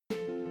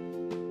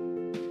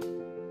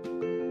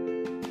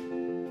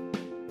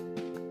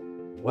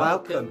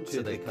Welcome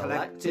to the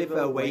Collective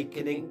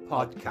Awakening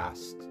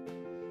podcast,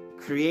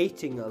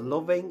 creating a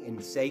loving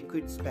and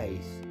sacred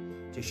space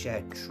to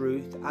share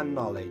truth and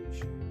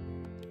knowledge,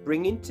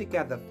 bringing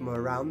together from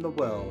around the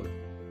world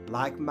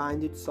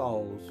like-minded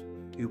souls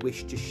who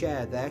wish to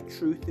share their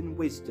truth and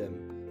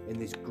wisdom in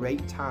this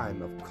great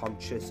time of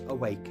conscious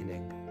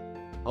awakening.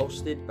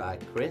 Hosted by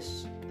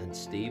Chris and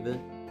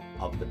Stephen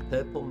of the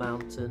Purple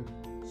Mountain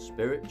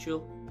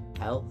Spiritual,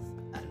 Health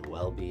and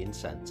Wellbeing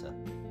Centre.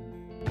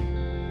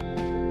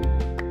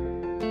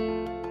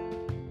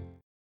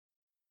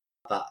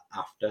 That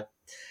after.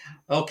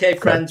 Okay,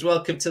 friends,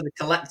 welcome to the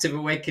Collective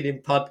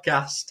Awakening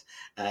podcast.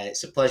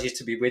 It's a pleasure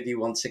to be with you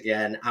once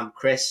again. I'm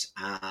Chris,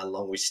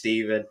 along with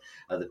Stephen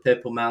of the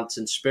Purple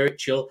Mountain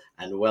Spiritual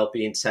and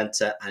Wellbeing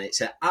Centre, and it's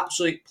an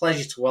absolute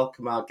pleasure to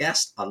welcome our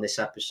guest on this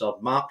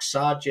episode, Mark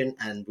Sargent,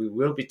 and we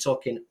will be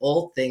talking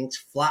all things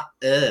flat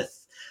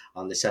Earth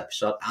on this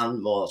episode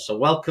and more. So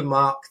welcome,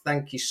 Mark.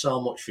 Thank you so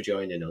much for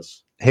joining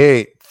us.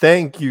 Hey,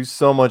 thank you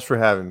so much for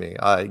having me.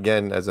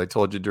 Again, as I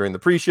told you during the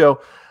pre-show,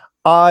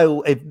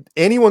 if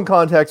anyone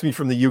contacts me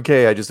from the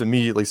UK, I just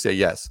immediately say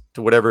yes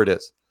to whatever it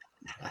is.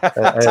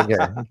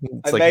 Again,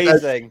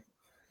 Amazing.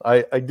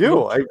 Like, I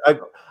do.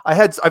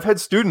 I've had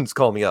students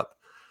call me up.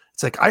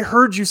 It's like, I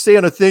heard you say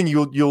on a thing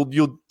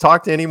you'll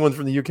talk to anyone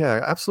from the UK.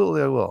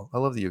 Absolutely, I will. I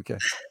love the UK.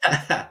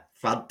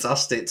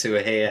 Fantastic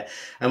to hear.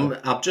 And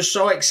I'm just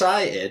so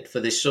excited for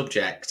this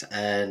subject.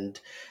 And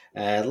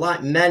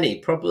like many,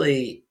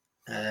 probably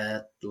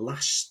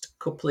last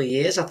couple of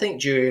years, I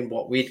think during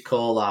what we'd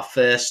call our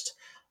first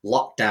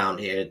lockdown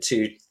here,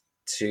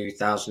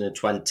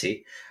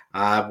 2020,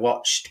 I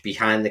watched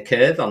Behind the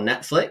Curve on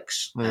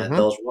Netflix.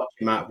 Those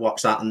watching might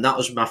watch that, and that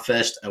was my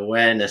first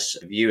awareness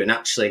of you. And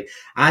actually,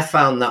 I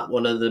found that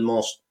one of the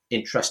most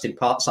interesting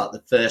parts, like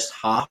the first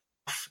half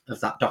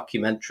of that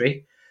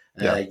documentary.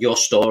 Your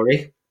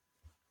story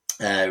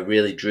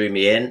really drew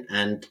me in,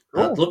 and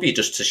I'd love you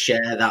just to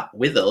share that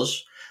with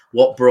us.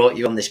 What brought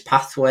you on this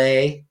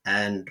pathway,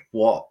 and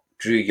what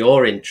drew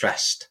your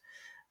interest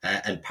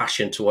and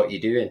passion to what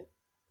you're doing?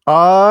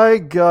 I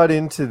got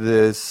into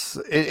this,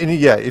 and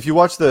yeah, if you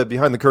watch the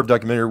Behind the Curve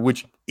documentary,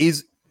 which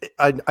is,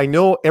 I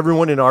know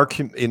everyone in our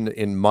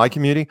in my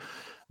community,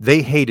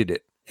 they hated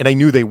it, and I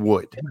knew they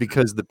would,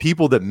 because the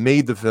people that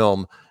made the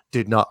film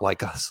did not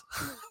like us.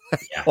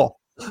 Yeah.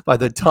 By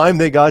the time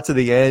they got to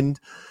the end,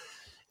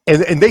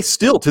 and they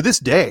still to this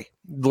day,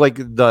 like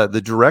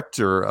the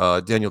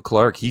director Daniel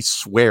Clark, he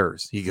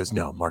swears, he goes,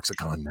 "No, Mark's a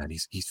con man.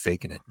 He's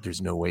faking it.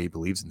 There's no way he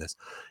believes in this."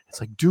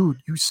 It's like,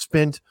 dude, you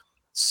spent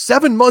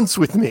 7 months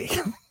with me.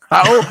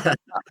 How?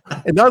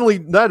 And not only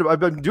that,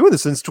 I've been doing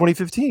this since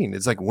 2015.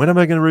 It's like, when am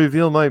I going to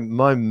reveal my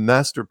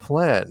master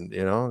plan?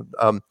 You know.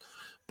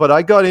 But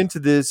I got into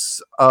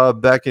this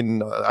back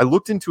in. I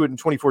looked into it in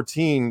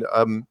 2014.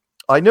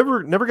 I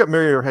never got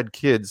married or had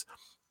kids.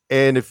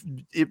 And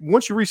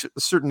once you reach a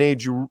certain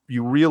age, you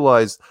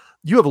realize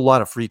you have a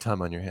lot of free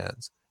time on your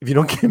hands. If you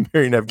don't get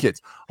married and have kids,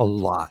 a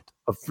lot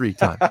of free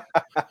time.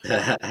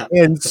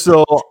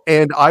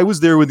 and I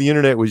was there when the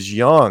internet was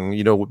young,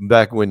 you know,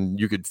 back when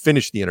you could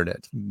finish the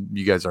internet.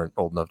 You guys aren't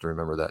old enough to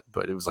remember that,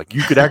 but it was like,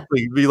 you could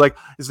actually be like,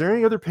 is there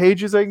any other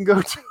pages I can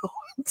go to?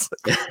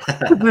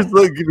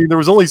 There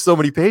was only so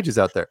many pages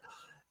out there.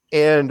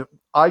 And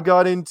I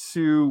got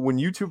into when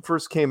YouTube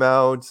first came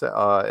out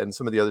and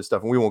some of the other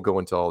stuff, and we won't go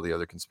into all the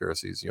other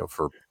conspiracies, you know,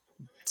 for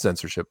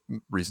censorship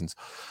reasons.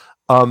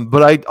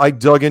 But I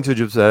dug into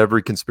just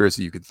every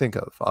conspiracy you could think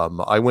of.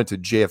 I went to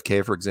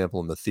JFK, for example,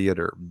 in the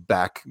theater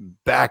back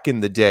in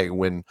the day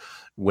when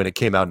it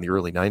came out in the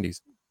early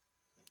 90s.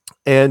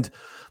 And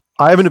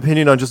I have an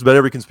opinion on just about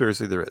every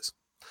conspiracy there is,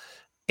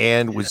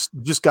 and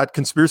just got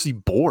conspiracy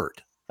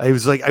bored. I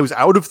was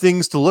out of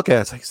things to look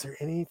at. It's like, is there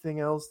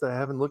anything else that I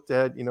haven't looked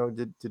at? You know,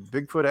 did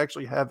Bigfoot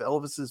actually have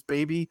Elvis's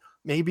baby?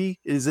 Maybe.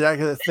 Is that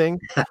a thing?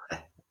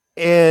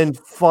 And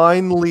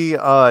finally,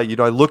 I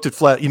looked at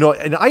flat,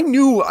 and I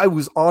knew I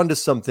was onto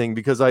something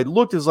because I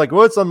looked, it's like,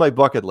 what's on my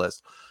bucket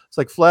list? It's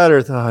like flat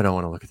Earth. Oh, I don't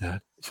want to look at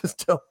that.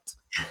 Just don't.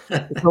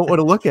 I don't want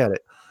to look at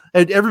it.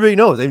 And everybody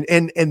knows.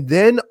 And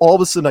then all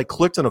of a sudden I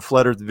clicked on a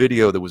flat Earth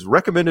video that was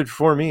recommended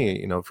for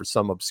me, for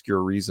some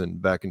obscure reason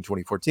back in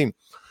 2014.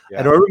 Yeah.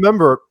 And I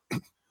remember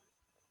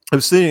I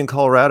was sitting in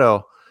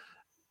Colorado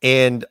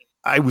and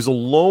I was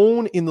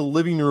alone in the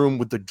living room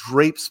with the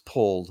drapes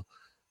pulled,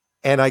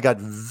 and I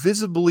got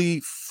visibly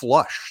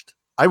flushed.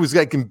 I was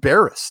like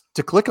embarrassed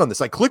to click on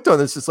this. I clicked on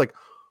this. It's like,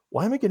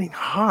 why am I getting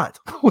hot?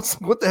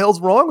 What the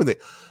hell's wrong with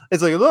it?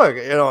 It's like, look,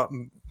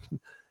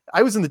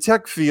 I was in the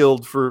tech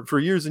field for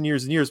years and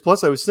years and years.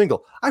 Plus I was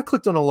single. I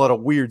clicked on a lot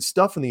of weird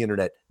stuff on the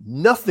internet.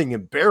 Nothing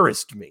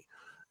embarrassed me.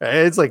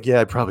 It's like,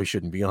 yeah, I probably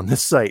shouldn't be on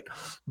this site,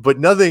 but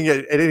nothing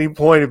at any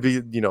point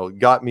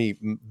got me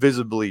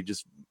visibly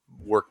just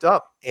worked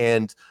up.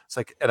 And it's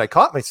like, and I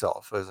caught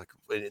myself. I was like,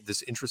 in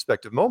this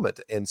introspective moment.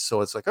 And so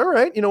it's like, all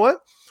right, you know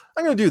what?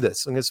 I'm going to do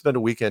this. I'm going to spend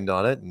a weekend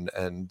on it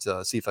and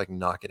see if I can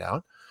knock it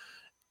out.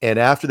 And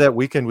after that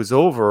weekend was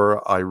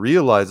over, I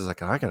realized I was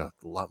like, I got a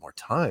lot more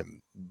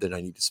time than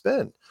I need to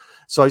spend.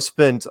 So I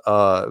spent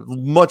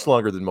much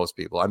longer than most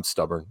people. I'm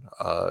stubborn.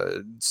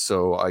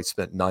 So I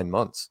spent 9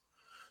 months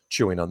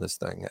chewing on this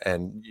thing.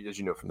 And as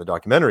you know from the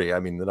documentary, I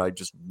mean, that I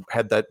just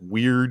had that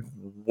weird,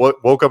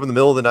 woke up in the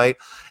middle of the night,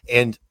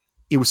 and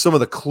it was some of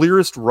the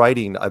clearest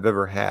writing I've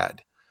ever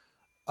had.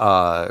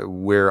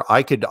 Where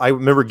I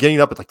remember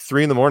getting up at like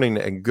 3 a.m.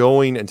 and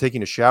going and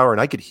taking a shower,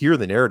 and I could hear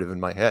the narrative in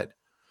my head.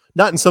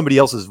 Not in somebody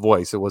else's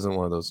voice. It wasn't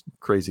one of those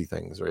crazy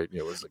things, right?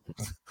 It was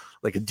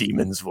like a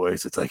demon's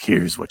voice. It's like,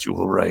 here's what you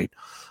will write.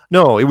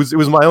 No, it was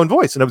my own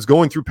voice. And I was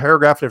going through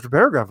paragraph after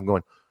paragraph and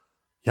going,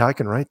 yeah, I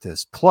can write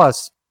this.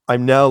 Plus,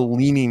 I'm now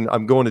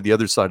I'm going to the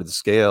other side of the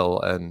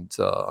scale, and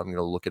I'm going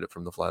to look at it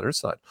from the flat earth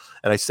side.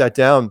 And I sat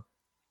down,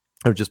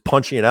 I was just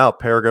punching it out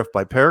paragraph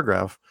by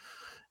paragraph,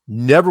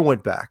 never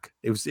went back.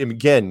 It was,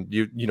 again,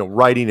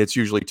 writing, it's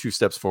usually 2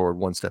 steps forward,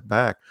 1 step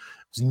back.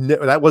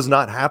 That was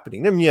not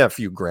happening. I mean, yeah, a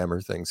few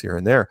grammar things here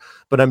and there,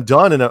 but I'm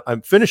done, and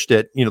I'm finished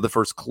it, the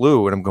first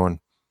clue, and I'm going,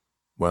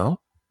 well,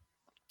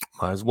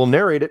 might as well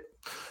narrate it.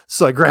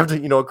 So I grabbed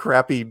a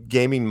crappy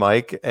gaming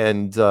mic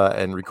and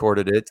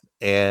recorded it.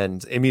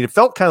 And I mean, it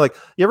felt kind of like,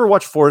 you ever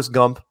watch Forrest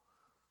Gump?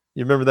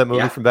 You remember that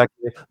movie from back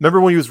then? Remember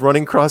when he was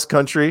running cross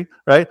country,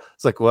 right?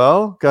 It's like,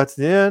 well, got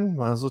to the end,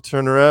 might as well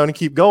turn around and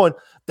keep going.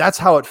 That's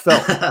how it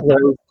felt.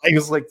 It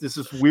was like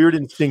this weird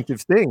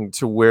instinctive thing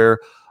to where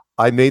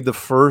I made the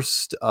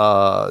first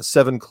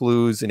 7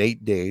 clues in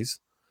 8 days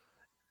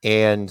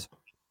and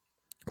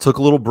took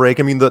a little break.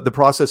 I mean, the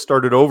process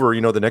started over,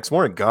 the next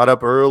morning, got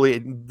up early.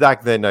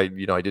 Back then, I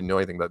didn't know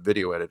anything about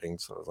video editing.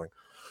 So I was like,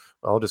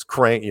 I'll just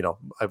crank,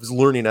 I was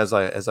learning as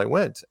I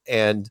went,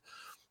 and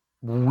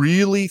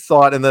really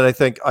thought. And then I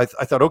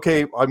thought,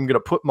 okay, I'm going to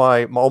put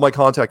all my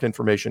contact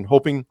information,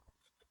 hoping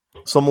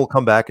someone will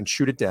come back and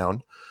shoot it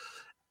down.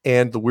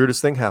 And the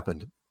weirdest thing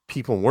happened.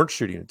 People weren't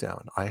shooting it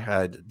down. I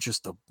had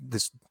just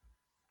this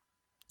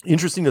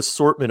interesting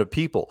assortment of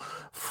people,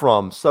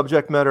 from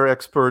subject matter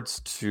experts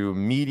to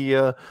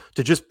media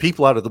to just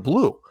people out of the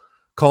blue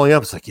calling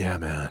up. It's like, yeah,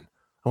 man,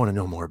 I want to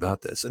know more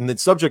about this. And then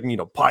subject,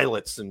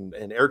 pilots and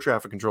air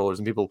traffic controllers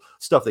and people,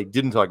 stuff they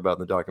didn't talk about in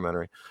the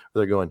documentary.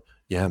 They're going,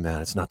 yeah,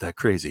 man, it's not that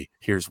crazy.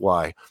 Here's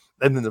why.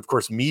 And then, of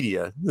course,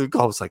 media, the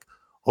call was like,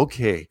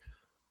 okay,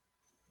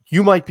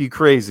 you might be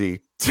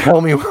crazy.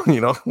 Tell me,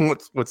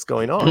 what's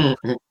going on.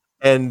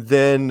 And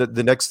then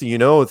the next thing you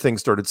know, things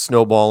started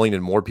snowballing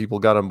and more people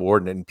got on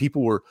board, and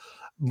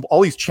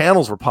all these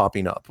channels were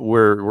popping up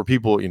where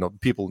people,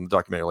 people in the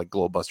documentary like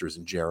Globebusters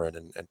and Jaron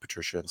and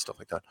Patricia and stuff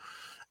like that.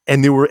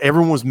 And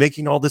everyone was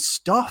making all this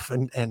stuff.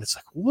 And it's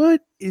like,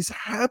 what is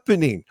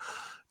happening?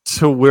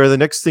 To where the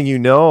next thing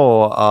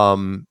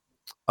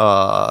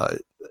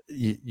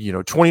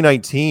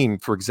 2019,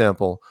 for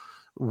example,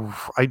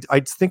 I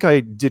think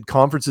I did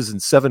conferences in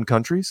 7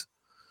 countries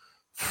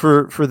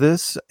for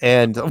this.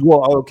 And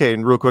well, okay,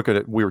 and real quick,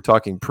 we were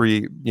talking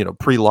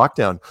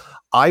pre-lockdown.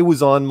 I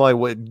was on my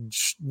way.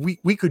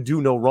 We could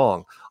do no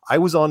wrong. I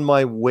was on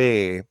my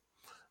way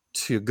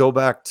to go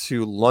back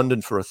to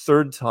London for a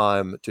 3rd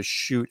time to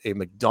shoot a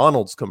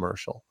McDonald's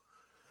commercial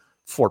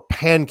for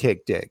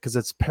Pancake Day, because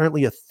it's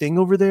apparently a thing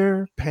over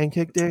there.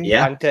 Pancake Day,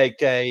 Pancake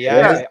Day, in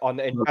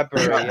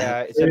February.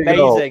 Yeah, it's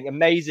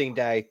amazing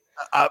day.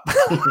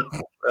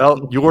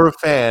 Well, you're a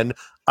fan.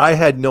 I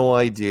had no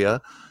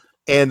idea.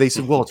 And they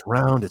said, well, it's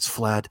round, it's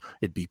flat,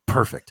 it'd be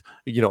perfect,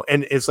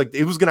 and it's like,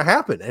 it was going to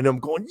happen. And I'm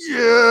going,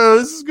 yeah,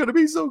 this is going to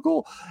be so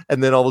cool.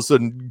 And then all of a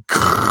sudden,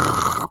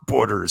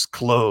 borders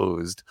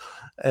closed.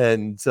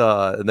 And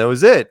that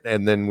was it.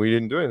 And then we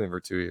didn't do anything for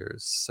 2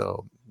 years.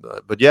 So,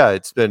 but yeah,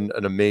 it's been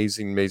an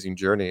amazing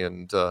journey.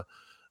 And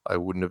I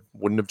wouldn't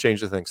have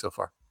changed a thing so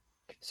far.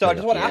 So I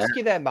just want to ask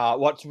you there, Mark,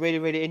 what's really,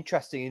 really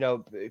interesting,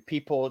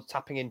 people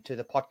tapping into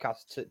the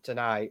podcast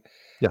tonight.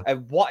 Yeah.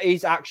 And what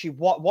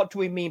do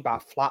we mean by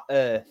flat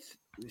Earth?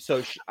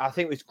 So I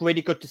think it's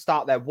really good to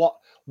start there. What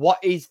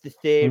is the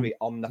theory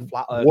on the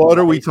flat Earth? What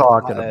are we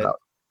talking about?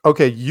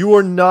 Okay, you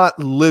are not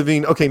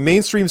living. Okay,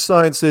 mainstream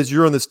science says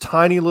you're on this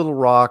tiny little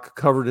rock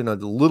covered in a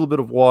little bit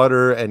of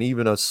water and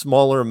even a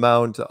smaller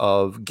amount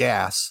of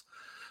gas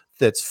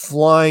that's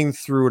flying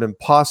through an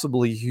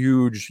impossibly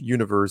huge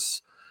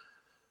universe,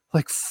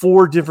 like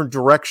 4 different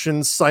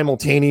directions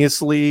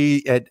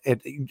simultaneously at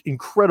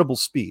incredible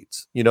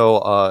speeds.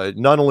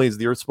 Not only is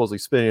the Earth supposedly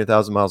spinning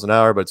 1,000 miles an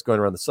hour, but it's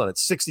going around the sun at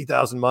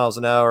 60,000 miles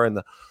an hour, and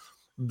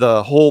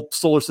the whole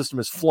solar system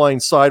is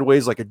flying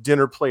sideways like a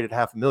dinner plate at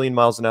 500,000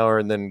 miles an hour,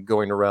 and then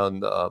going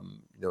around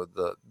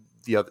the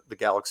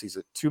galaxies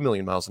at 2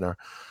 million miles an hour.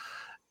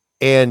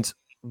 And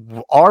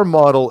our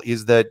model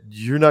is that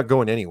you're not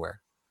going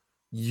anywhere.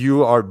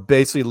 You are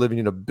basically living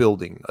in a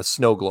building, a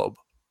snow globe,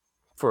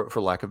 for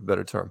lack of a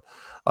better term.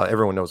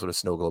 Everyone knows what a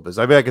snow globe is.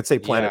 I mean, I could say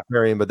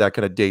planetarium, but that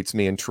kind of dates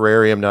me. And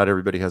terrarium, not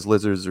everybody has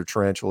lizards or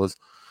tarantulas.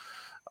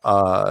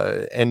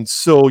 And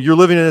so you're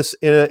living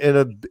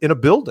in a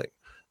building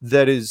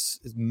that is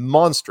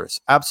monstrous,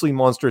 absolutely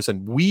monstrous.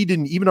 And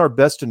even our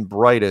best and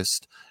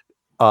brightest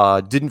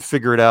didn't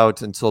figure it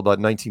out until about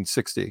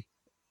 1960.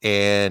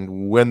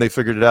 And when they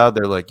figured it out,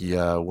 they're like,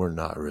 yeah, we're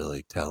not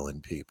really telling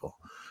people.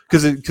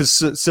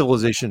 Because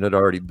civilization had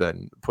already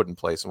been put in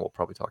place, and we'll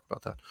probably talk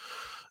about that.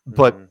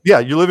 But yeah,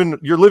 you're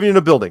living in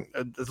a building,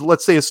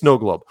 let's say a snow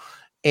globe.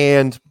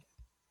 And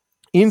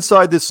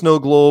inside this snow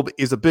globe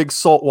is a big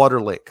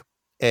saltwater lake.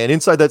 And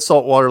inside that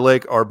saltwater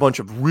lake are a bunch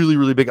of really,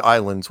 really big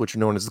islands, which are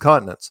known as the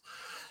continents.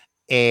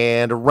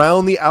 And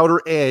around the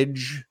outer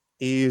edge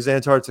is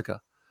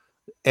Antarctica.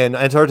 And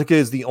Antarctica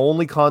is the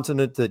only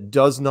continent that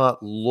does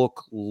not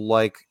look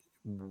like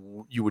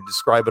you would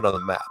describe it on the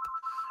map.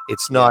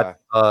 It's not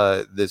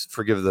this.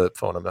 Forgive the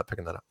phone. I'm not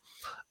picking that up.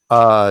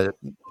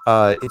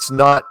 It's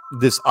not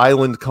this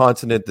island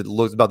continent that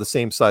looks about the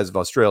same size of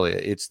Australia.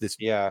 It's this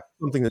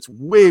something that's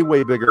way,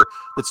 way bigger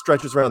that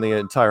stretches around the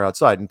entire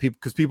outside. And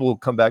because people will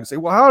come back and say,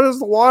 "Well, how does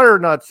the water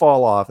not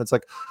fall off?" It's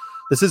like,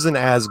 this isn't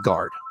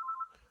Asgard.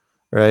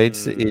 Right,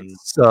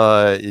 it's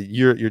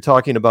you're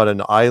talking about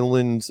an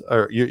island,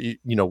 or you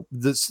know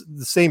this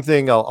the same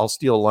thing. I'll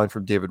steal a line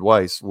from David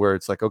Weiss, where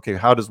it's like, okay,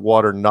 how does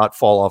water not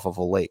fall off of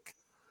a lake?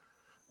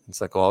 It's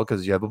like, well,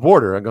 because you have a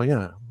border. I go,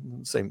 yeah,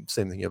 same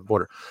thing. You have a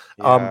border.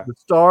 The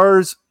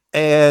stars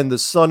and the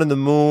sun and the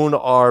moon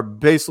are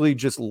basically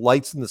just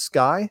lights in the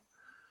sky.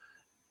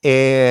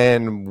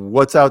 And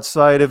what's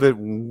outside of it,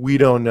 we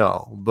don't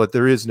know. But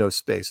there is no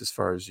space, as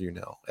far as you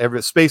know.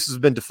 Every space has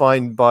been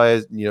defined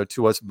by,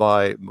 to us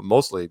by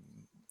mostly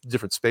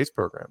different space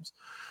programs.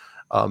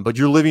 But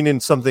you're living in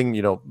something,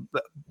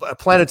 a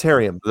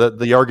planetarium.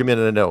 The argument,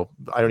 and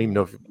I don't even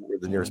know if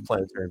the nearest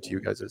planetarium to you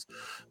guys is,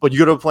 but you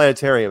go to a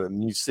planetarium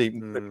and you see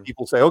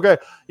people say, okay,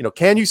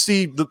 can you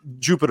see the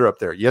Jupiter up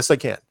there? Yes, I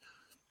can.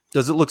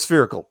 Does it look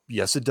spherical?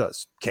 Yes, it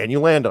does. Can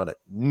you land on it?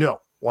 No.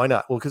 Why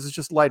not? Well, because it's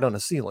just light on a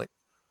ceiling.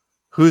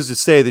 Who's to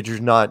say that you're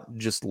not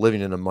just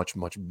living in a much,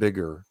 much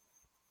bigger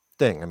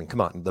thing? I mean,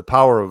 come on, the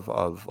power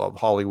of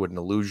Hollywood and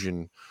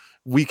illusion,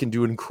 we can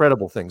do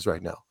incredible things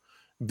right now,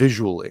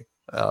 visually,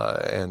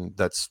 and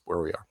that's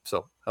where we are.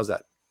 So how's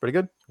that? Pretty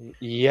good?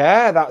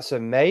 Yeah, that's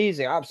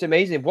amazing. Absolutely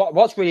amazing.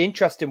 What's really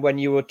interesting when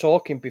you were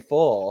talking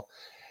before,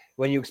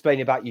 when you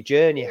explained about your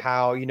journey,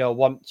 how,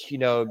 once,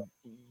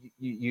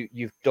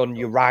 you've done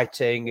your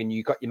writing and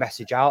you got your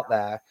message out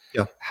there,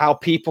 how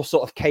people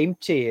sort of came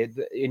to you.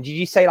 And did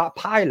you say like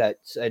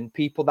pilots and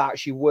people that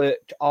actually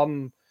worked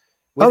on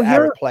with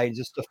airplanes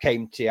and stuff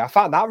came to you? I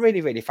found that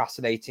really, really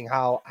fascinating,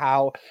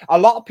 how a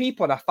lot of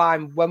people, and I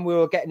find when we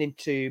were getting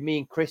into, me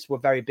and Chris were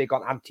very big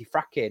on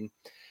anti-fracking,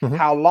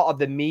 how a lot of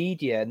the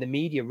media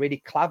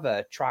really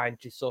clever, trying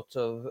to sort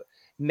of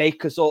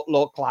make us all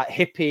look like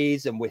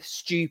hippies and we're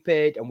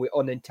stupid and we're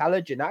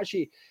unintelligent.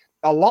 Actually,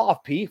 a lot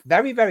of people,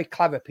 very, very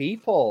clever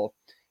people,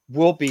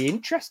 will be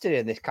interested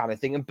in this kind of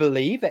thing and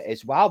believe it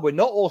as well. We're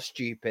not all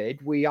stupid.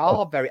 We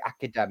are very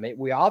academic.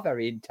 We are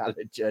very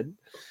intelligent.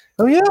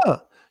 Oh yeah.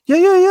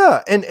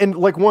 Yeah. And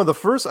like one of the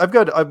first,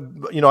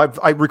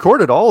 I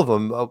recorded all of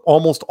them,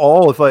 almost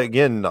all.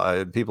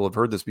 People have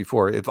heard this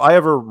before. If I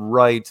ever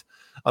write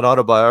an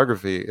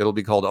autobiography, it'll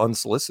be called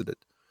Unsolicited,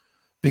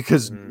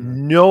 because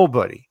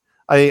nobody,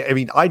 I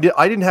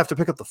didn't have to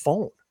pick up the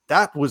phone.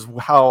 That was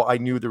how I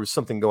knew there was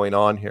something going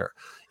on here,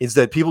 is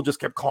that people just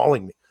kept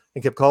calling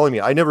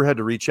me. I never had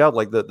to reach out.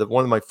 Like the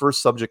one of my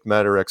first subject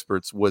matter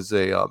experts was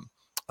a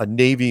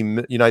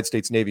United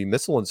States Navy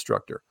missile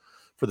instructor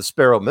for the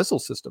Sparrow missile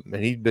system.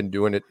 And he'd been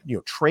doing it,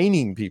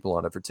 training people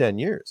on it for 10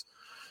 years.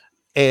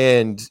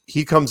 And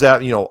he comes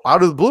out,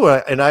 out of the blue.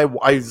 And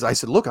I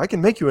said, look, I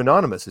can make you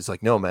anonymous. He's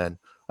like, no, man,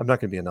 I'm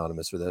not going to be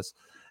anonymous for this.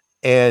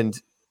 And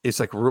it's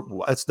like,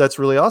 that's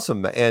really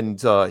awesome. And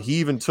he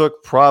even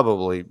took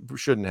video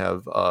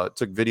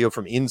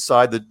from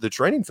inside the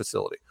training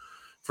facility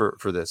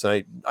for this.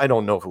 And I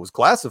don't know if it was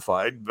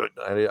classified, but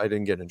I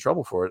didn't get in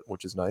trouble for it,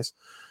 which is nice.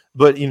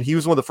 But he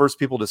was one of the first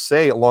people to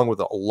say, along with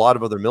a lot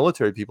of other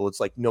military people, it's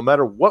like, no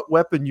matter what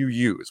weapon you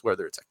use,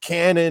 whether it's a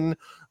cannon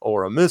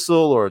or a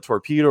missile or a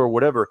torpedo or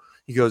whatever,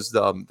 he goes,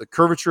 the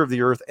curvature of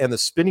the earth and the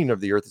spinning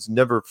of the earth is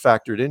never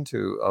factored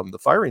into the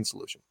firing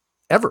solution,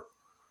 ever.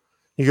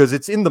 He goes,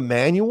 it's in the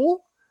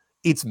manual,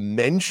 it's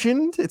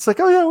mentioned. It's like,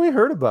 oh yeah, we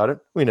heard about it.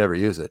 We never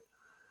use it.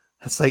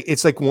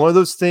 It's like one of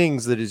those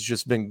things that has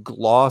just been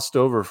glossed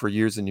over for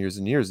years and years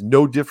and years.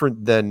 No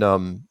different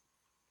than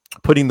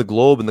putting the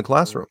globe in the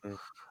classroom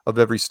of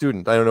every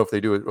student. I don't know if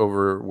they do it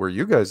over where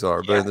you guys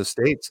are, but in the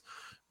States,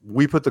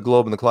 we put the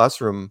globe in the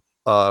classroom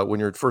when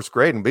you're in first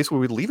grade, and basically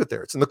we leave it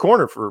there. It's in the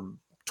corner for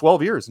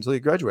 12 years until you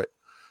graduate.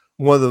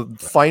 One of the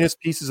finest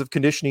pieces of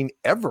conditioning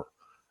ever.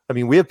 I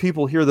mean, we have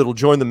people here that'll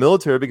join the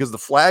military because the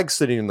flag's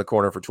sitting in the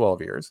corner for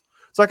 12 years.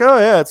 It's like, oh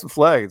yeah, it's the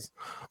flag.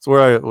 It's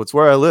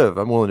where I live.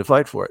 I'm willing to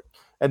fight for it.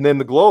 And then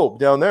the globe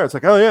down there, it's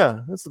like, oh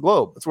yeah, that's the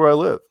globe. That's where I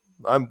live.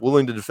 I'm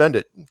willing to defend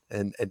it.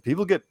 And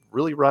people get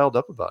really riled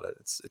up about it.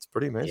 It's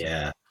pretty amazing.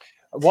 Yeah.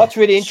 What's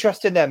really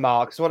interesting there,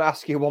 Mark, I want to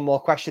ask you one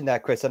more question there,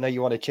 Chris. I know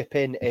you want to chip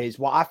in, is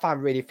what I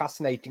find really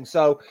fascinating.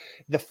 So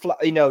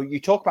you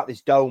talk about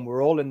this dome.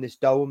 We're all in this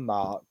dome,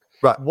 Mark.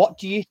 Right. What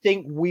do you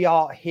think we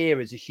are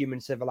here as a human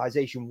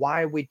civilization?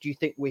 Why do you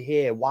think we're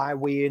here? Why are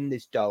we in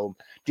this dome?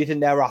 Do you think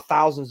there are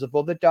thousands of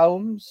other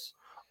domes?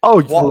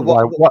 Oh,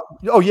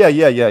 oh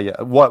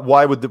yeah.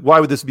 Why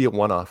would this be a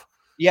one-off?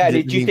 Yeah, do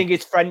you think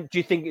it's friend? Do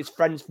you think it's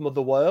friends from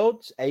other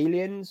worlds,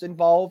 aliens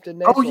involved in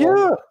this? Oh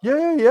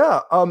yeah.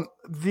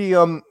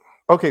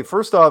 Okay,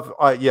 first off,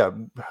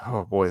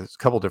 oh boy, there's a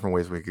couple different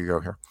ways we could go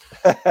here.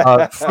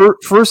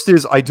 First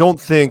is I don't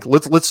think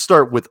let's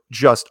start with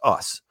just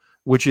us,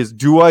 which is,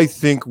 do I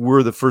think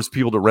we're the first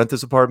people to rent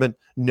this apartment?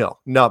 No,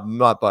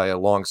 not by a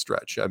long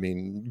stretch. I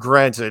mean,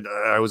 granted,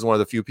 I was one of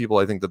the few people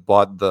I think that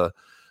bought the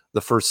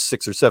first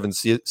 6 or 7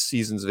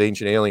 seasons of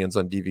Ancient Aliens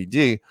on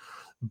DVD,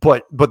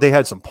 but they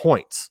had some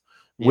points,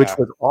 which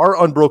was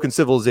our unbroken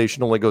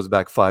civilization only goes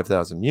back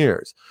 5,000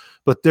 years.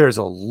 But there's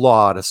a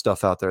lot of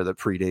stuff out there that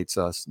predates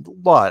us. A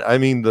lot. I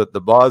mean, the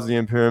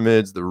Bosnian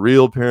pyramids, the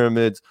real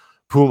pyramids,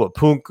 Puma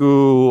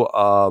Punku,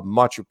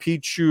 Machu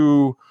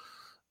Picchu,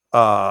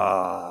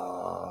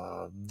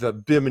 the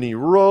Bimini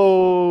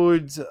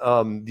Road,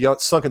 the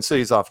sunken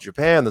cities off of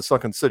Japan, the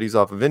sunken cities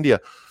off of India.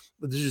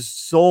 There's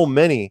just so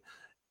many.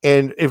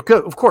 And of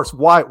course,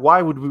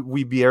 why would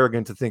we be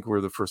arrogant to think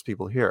we're the first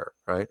people here,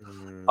 right?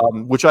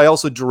 Which I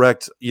also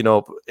direct.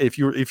 If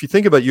you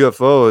think about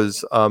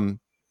UFOs,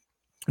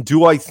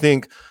 do I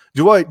think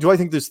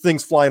there's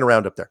things flying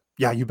around up there?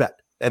 Yeah, you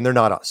bet. And they're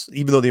not us,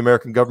 even though the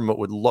American government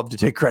would love to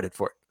take credit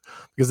for it,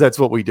 because that's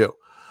what we do.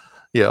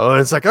 And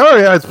it's like, oh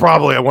yeah, it's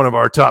probably one of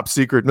our top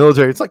secret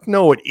military. It's like,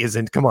 no, it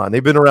isn't. Come on,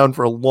 they've been around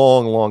for a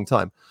long, long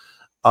time.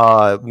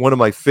 One of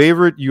my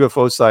favorite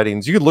UFO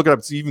sightings, you can look it up.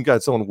 It's even got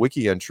its own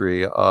wiki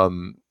entry.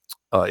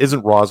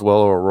 Isn't Roswell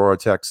or Aurora,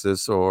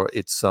 Texas, or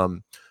it's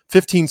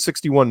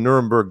 1561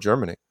 Nuremberg,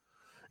 Germany.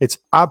 It's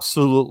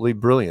absolutely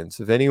brilliant.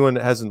 If anyone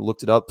hasn't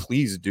looked it up,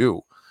 please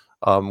do.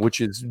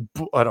 Which is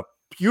on a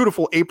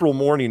beautiful April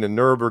morning in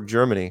Nuremberg,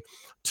 Germany.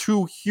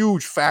 2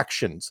 huge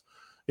factions.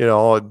 It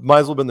might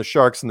as well have been the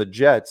Sharks and the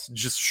Jets,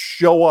 just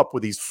show up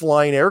with these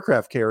flying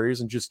aircraft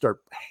carriers and just start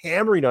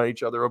hammering on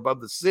each other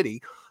above the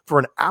city for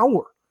an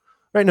hour.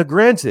 Right now,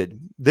 granted,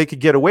 they could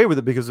get away with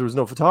it because there was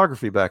no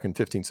photography back in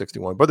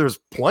 1561, but there's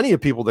plenty of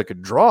people that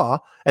could draw,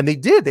 and they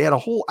did. They had a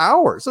whole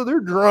hour, so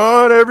they're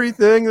drawing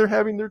everything. They're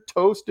having their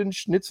toast and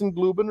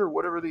Schnitzenblumen or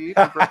whatever they eat.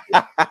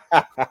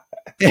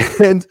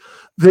 And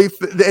by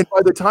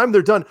the time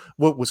they're done,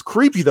 what was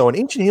creepy though, and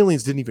Ancient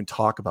Aliens didn't even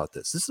talk about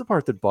this. This is the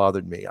part that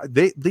bothered me.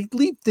 They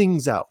leave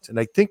things out, and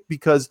I think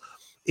because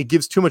it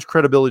gives too much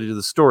credibility to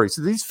the story.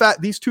 So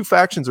these 2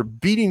 factions are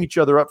beating each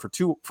other up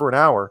for an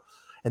hour.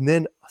 And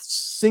then a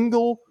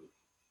single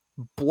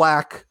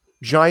black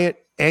giant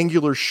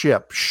angular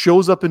ship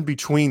shows up in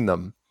between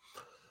them,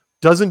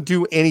 doesn't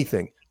do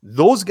anything.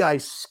 Those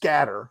guys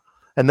scatter,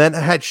 and then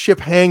that ship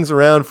hangs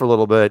around for a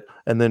little bit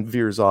and then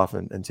veers off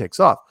and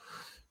takes off.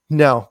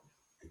 Now,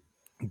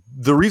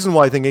 the reason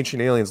why I think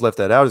Ancient Aliens left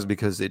that out is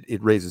because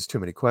it raises too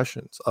many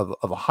questions of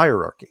a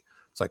hierarchy.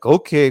 It's like,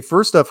 okay,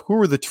 first off, who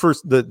were the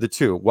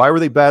 2? Why were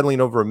they battling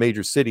over a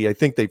major city? I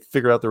think they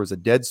figured out there was a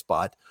dead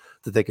spot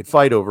that they could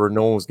fight over, and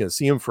no one was going to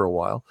see him for a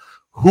while.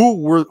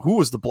 Who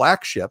was the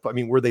black ship? I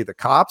mean, were they the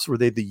cops? Were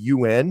they the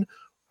UN?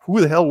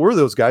 Who the hell were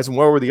those guys? And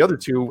where were the other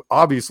 2?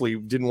 Obviously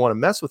didn't want to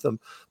mess with them.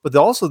 But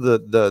also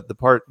the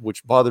part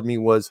which bothered me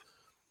was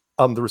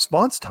the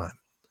response time.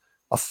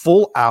 A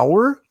full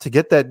hour to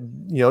get that,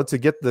 to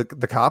get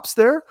the cops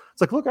there.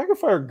 It's like, look, I can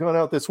fire a gun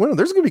out this window.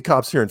 There's going to be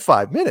cops here in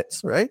 5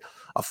 minutes, right?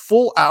 A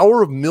full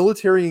hour of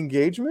military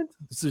engagement.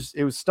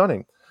 It was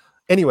stunning.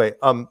 Anyway,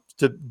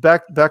 to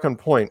back on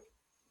point.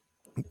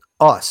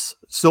 Us.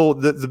 So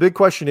the big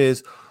question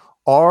is,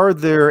 are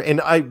there,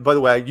 and by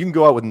the way, you can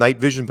go out with night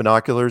vision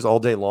binoculars all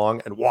day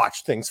long and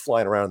watch things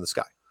flying around in the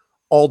sky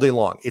all day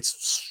long.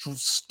 It's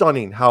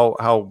stunning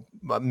how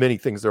many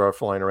things there are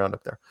flying around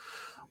up there.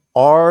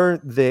 Are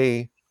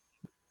they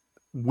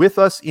with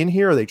us in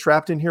here? Are they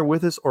trapped in here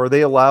with us? Or are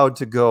they allowed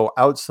to go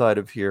outside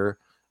of here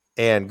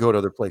and go to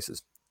other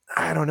places?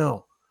 I don't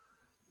know.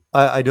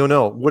 I don't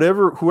know.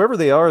 Whoever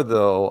they are,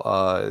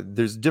 though,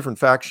 there's different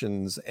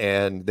factions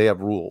and they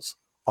have rules.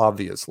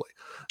 Obviously,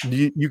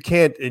 you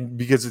can't,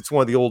 because it's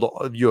one of the old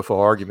UFO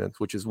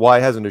arguments, which is, why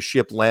hasn't a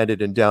ship landed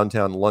in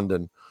downtown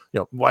London?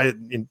 Why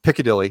in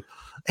Piccadilly,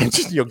 and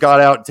just got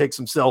out and take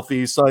some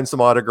selfies, sign some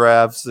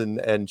autographs,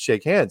 and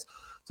shake hands?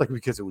 It's like,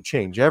 because it would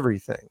change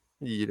everything.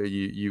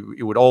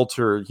 It would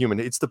alter human.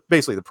 It's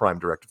basically the prime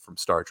directive from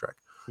Star Trek.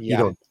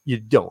 Yeah.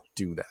 You don't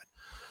do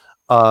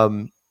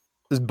that.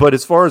 But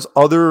as far as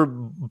other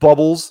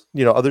bubbles,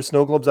 other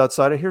snow globes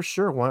outside of here,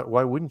 sure.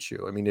 Why wouldn't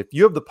you? I mean, if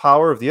you have the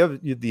power, if you have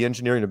the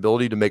engineering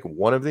ability to make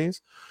one of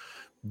these,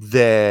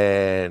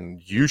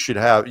 then you should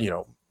have,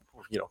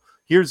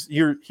 here's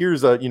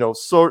a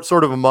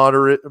sort of a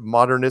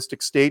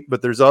modernistic state,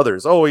 but there's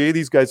others. Oh, yeah,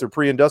 these guys are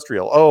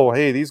pre-industrial. Oh,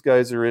 hey, these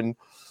guys are in,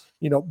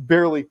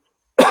 barely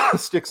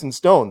sticks and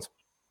stones,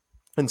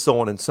 and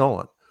so on and so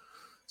on.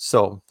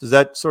 So does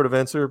that sort of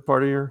answer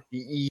part of your?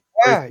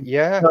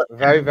 Yeah.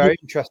 Very, very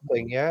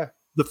interesting. Yeah.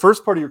 The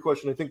first part of your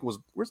question, I think, was,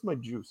 where's my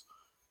juice?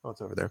 Oh,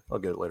 it's over there. I'll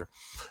get it later.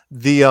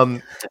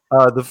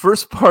 The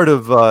first part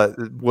of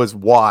was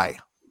why.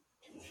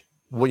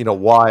 Well,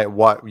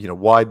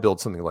 why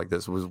build something like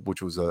this,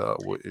 which was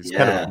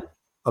kind of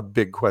a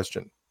big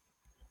question.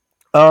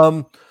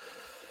 All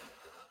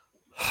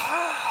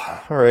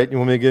right, you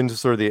want me to get into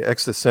sort of the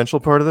existential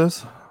part of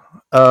this?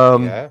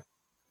 Yeah.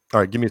 All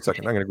right, give me a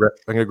second. I'm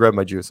gonna grab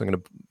my juice. I'm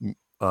gonna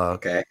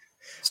Okay.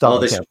 stop.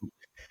 This,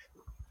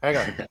 hang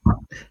on.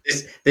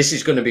 This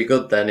is going to be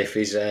good then if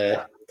he's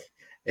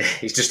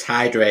just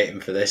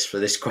hydrating for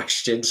this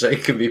question so he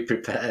can be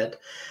prepared.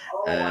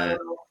 So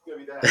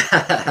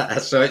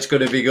it's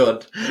going to be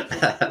good.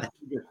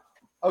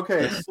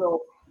 Okay,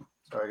 so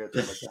sorry, I got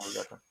to turn my camera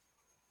back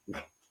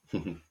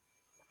on.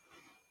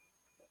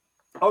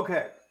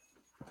 Okay.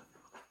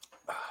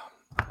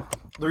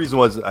 The reason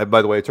was,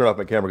 by the way, I turned off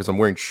my camera because I'm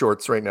wearing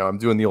shorts right now. I'm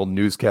doing the old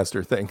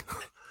newscaster thing.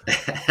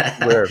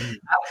 Where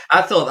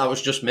I thought that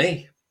was just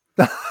me.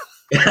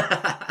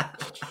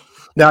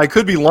 Now I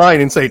could be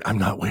lying and saying I'm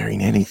not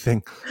wearing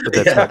anything, but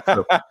that's not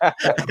true.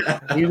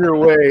 Either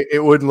way,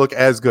 it wouldn't look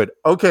as good.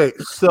 Okay,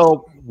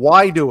 so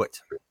why do it?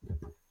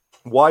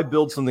 Why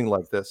build something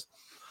like this?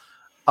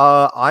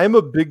 I'm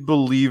a big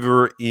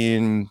believer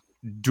in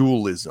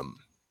dualism,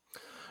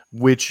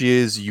 which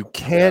is you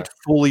can't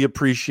fully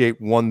appreciate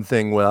one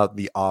thing without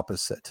the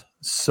opposite.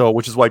 So,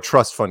 which is why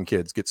trust fund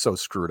kids get so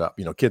screwed up.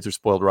 Kids are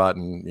spoiled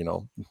rotten,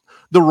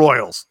 the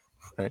royals,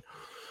 right?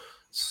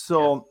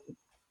 So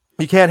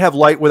you can't have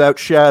light without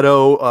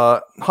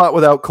shadow, hot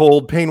without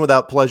cold, pain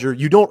without pleasure.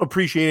 You don't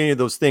appreciate any of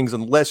those things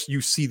unless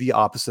you see the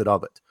opposite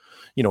of it,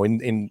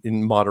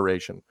 in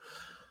moderation.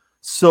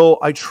 So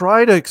I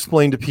try to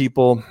explain to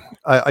people,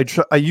 I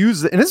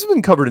use, and this has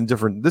been covered in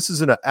different, this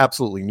is an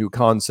absolutely new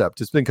concept.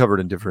 It's been covered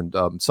in different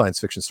science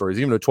fiction stories.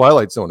 Even a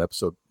Twilight Zone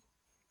episode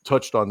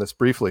touched on this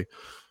briefly,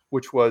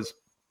 which was,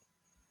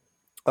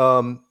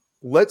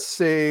 let's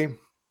say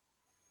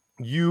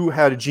you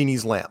had a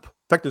genie's lamp.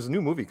 In fact, there's a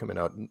new movie coming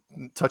out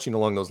touching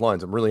along those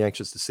lines. I'm really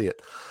anxious to see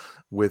it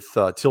with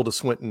Tilda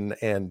Swinton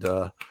and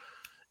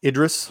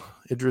Idris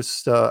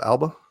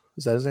Elba.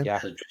 Is that his name? Yeah,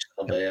 Idris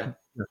Elba,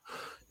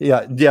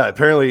 Yeah.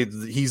 Apparently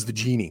he's the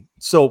genie.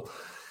 So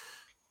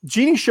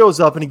genie shows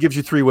up and he gives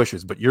you 3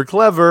 wishes, but you're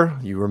clever.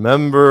 You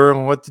remember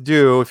what to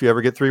do if you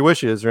ever get 3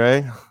 wishes,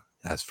 right?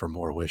 Ask for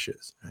more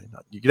wishes. Right?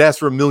 You could ask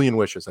for 1 million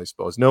wishes, I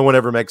suppose. No one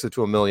ever makes it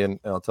to 1 million,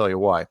 and I'll tell you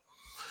why.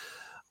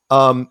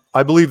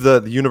 I believe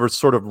the universe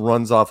sort of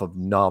runs off of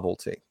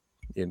novelty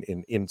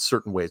in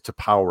certain ways to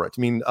power it.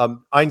 I mean,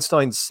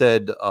 Einstein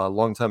said a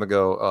long time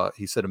ago,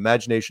 he said,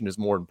 imagination is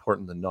more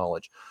important than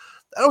knowledge.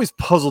 That always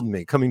puzzled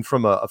me coming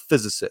from a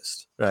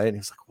physicist, right? And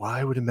he's like,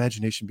 why would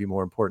imagination be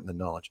more important than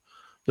knowledge?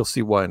 You'll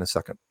see why in a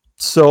second.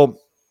 So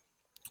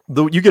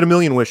you get 1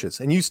 million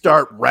wishes and you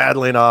start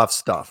rattling off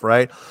stuff,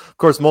 right? Of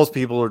course, most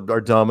people are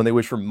dumb and they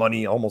wish for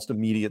money almost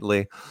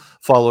immediately,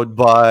 followed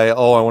by,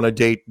 I want to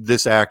date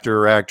this actor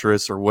or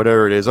actress or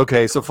whatever it is.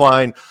 Okay, so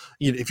fine.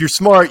 If you're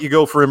smart, you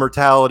go for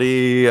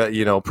immortality,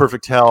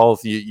 perfect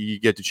health. You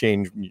get to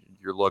change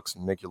your looks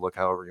and make you look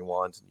however you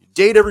want. You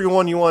date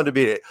everyone you want to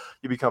be.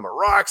 You become a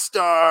rock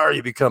star.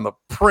 You become a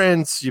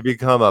prince. You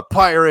become a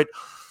pirate.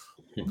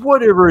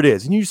 Whatever it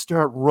is, and you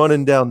start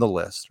running down the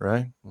list,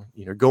 right?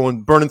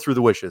 Burning through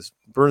the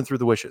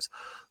wishes.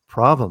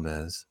 Problem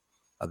is,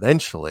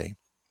 eventually,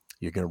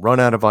 you're going to run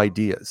out of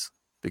ideas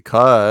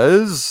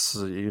because,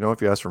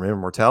 if you ask for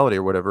immortality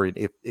or whatever,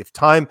 if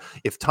time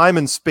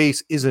and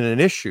space isn't an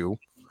issue,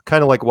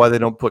 kind of like why they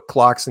don't put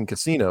clocks in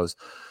casinos,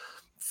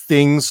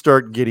 things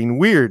start getting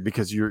weird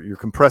because you're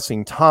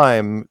compressing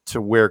time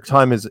to where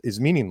time is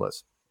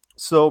meaningless.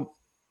 So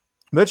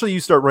eventually, you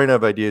start running out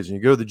of ideas, and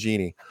you go to the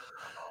genie.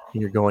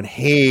 And you're going,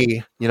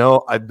 hey,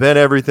 I've been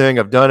everything.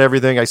 I've done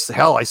everything. I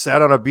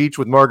sat on a beach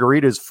with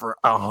margaritas for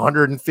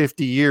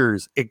 150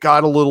 years. It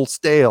got a little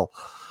stale.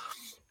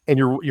 And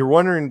you're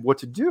wondering what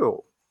to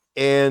do.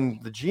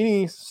 And the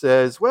genie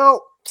says,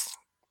 well,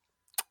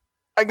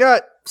 I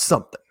got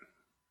something.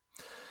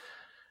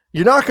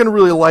 You're not going to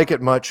really like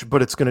it much,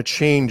 but it's going to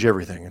change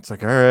everything. It's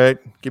like, all right,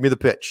 give me the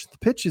pitch. The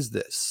pitch is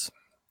this.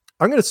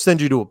 I'm going to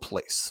send you to a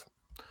place.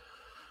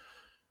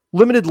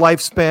 Limited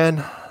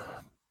lifespan.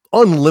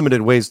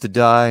 Unlimited ways to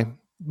die,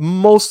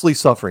 mostly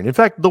suffering. In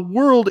fact, the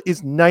world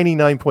is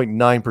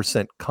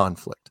 99.9%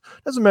 conflict.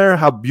 Doesn't matter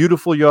how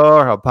beautiful you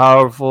are, how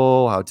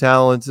powerful, how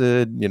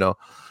talented,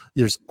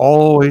 there's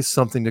always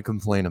something to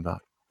complain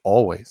about.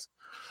 Always.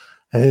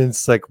 And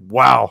it's like,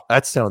 wow,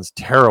 that sounds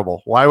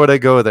terrible. Why would I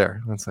go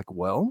there? And it's like,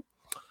 well,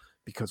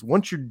 because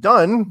once you're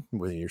done,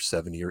 whether you're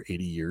 70 or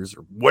 80 years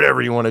or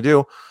whatever you want to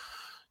do,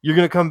 you're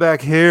going to come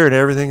back here and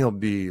everything will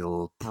be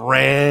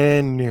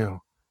brand new.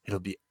 It'll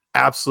be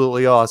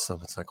absolutely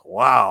awesome. It's like,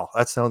 wow,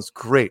 that sounds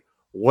great.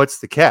 What's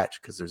the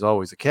catch? Because there's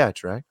always a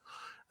catch, right?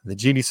 And the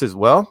genie says,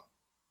 well,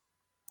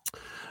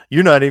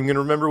 you're not even going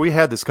to remember we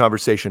had this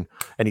conversation.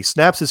 And he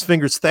snaps his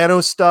fingers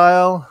Thanos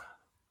style,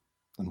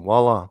 and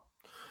voila,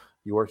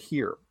 you are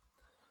here.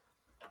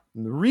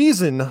 And the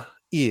reason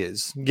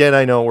is, again,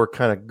 I know we're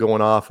kind of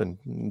going off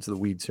into the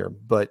weeds here,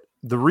 but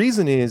the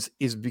reason is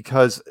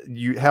because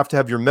you have to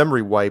have your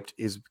memory wiped,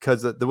 is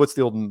because what's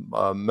the old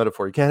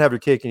metaphor? You can't have your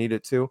cake and eat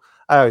it too.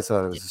 I always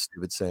thought it was a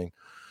stupid saying.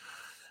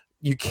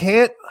 You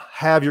can't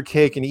have your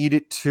cake and eat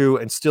it too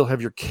and still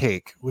have your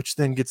cake, which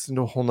then gets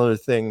into a whole nother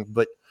thing.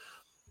 But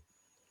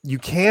you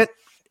can't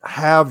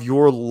have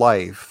your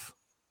life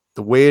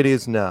the way it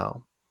is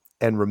now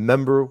and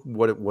remember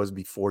what it was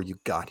before you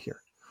got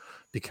here,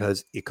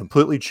 because it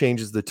completely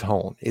changes the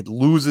tone. It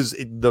loses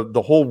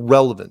the whole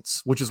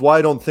relevance, which is why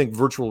I don't think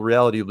virtual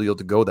reality will be able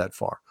to go that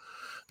far.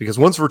 Because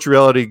once virtual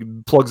reality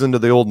plugs into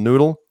the old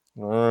noodle,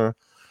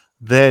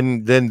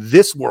 then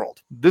this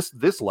world,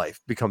 this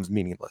life becomes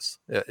meaningless.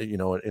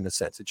 In a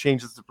sense, it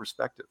changes the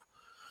perspective.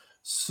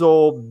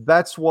 So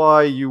that's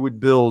why you would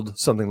build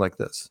something like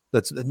this.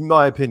 That's in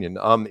my opinion.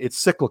 It's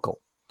cyclical,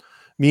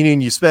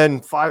 meaning you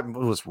spend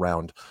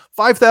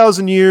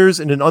 5,000 years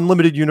in an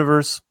unlimited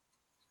universe,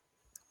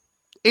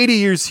 80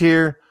 years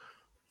here,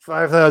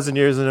 5,000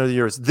 years in another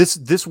universe.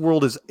 This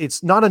world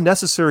it's not a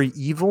necessary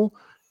evil.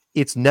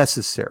 It's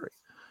necessary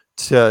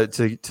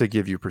to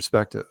give you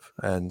perspective.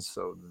 And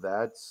so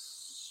that's...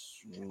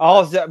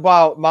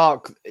 Well,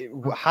 Mark,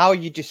 how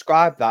you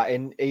describe that,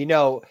 and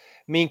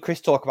me and Chris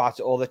talk about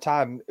it all the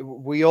time.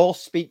 We all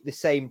speak the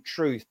same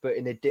truth, but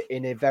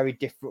in a very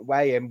different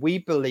way. And we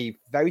believe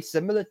very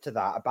similar to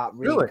that about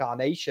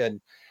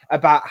reincarnation,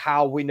 about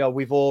how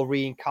we've all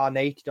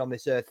reincarnated on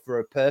this earth for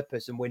a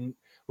purpose, and we're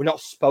not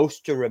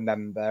supposed to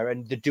remember,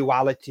 and the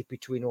duality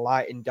between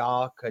light and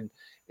dark. And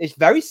it's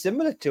very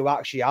similar to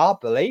actually our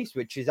beliefs,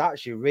 which is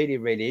actually really,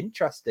 really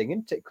interesting,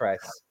 isn't it, Chris?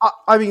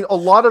 I mean, a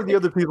lot of the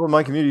other people in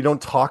my community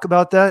don't talk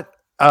about that.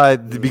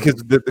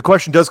 Because the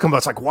question does come up.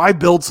 It's like, why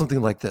build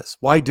something like this?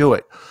 Why do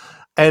it?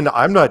 And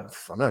I'm not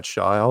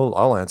shy.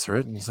 I'll answer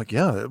it. And it's like,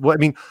 yeah. Well, I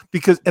mean,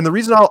 and the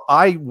reason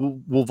I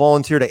will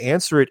volunteer to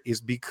answer it is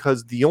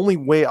because the only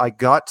way I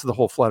got to the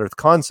whole flat Earth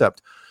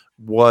concept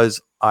was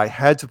I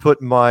had to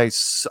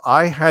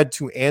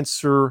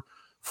answer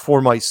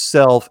for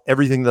myself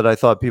everything that I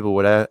thought people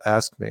would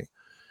ask me.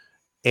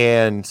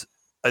 And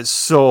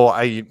so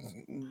I,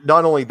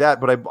 not only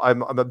that, but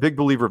I'm a big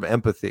believer of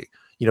empathy.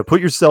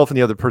 Put yourself in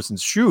the other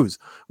person's shoes,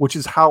 which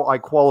is how I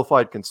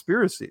qualified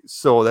conspiracies.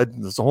 So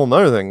that's a whole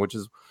nother thing, which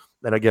is,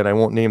 and again, I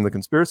won't name the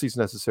conspiracies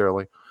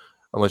necessarily,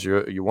 unless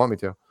you want me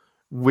to,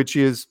 which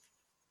is,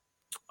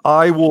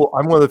 I'm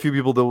one of the few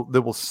people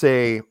that will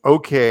say,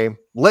 okay,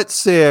 let's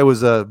say I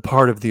was a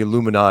part of the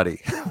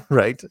Illuminati,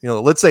 right?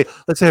 Let's say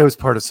I was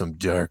part of some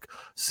dark,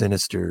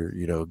 sinister,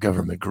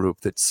 government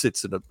group that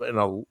sits in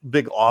a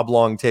big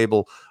oblong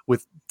table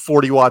with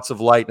 40 watts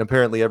of light, and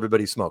apparently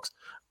everybody smokes.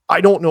 I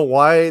don't know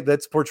why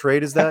that's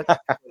portrayed as that.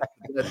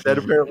 that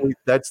apparently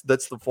that's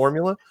the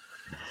formula.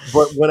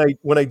 But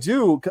when I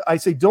do, I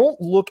say,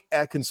 don't look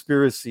at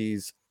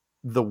conspiracies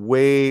the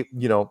way,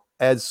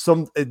 as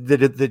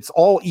it's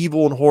all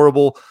evil and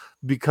horrible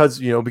because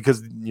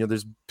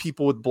there's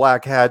people with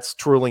black hats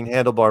twirling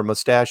handlebar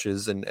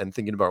mustaches and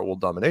thinking about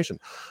world domination.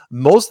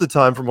 Most of the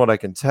time, from what I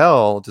can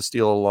tell, to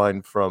steal a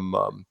line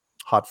from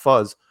Hot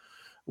Fuzz,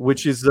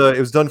 which is it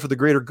was done for the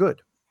greater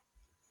good.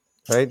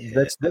 Right.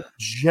 Yeah. That's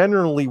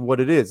generally what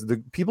it is.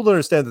 The people don't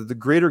understand that the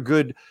greater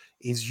good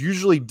is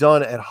usually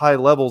done at high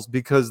levels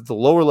because the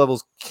lower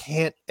levels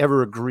can't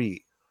ever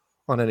agree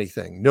on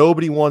anything.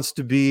 Nobody wants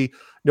to be.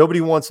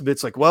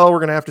 It's like, well, we're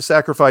going to have to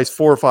sacrifice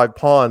 4 or 5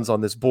 pawns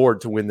on this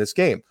board to win this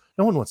game.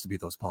 No one wants to be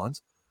those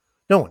pawns.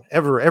 No one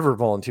ever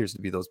volunteers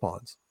to be those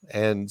pawns.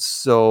 And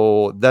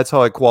so that's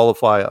how I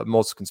qualify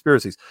most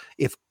conspiracies.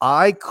 If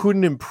I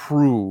couldn't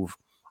improve,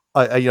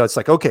 it's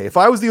like, okay, if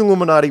I was the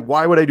Illuminati,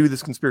 why would I do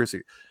this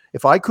conspiracy?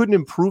 If I couldn't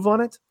improve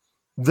on it,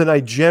 then I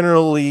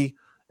generally,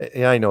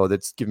 and I know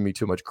that's giving me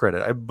too much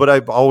credit, but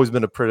I've always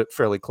been a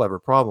fairly clever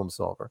problem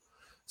solver.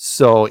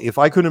 So if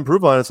I couldn't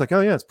improve on it, it's like, oh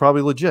yeah, it's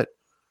probably legit.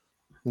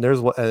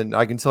 And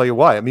I can tell you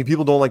why. I mean,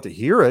 people don't like to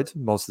hear it.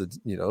 Most of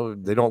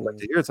they don't like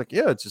to hear it. It's like,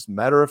 yeah, it's just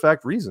matter of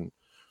fact reason.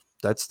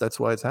 That's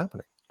why it's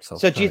happening.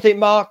 So do you think,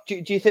 Mark?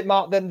 Do you think,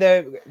 Mark? Then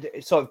the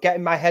sort of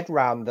getting my head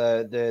around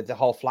the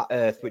whole flat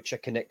Earth, which I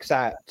can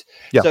accept.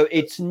 Yeah. So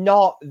it's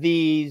not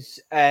these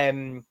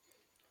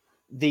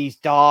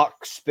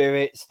dark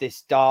spirits,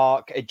 this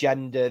dark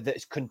agenda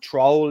that's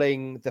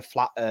controlling the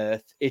flat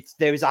Earth.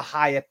 There is a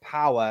higher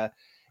power.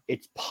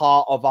 It's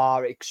part of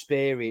our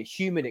experience,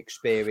 human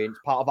experience,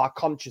 part of our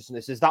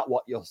consciousness. Is that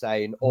what you're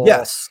saying? Or,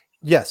 yes.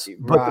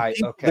 Right.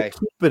 Okay.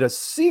 Keep it a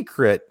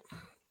secret.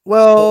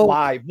 Well,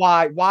 but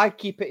why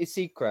keep it a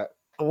secret?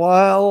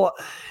 Well,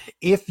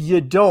 if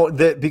you don't,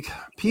 there's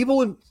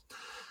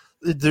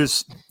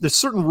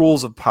certain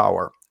rules of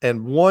power,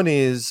 and one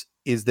is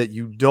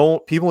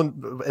that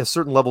people at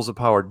certain levels of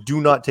power do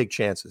not take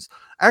chances.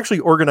 Actually,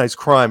 organized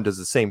crime does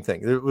the same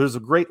thing. There's a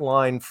great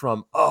line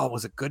from,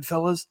 was it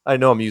Goodfellas? I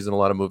know I'm using a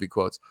lot of movie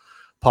quotes.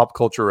 Pop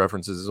culture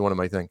references is one of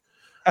my things.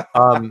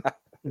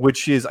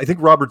 Which is, I think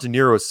Robert De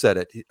Niro said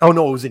it. Oh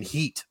no, it was in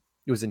Heat.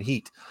 It was in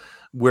Heat,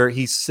 where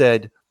he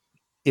said,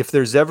 if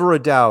there's ever a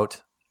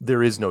doubt,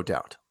 there is no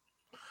doubt.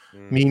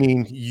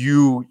 Meaning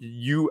you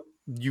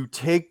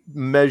take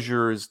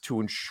measures to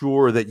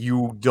ensure that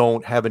you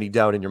don't have any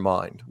doubt in your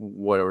mind,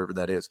 whatever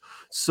that is.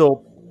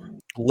 So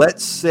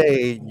let's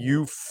say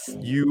you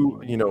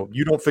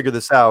don't figure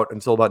this out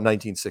until about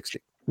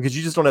 1960 because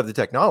you just don't have the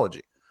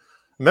technology.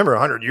 Remember,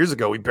 100 years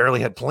ago, we barely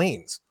had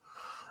planes.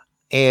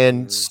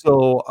 And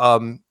so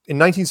in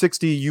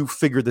 1960, you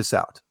figure this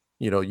out.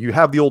 You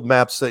have the old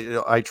maps.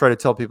 I try to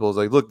tell people, is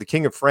like, look, the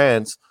King of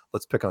France,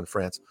 let's pick on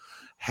France,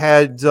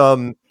 had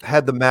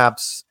the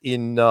maps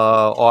in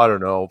I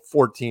don't know,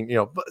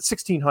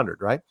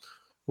 1600, right?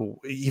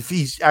 If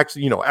he's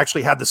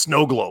actually had the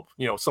snow globe,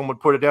 someone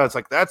put it down. It's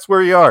like, that's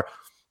where you are.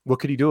 What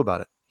could he do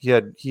about it? He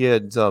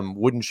had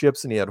wooden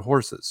ships and he had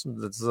horses.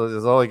 That's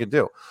all he could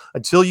do.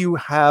 Until you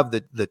have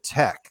the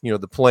tech,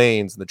 the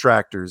planes and the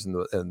tractors and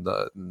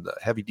the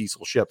heavy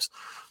diesel ships,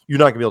 you're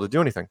not gonna be able to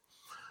do anything.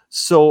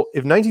 So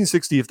if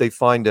 1960, if they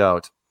find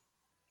out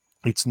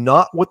it's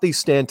not what they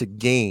stand to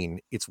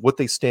gain, it's what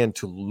they stand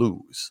to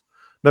lose.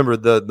 Remember,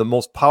 the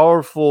most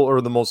powerful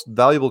or the most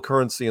valuable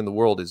currency in the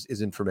world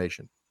is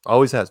information.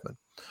 Always has been.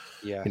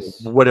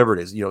 Yes. Whatever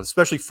it is,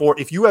 especially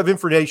if you have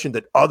information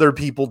that other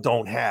people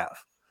don't have.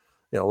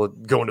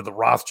 Go into the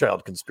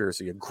Rothschild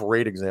conspiracy, a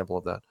great example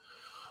of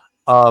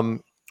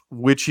that.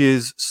 Which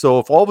is, so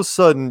if all of a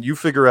sudden you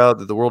figure out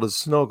that the world is a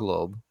snow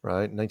globe,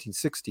 right? In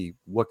 1960,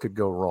 what could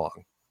go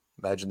wrong?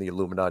 Imagine the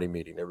Illuminati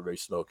meeting,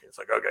 everybody's smoking. It's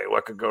like, okay,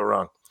 what could go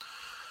wrong?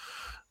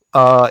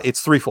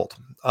 It's threefold.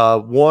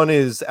 One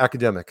is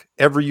academic.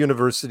 Every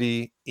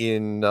university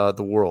in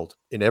the world,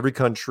 in every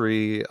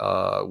country,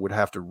 would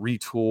have to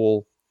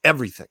retool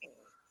everything.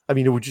 I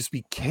mean, it would just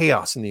be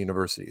chaos in the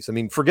universities. I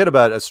mean, forget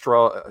about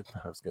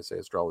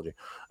astrology,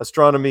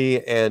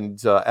 astronomy,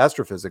 and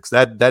astrophysics.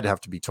 That'd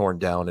have to be torn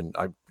down, and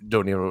I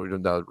don't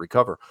even know how to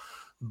recover.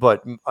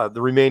 But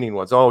the remaining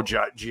ones,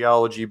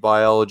 geology,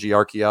 biology,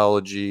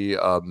 archaeology,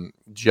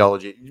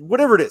 geology,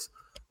 whatever it is,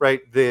 right?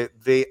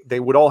 They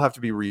would all have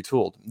to be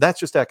retooled. That's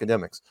just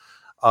academics.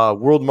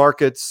 World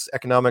markets,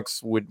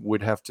 economics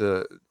would have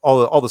to,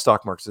 all the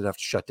stock markets would have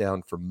to shut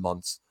down for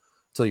months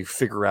until you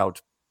figure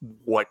out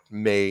what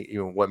may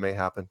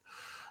happen.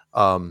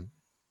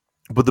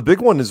 But the big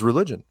one is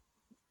religion,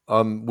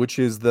 which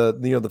is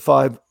the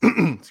five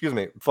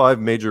five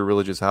major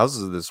religious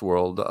houses of this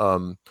world: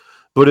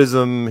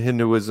 Buddhism,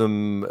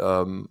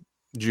 Hinduism,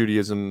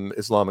 Judaism,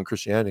 Islam, and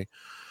Christianity.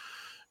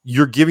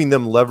 You're giving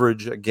them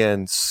leverage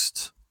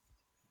against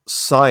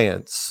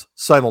science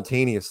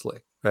simultaneously,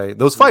 right?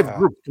 Those five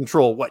groups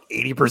control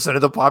 80%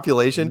 of the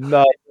population.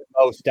 No,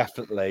 most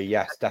definitely,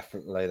 yes,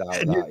 definitely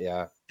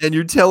that. And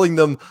you're telling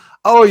them,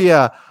 oh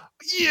yeah,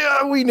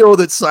 we know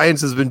that science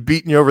has been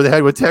beating you over the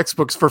head with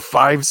textbooks for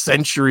 5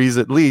 centuries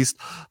at least,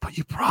 but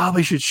you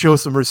probably should show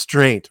some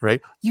restraint, right?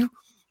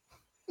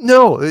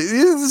 No, these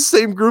are the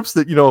same groups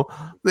that,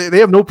 they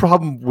have no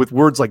problem with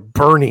words like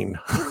burning,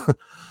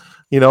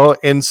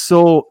 and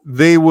so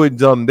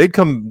they'd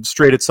come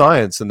straight at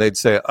science and they'd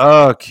say,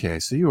 okay,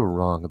 so you were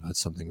wrong about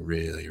something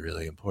really,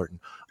 really important.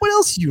 What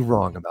else are you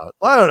wrong about?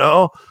 I don't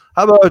know.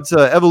 How about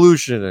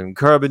evolution and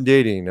carbon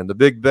dating and the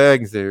Big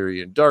Bang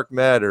theory and dark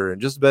matter and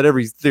just about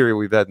every theory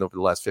we've had over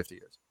the last 50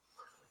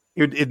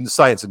 years?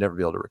 Science would never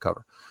be able to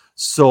recover.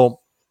 So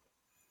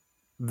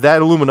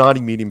that Illuminati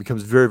meeting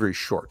becomes very, very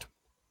short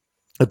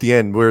at the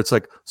end, where it's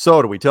like,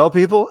 so do we tell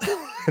people?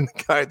 And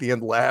the guy at the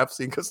end laughs.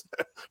 He goes,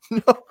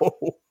 no,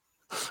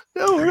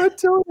 we're not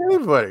telling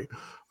anybody.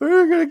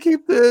 We're going to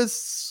keep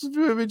this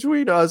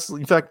between us.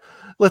 In fact,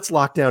 let's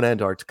lock down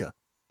Antarctica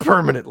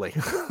permanently.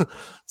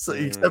 So,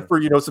 except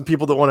for some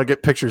people that want to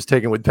get pictures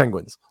taken with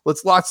penguins.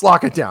 Let's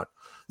lock it down.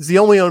 It's the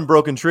only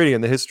unbroken treaty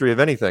in the history of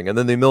anything. And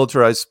then they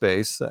militarized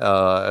space,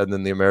 and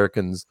then the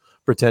Americans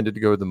pretended to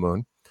go to the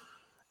moon,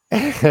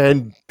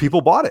 and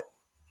people bought it.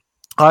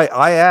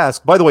 I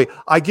ask, by the way,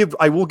 I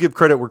will give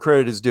credit where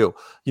credit is due,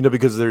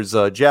 because there's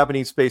a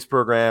Japanese space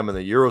program and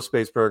the Euro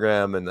space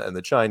program and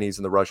the Chinese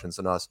and the Russians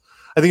and us.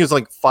 I think there's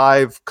like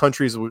 5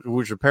 countries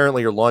which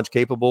apparently are launch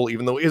capable,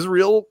 even though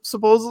Israel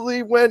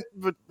supposedly went,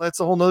 but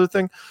that's a whole nother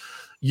thing.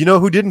 You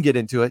know who didn't get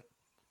into it?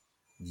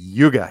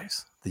 You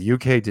guys. The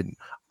UK didn't.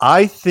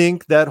 I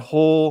think that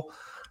whole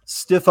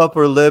stiff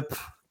upper lip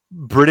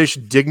British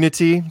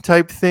dignity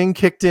type thing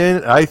kicked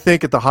in. I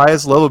think at the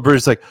highest level,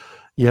 British like,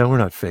 yeah, we're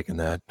not faking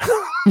that.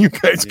 You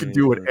guys can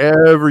do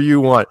whatever you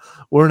want.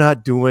 We're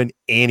not doing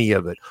any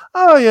of it.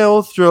 Oh yeah,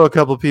 we'll throw a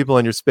couple of people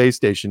on your space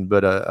station,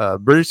 but a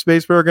British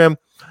space program,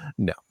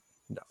 no.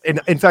 And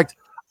in fact,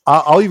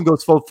 I'll even go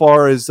so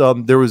far as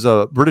there was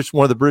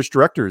one of the British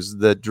directors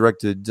that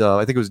directed,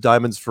 I think it was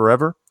Diamonds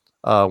Forever,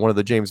 one of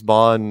the James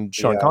Bond,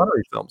 Sean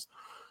Connery films,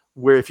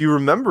 where if you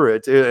remember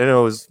it, I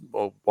know it was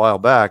a while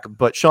back,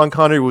 but Sean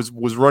Connery was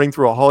running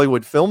through a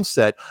Hollywood film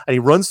set, and he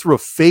runs through a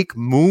fake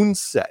moon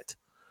set.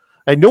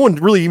 And no one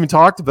really even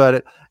talked about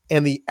it.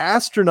 And the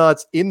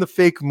astronauts in the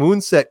fake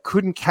moon set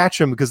couldn't catch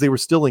him because they were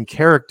still in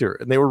character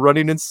and they were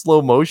running in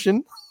slow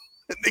motion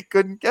and they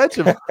couldn't catch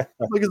him.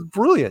 It's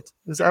brilliant.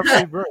 It's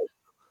absolutely brilliant.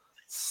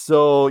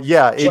 So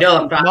yeah,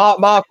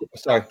 Mark.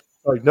 Sorry.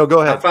 No,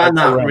 go ahead. I find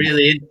that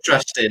really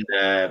interesting,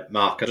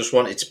 Mark. I just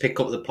wanted to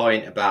pick up the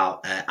point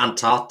about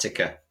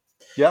Antarctica.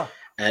 Yeah,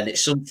 and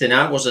it's something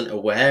I wasn't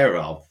aware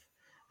of.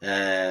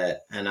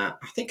 And I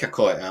think I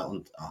caught it out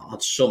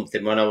on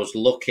something when I was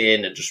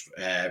looking and just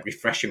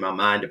refreshing my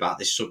mind about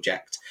this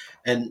subject.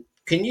 And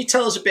can you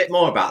tell us a bit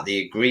more about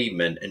the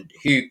agreement and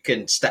who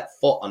can step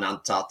foot on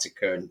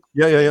Antarctica and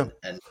yeah,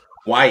 and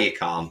why you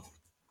can't?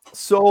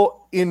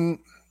 So, in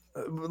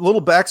a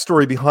little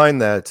backstory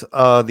behind that,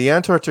 the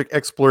Antarctic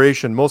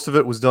exploration, most of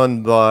it was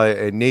done by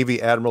a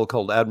Navy admiral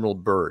called Admiral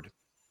Byrd,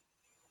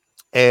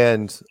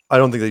 and I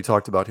don't think they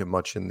talked about him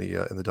much in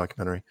the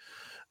documentary.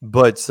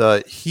 But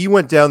he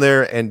went down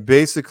there, and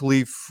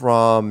basically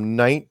from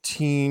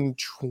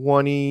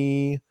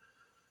 1920,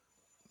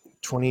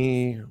 what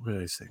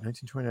did I say?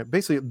 1929.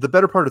 Basically, the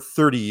better part of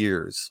 30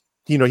 years.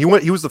 He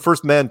was the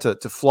first man to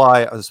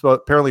fly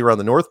apparently around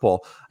the North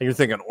Pole. And you're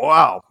thinking,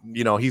 wow,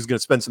 he's going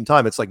to spend some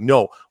time. It's like,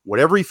 no,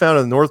 whatever he found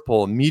on the North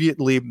Pole,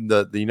 immediately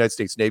the United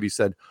States Navy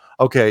said,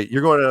 okay,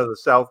 you're going out of the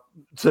south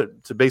to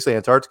basically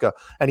Antarctica.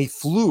 And he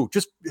flew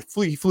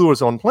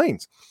his own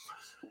planes.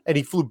 And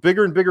he flew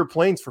bigger and bigger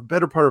planes for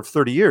better part of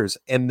 30 years.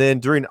 And then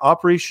during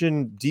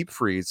Operation Deep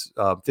Freeze,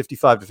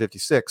 55 to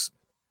 56,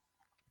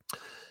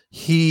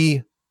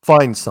 he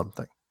finds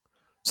something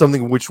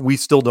which we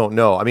still don't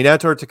know. I mean,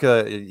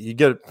 Antarctica,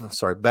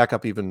 back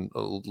up even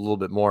a little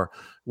bit more,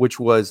 which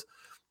was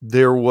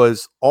there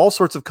was all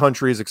sorts of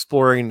countries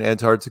exploring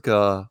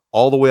Antarctica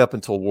all the way up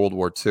until World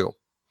War II.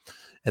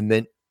 And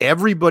then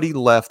everybody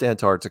left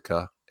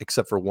Antarctica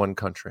except for one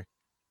country,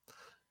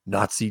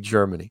 Nazi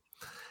Germany.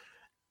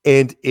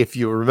 And if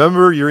you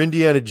remember your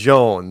Indiana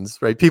Jones,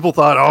 right? People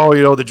thought,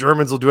 the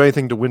Germans will do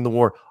anything to win the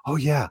war. Oh,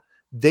 yeah,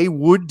 they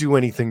would do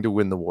anything to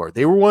win the war.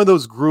 They were one of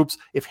those groups.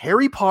 If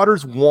Harry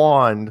Potter's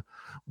wand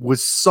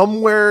was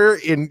somewhere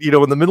in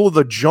the middle of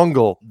the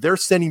jungle, they're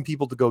sending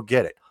people to go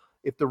get it.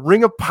 If the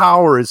Ring of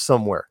Power is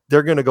somewhere,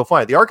 they're going to go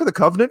find it. The Ark of the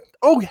Covenant,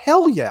 oh,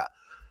 hell yeah.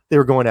 They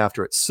were going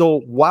after it.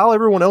 So while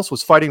everyone else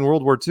was fighting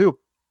World War II,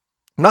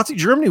 Nazi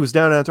Germany was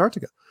down in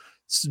Antarctica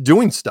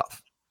doing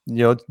stuff.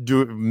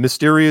 Do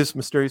mysterious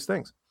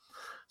things.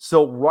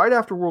 So right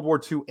after World War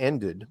II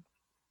ended,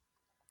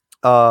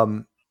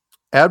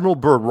 Admiral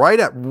Byrd,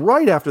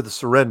 right after the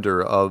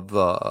surrender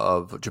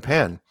of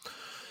Japan,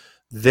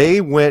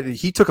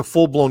 he took a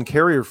full-blown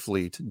carrier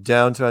fleet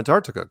down to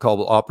Antarctica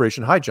called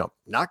Operation High Jump,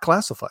 not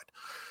classified.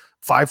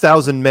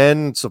 5,000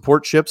 men,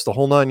 support ships, the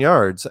whole 9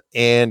 yards.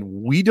 And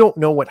we don't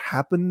know what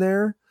happened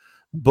there.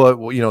 But,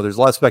 there's a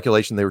lot of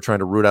speculation they were trying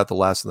to root out the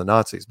last of the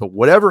Nazis. But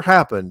whatever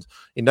happened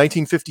in by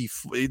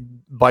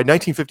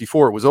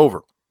 1954, it was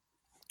over.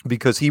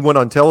 Because he went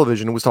on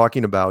television and was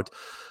talking about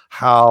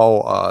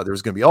how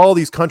there's going to be all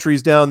these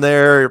countries down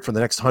there for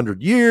the next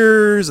 100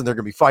 years. And they're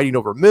going to be fighting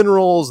over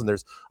minerals. And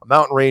there's a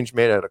mountain range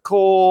made out of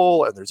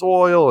coal. And there's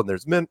oil. And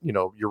there's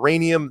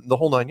uranium, the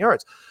whole 9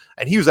 yards.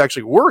 And he was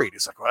actually worried.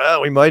 He's like,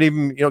 well, we might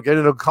even, get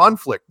into a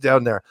conflict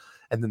down there.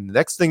 And then the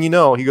next thing you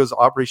know, he goes to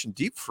Operation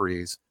Deep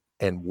Freeze.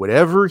 And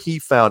whatever he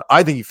found,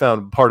 I think he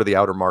found part of the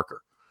outer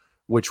marker,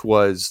 which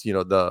was, the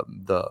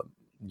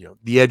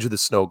edge of the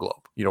snow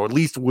globe, at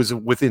least was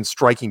within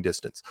striking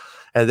distance.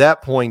 At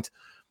that point,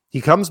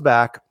 he comes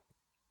back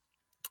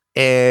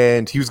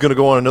and he was going to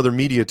go on another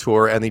media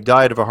tour, and he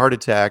died of a heart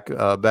attack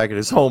back at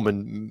his home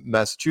in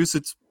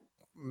Massachusetts.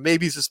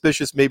 Maybe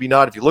suspicious, maybe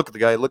not. If you look at the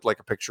guy, he looked like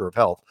a picture of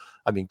health.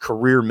 I mean,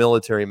 career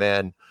military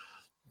man.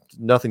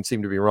 Nothing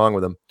seemed to be wrong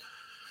with him.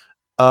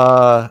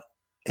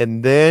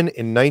 And then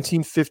in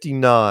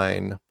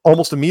 1959,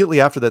 almost immediately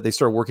after that, they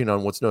started working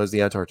on what's known as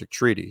the Antarctic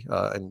Treaty.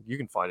 And you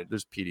can find it.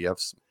 There's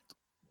PDFs,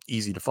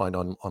 easy to find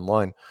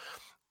online.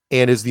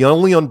 And is the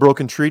only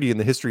unbroken treaty in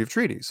the history of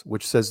treaties,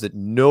 which says that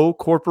no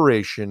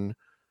corporation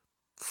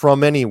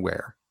from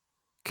anywhere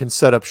can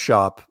set up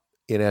shop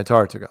in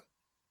Antarctica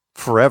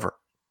forever.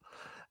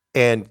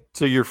 And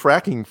to your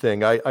fracking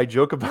thing, I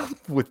joke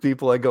about with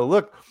people. I go,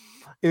 look,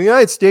 in the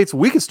United States,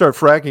 we can start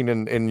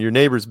fracking in your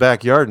neighbor's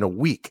backyard in a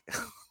week.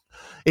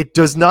 It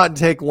does not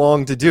take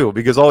long to do,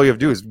 because all you have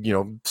to do is,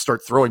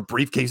 start throwing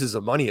briefcases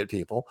of money at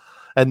people,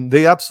 and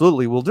they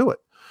absolutely will do it.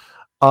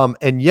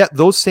 And yet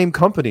those same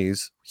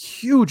companies,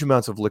 huge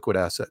amounts of liquid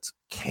assets,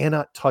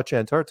 cannot touch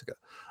Antarctica.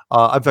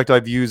 In fact,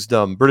 I've used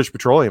British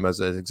Petroleum as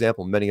an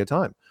example many a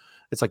time.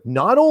 It's like,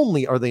 not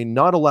only are they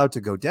not allowed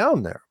to go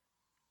down there,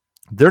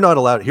 they're not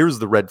allowed. Here's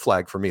the red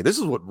flag for me. This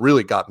is what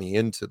really got me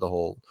into the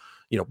whole,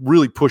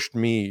 really pushed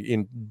me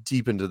in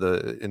deep into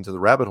the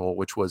rabbit hole,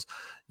 which was,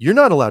 you're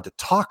not allowed to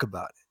talk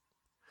about it.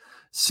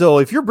 So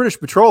if you're British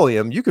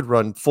Petroleum, you could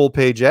run full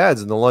page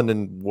ads in the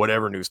London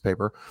whatever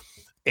newspaper,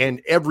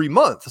 and every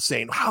month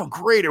saying how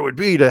great it would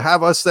be to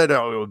have us set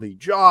out, it would be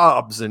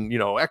jobs and,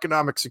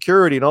 economic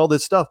security and all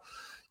this stuff.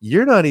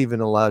 You're not even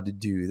allowed to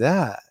do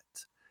that.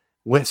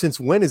 Since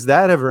when has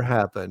that ever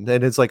happened?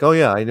 And it's like, oh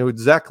yeah, I know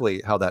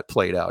exactly how that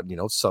played out.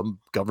 Some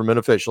government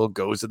official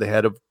goes to the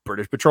head of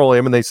British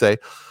Petroleum and they say,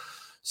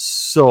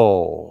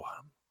 so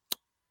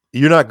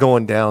you're not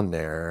going down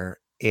there,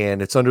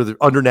 and it's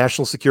under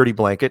national security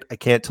blanket. I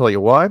can't tell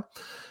you why.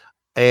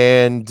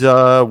 And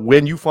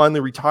when you finally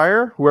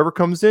retire, whoever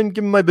comes in,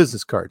 give him my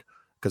business card,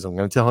 because I'm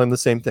going to tell him the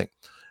same thing.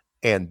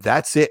 And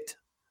that's it.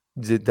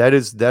 That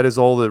is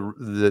all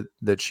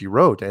that she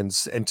wrote. And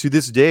to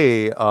this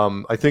day,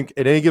 I think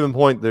at any given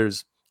point,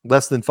 there's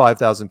less than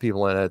 5,000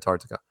 people in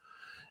Antarctica.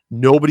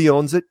 Nobody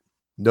owns it.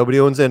 Nobody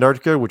owns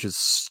Antarctica, which is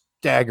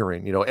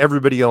staggering.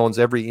 Everybody owns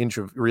every inch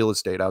of real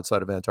estate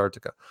outside of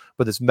Antarctica.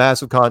 But this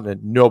massive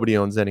continent, nobody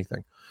owns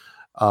anything.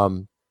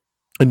 and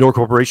no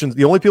corporations.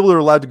 The only people that are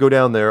allowed to go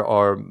down there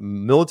are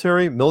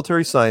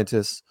military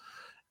scientists,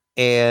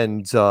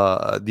 and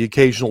the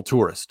occasional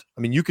tourist.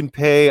 I mean, you can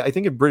pay, I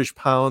think in British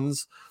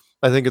pounds,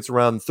 I think it's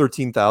around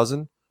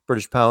 13,000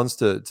 British pounds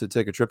to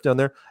take a trip down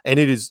there, and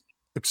it is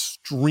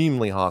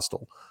extremely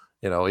hostile.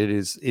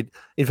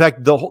 In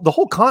fact, the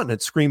whole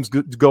continent screams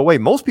to go away.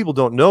 Most people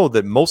don't know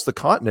that most of the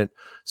continent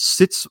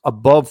sits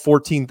above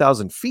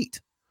 14,000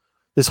 feet.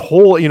 This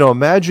whole,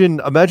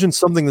 imagine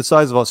something the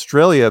size of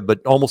Australia,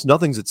 but almost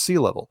nothing's at sea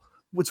level.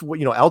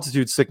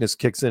 Altitude sickness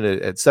kicks in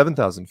at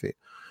 7,000 feet.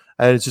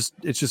 And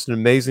it's just an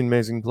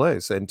amazing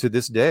place. And to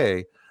this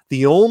day,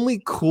 the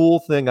only cool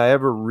thing I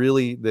ever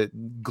really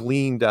that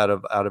gleaned out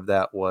of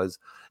that was,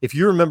 if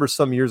you remember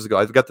some years ago,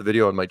 I've got the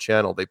video on my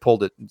channel. They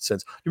pulled it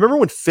since. You remember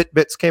when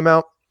Fitbits came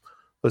out?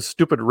 Those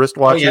stupid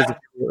wristwatches.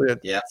 Oh,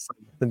 yeah.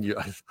 And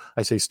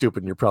I say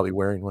stupid, and you're probably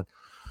wearing one.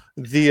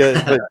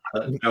 The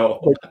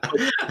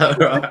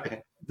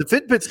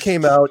Fitbits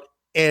came out,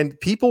 and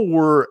people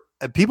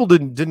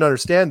didn't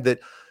understand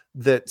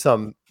that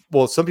some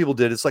people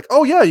did. It's like,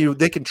 oh yeah,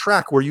 they can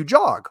track where you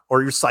jog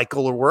or you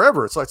cycle or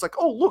wherever. So it's like,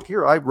 oh look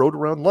here, I rode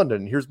around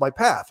London, and here's my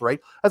path,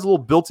 right? Has a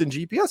little built-in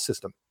GPS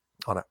system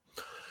on it.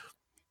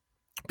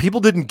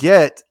 People didn't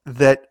get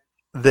that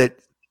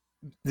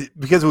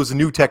because it was a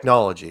new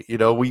technology.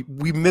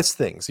 We miss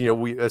things.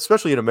 We,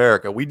 especially in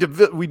America, we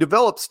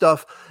develop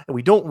stuff and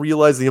we don't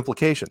realize the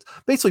implications.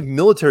 Basically,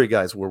 military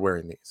guys were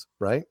wearing these,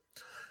 right?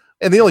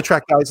 And they only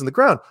track guys on the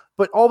ground.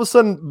 But all of a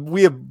sudden,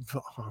 we have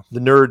the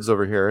nerds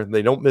over here, and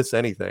they don't miss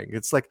anything.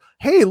 It's like,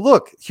 hey,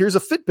 look, here's a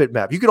Fitbit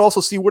map. You could also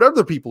see what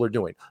other people are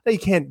doing. Now, you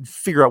can't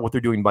figure out what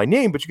they're doing by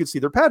name, but you can see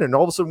their pattern. And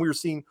all of a sudden, we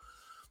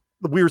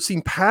were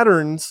seeing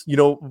patterns,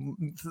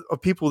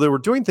 of people that were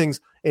doing things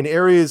in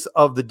areas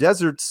of the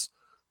deserts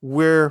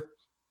where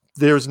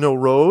there's no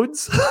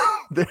roads,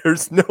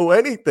 there's no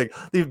anything.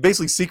 They're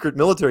basically secret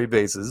military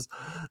bases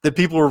that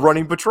people were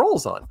running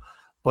patrols on.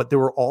 But there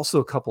were also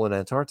a couple in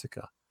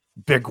Antarctica,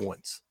 big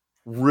ones,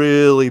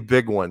 really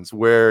big ones,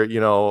 where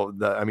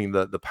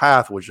the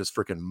path was just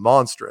freaking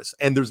monstrous,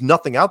 and there's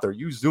nothing out there.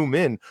 You zoom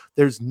in,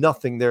 there's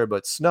nothing there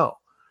but snow.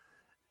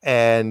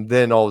 And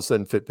then all of a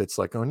sudden, Fitbit's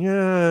like, oh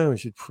yeah, we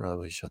should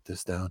probably shut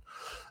this down.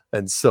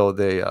 And so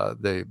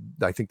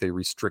I think they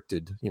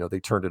restricted, they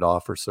turned it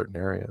off for certain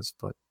areas.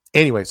 But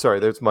anyway, sorry,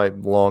 there's my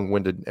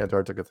long-winded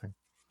Antarctica thing.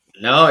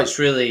 No, it's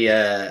really,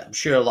 I'm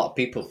sure a lot of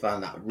people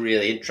found that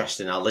really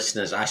interesting. Our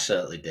listeners, I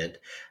certainly did.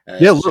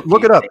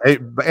 Look it up. Hey,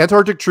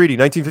 Antarctic Treaty,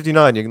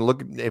 1959. You can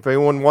look, if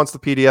anyone wants the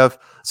PDF,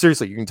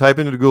 seriously, you can type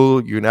into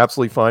Google, you can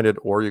absolutely find it,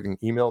 or you can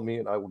email me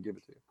and I will give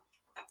it to you.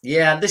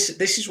 Yeah, this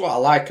is what I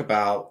like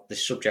about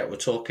this subject we're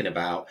talking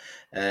about,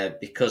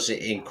 because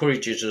it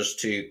encourages us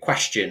to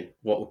question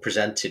what we're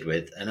presented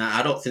with. And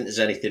I don't think there's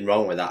anything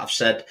wrong with that. I've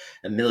said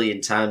a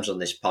million times on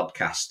this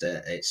podcast,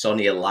 it's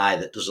only a lie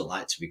that doesn't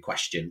like to be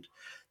questioned.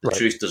 The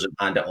truth doesn't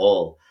mind at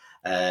all.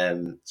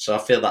 So I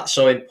feel that's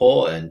so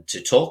important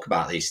to talk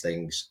about these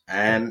things.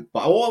 But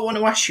what I want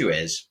to ask you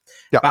is,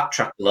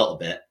 backtrack a little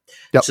bit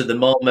to the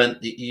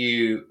moment that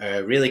you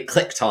really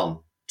clicked on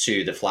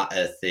to the flat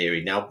earth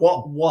theory. Now,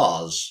 what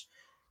was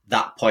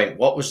that point?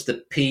 What was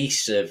the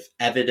piece of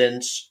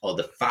evidence or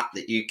the fact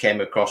that you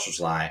came across was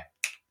like,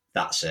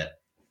 that's it?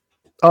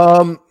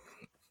 Well,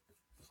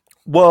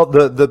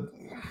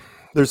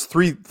 there's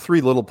three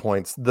little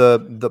points.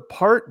 The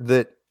part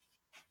that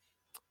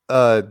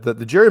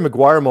the Jerry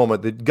Maguire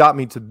moment that got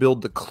me to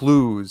build the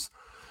clues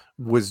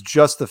was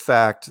just the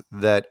fact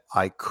that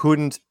I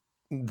couldn't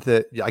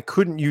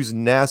use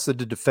NASA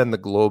to defend the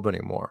globe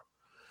anymore.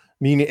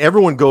 Meaning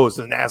everyone goes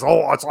to NASA.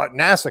 Oh, it's like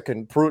NASA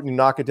can prove and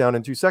knock it down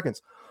in 2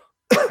 seconds.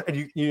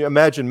 And you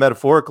imagine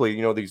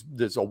metaphorically,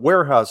 there's a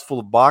warehouse full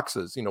of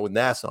boxes, with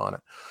NASA on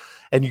it,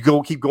 and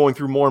you keep going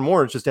through more and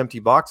more. It's just empty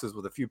boxes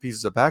with a few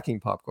pieces of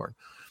packing popcorn.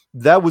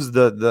 That was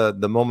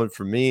the moment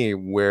for me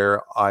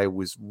where I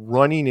was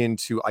running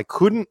into, I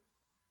couldn't,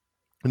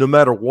 no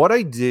matter what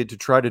I did to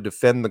try to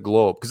defend the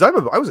globe, because I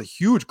was a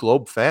huge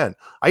globe fan.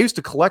 I used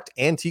to collect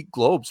antique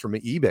globes from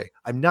eBay.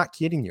 I'm not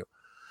kidding you.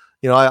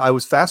 I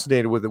was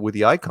fascinated with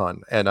the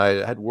icon, and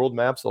I had world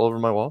maps all over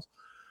my walls.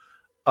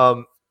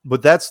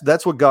 But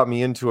that's what got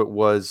me into it.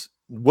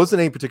 Wasn't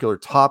any particular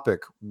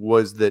topic.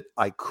 Was that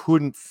I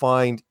couldn't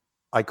find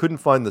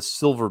the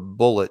silver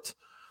bullet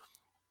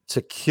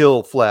to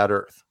kill flat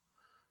Earth.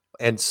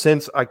 And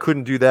since I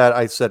couldn't do that,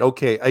 I said,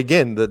 okay,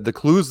 again, the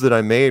clues that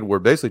I made were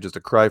basically just a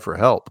cry for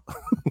help,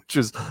 which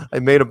is I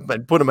made them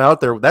and put them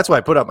out there. That's why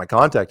I put out my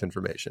contact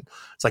information.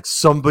 It's like,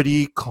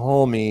 somebody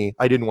call me.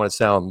 I didn't want to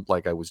sound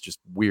like I was just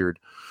weird,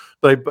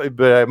 but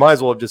I might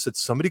as well have just said,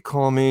 somebody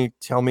call me,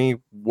 tell me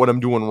what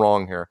I'm doing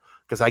wrong here,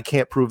 because I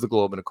can't prove the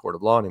globe in a court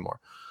of law anymore.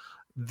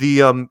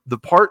 The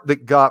part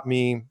that got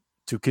me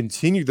to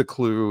continue the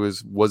clue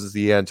was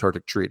the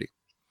Antarctic Treaty.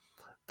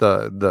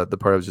 The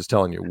part I was just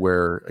telling you,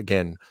 where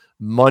again,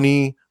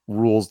 money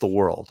rules the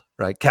world,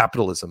 right?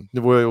 Capitalism.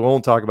 We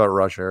won't talk about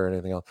Russia or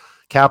anything else.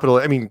 Capital.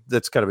 I mean,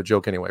 that's kind of a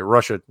joke anyway.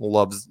 Russia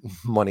loves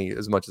money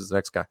as much as the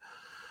next guy.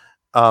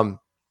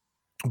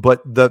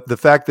 But the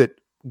fact that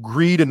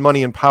greed and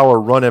money and power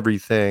run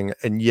everything,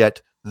 and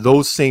yet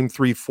those same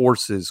three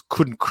forces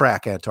couldn't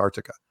crack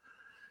Antarctica.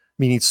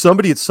 Meaning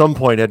somebody at some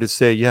point had to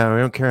say, yeah, I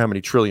don't care how many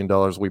 $1 trillion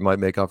we might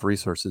make off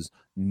resources.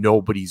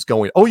 Nobody's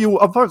going.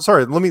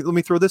 Sorry, let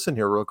me throw this in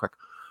here real quick,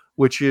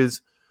 which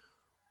is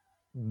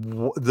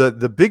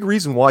the big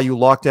reason why you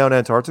lock down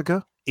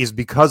Antarctica is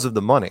because of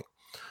the money.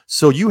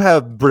 So you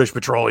have British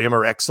Petroleum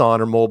or Exxon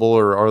or Mobil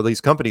or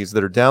these companies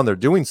that are down there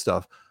doing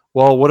stuff.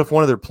 Well, what if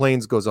one of their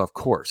planes goes off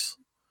course?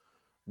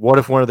 What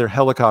if one of their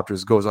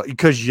helicopters goes off?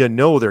 Because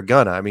they're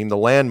gonna. I mean, the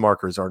land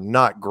markers are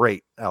not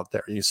great out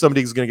there.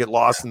 Somebody's going to get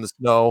lost in the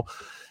snow.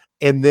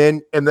 And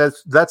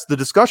that's the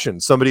discussion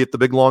somebody at the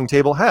big long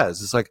table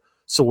has. It's like,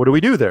 so what do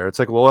we do there? It's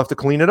like, well, we'll have to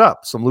clean it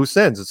up. Some loose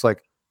ends. It's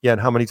like, yeah,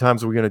 and how many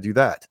times are we going to do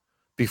that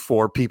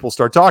before people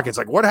start talking? It's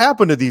like, what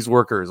happened to these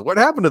workers? What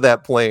happened to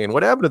that plane?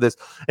 What happened to this?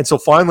 And so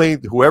finally,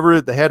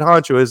 whoever the head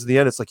honcho is at the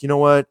end, it's like, you know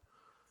what?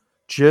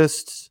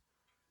 Just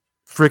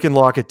freaking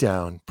lock it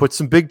down. Put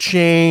some big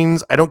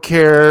chains. I don't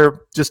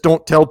care. Just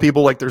don't tell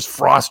people like there's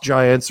frost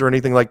giants or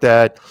anything like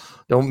that.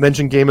 Don't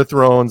mention Game of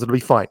Thrones. It'll be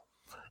fine.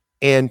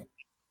 And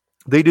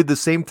they did the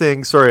same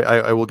thing. Sorry,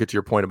 I will get to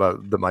your point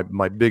about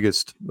my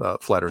biggest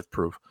flat Earth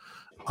proof.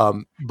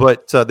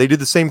 But they did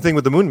the same thing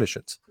with the moon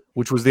missions,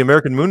 which was the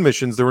American moon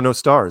missions. There were no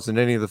stars in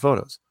any of the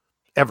photos,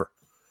 ever.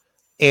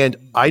 And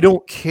I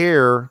don't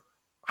care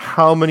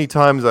how many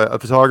times a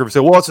photographer said,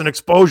 well, it's an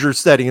exposure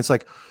setting. It's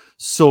like,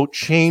 so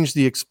change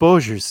the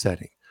exposure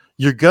setting.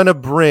 You're going to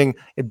bring,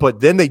 but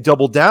then they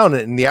double down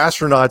and the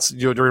astronauts,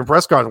 during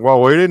press conference, well,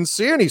 we didn't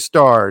see any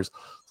stars.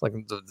 It's like,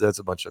 that's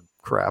a bunch of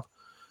crap.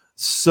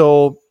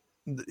 So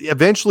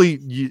eventually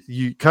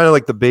you kind of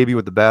like the baby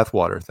with the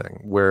bathwater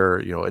thing where,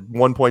 at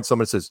one point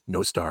someone says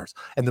no stars.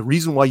 And the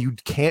reason why you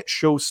can't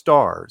show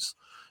stars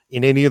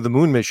in any of the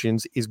moon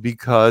missions is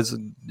because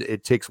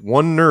it takes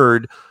one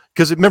nerd,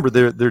 because remember,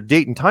 they're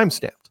date and time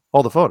stamped,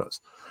 all the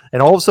photos.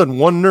 And all of a sudden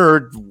one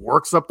nerd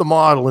works up the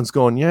model and is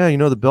going, yeah,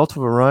 the belt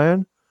of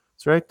Orion,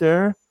 it's right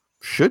there.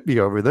 Should be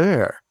over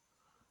there.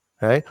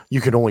 Okay. You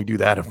can only do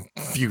that a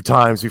few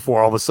times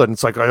before all of a sudden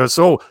it's like,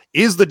 so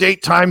is the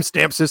date time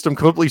stamp system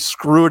completely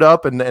screwed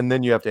up? And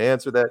then you have to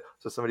answer that.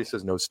 So somebody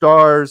says no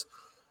stars.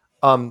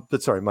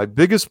 But sorry, my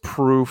biggest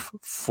proof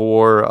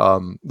for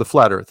the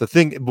flat Earth,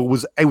 it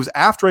was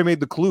after I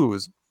made the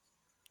clues,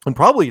 and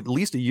probably at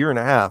least a year and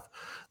a half,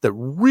 that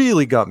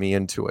really got me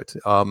into it,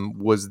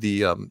 was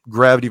the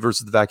gravity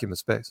versus the vacuum of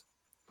space,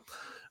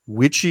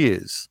 which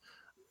is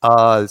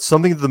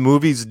something that the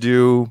movies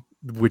do,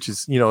 which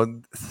is,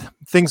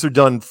 things are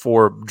done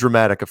for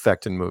dramatic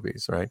effect in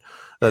movies, right?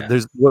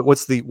 There's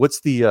what's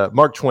the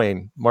Mark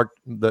Twain,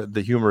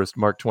 the humorist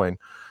Mark Twain.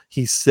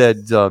 He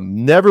said,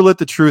 never let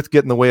the truth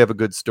get in the way of a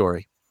good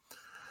story.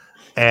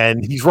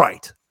 And he's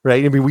right?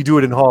 I mean, we do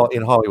it in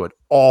Hollywood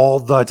all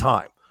the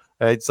time.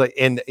 It's like,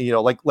 and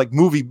like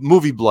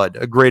movie blood,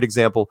 a great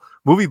example.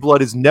 Movie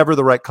blood is never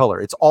the right color.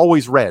 It's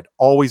always red,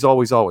 always,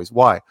 always, always.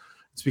 Why?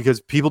 It's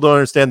because people don't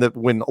understand that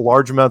when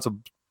large amounts of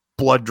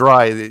blood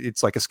dry,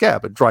 it's like a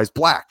scab. It dries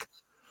black,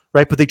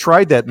 right? But they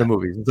tried that in the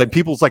movies. It's like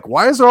people's like,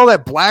 why is there all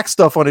that black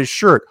stuff on his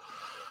shirt?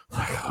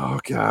 Like, oh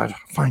God,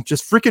 fine,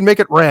 just freaking make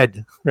it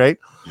red, right?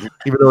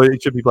 Even though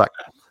it should be black.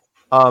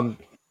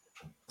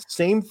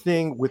 Same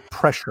thing with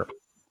pressure.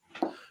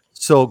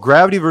 So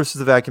gravity versus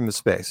the vacuum of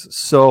space.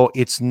 So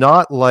it's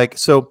not like,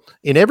 so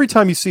in every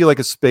time you see like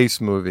a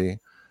space movie,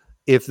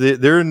 if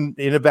they're in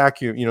a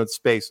vacuum,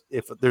 space,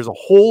 if there's a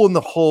hole in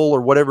the hull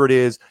or whatever it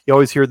is, you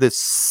always hear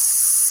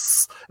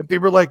this, and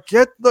people are like,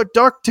 get the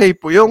duct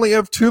tape. We only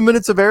have 2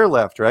 minutes of air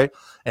left, right?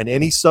 And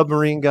any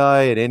submarine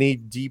guy at any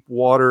deep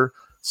water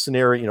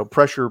scenario,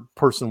 pressure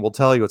person will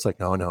tell you, it's like,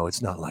 no,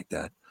 it's not like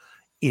that.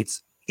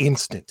 It's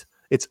instant.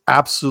 It's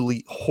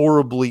absolutely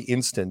horribly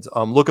instant.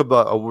 Look up.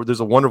 There's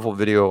a wonderful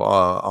video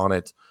on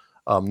it,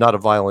 not a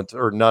violent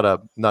or not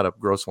a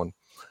gross one,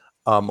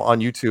 on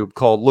YouTube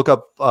called. Look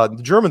up.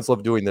 The Germans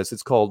love doing this.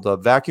 It's called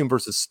Vacuum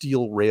versus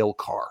Steel Rail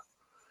Car,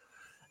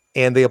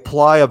 and they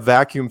apply a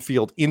vacuum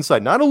field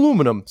inside, not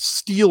aluminum,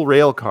 steel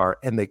rail car,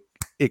 and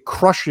it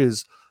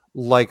crushes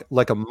like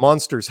a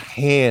monster's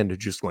hand,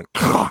 just going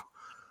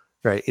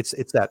right.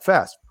 It's that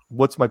fast.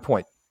 What's my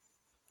point?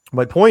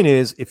 My point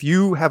is, if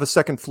you have a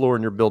second floor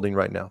in your building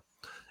right now,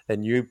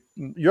 and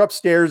you're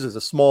upstairs is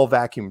a small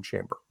vacuum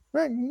chamber,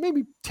 right?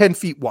 Maybe 10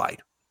 feet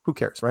wide. Who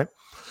cares, right?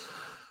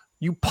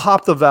 You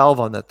pop the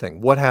valve on that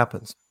thing. What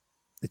happens?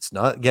 It's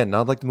not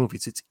like the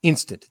movies. It's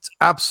instant. It's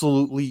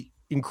absolutely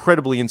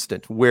incredibly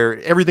instant,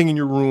 where everything in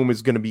your room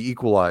is going to be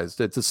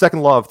equalized. It's the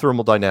second law of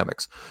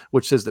thermodynamics,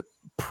 which says that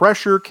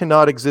pressure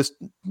cannot exist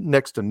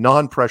next to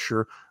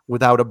non-pressure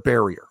without a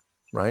barrier,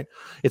 right?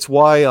 It's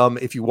why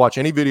if you watch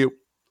any video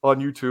on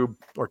YouTube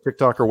or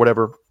TikTok or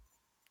whatever,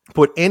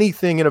 put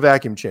anything in a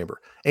vacuum chamber,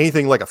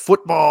 anything like a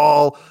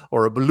football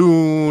or a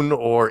balloon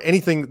or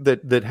anything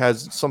that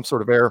has some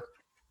sort of air,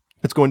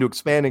 it's going to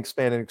expand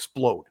and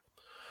explode.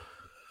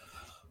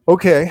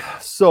 Okay,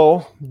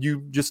 so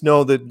you just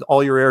know that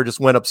all your air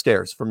just went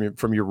upstairs from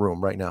your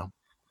room right now.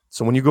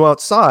 So when you go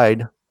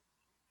outside,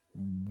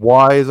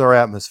 why is our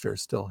atmosphere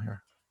still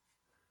here?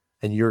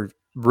 and your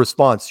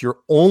response, your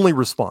only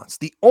response,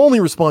 the only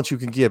response you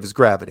can give is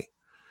gravity.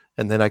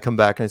 And then I come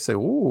back and I say,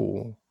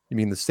 "Ooh, you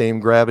mean the same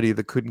gravity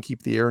that couldn't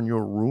keep the air in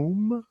your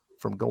room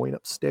from going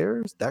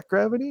upstairs? That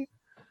gravity?"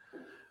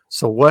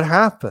 So what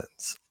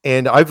happens?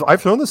 And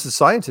I've known this as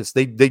scientists.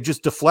 They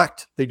just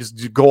deflect. They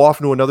just go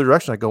off into another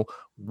direction. I go,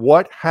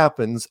 what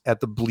happens at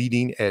the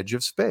bleeding edge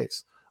of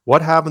space?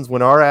 What happens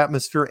when our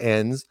atmosphere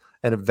ends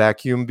and a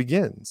vacuum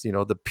begins? You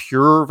know, the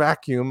pure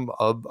vacuum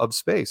of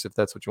space, if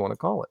that's what you want to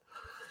call it.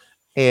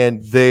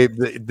 And they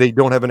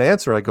don't have an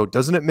answer. I go,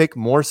 doesn't it make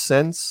more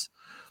sense?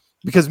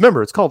 Because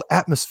remember, it's called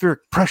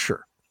atmospheric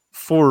pressure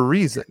for a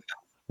reason,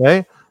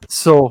 right?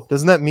 So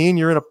doesn't that mean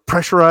you're in a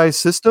pressurized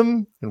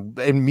system?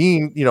 And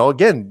mean, you know,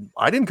 again,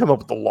 I didn't come up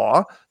with the law.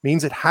 It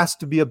means it has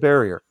to be a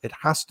barrier. It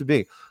has to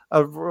be.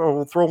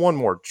 We'll throw one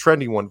more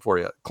trendy one for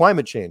you.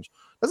 Climate change.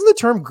 Doesn't the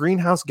term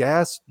greenhouse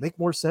gas make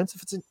more sense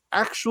if it's an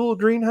actual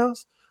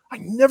greenhouse? I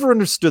never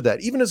understood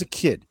that. Even as a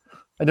kid,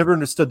 I never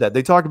understood that.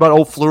 They talk about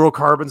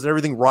fluorocarbons and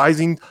everything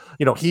rising,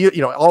 all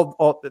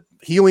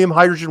helium,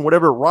 hydrogen,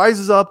 whatever,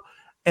 rises up,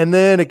 and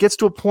then it gets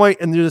to a point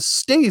and just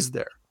stays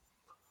there.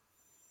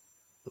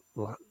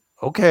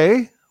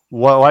 Okay,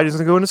 why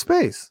doesn't it go into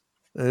space?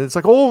 And it's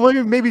like,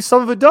 maybe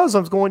some of it does. I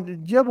was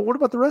going, yeah, but what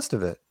about the rest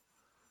of it?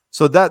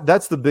 So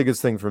that's the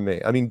biggest thing for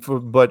me. I mean,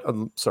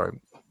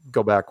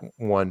 go back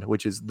one,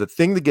 which is the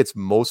thing that gets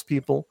most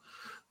people,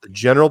 the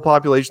general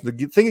population,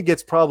 the thing that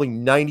gets probably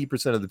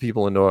 90% of the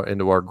people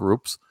into our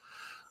groups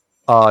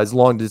is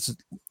long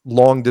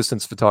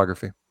distance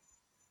photography,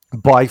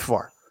 by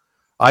far.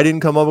 I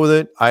didn't come up with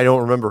it. I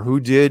don't remember who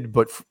did,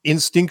 but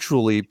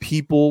instinctually,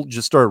 people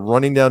just started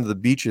running down to the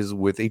beaches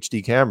with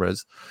HD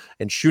cameras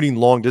and shooting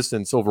long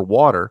distance over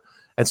water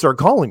and started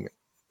calling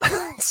me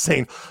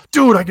saying,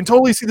 dude, I can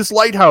totally see this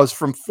lighthouse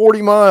from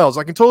 40 miles.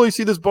 I can totally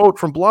see this boat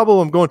from blah, blah,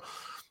 blah. I'm going,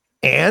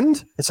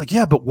 and it's like,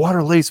 yeah, but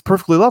water lays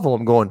perfectly level.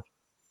 I'm going,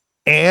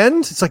 and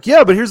it's like,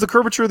 yeah, but here's the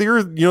curvature of the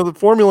earth, the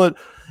formula.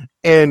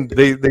 And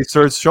they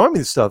started showing me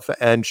this stuff.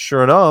 And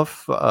sure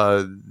enough,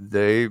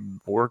 they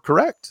were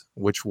correct,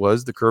 which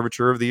was the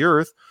curvature of the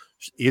earth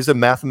is a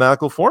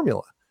mathematical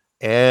formula.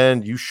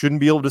 And you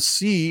shouldn't be able to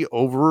see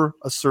over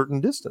a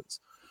certain distance.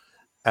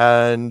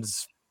 And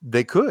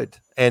they could.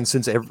 And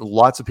since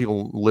lots of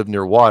people live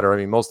near water, I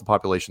mean, most of the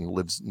population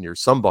lives near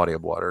some body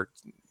of water.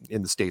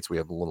 In the States, we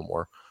have a little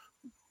more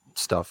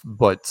stuff.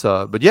 But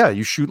yeah,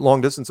 you shoot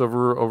long distance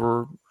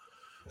over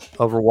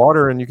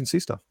water and you can see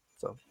stuff.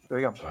 So there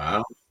you go.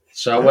 Wow.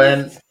 So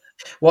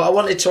what I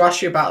wanted to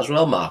ask you about as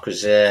well, Mark,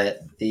 was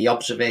the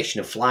observation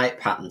of flight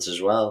patterns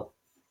as well.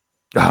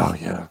 Oh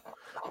yeah.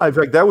 In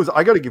fact,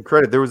 I got to give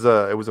credit. It was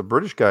a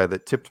British guy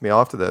that tipped me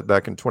off to that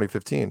back in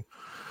 2015.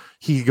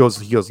 He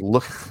goes,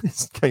 look,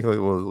 it's kind of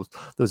like one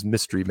of those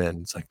mystery men.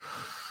 It's like,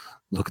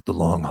 look at the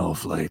long haul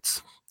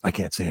flights. I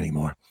can't say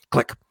anymore.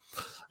 Click.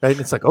 Right?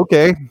 It's like,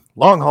 okay,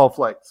 long haul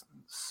flights.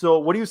 So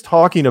what he was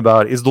talking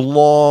about is the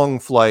long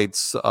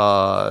flights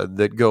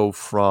that go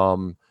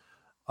from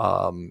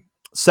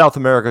South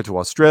America to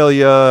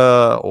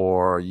Australia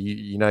or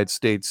United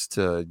States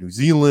to New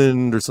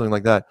Zealand or something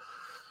like that.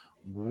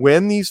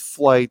 When these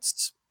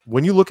flights,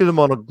 when you look at them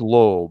on a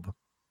globe,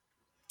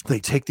 they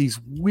take these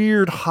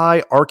weird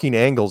high arcing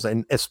angles,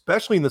 and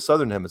especially in the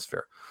Southern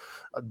Hemisphere.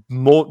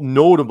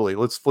 Notably,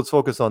 let's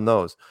focus on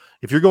those.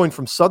 If you're going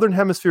from Southern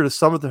Hemisphere to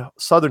some of the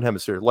Southern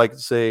Hemisphere, like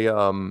say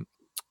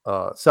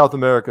South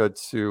America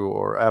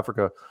or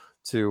Africa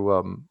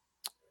to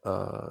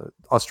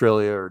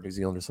Australia or New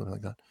Zealand or something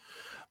like that,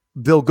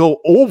 they'll go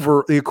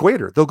over the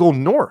equator. They'll go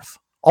north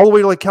all the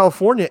way to like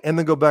California and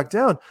then go back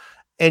down.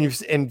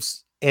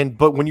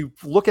 But when you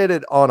look at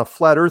it on a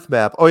flat Earth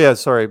map,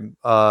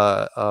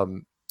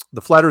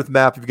 the flat Earth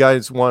map, if you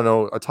guys want to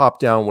know a top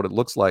down what it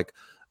looks like,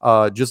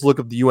 just look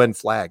up the UN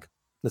flag.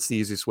 That's the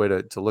easiest way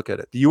to look at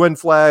it. The UN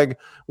flag,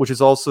 which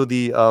is also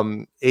the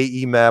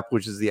AE map,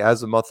 which is the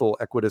azimuthal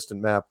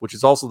equidistant map, which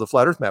is also the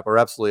flat Earth map, are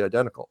absolutely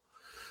identical.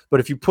 But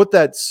if you put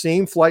that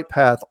same flight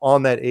path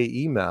on that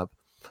AE map,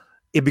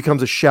 it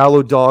becomes a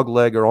shallow dog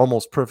leg or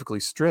almost perfectly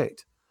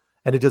straight.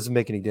 And it doesn't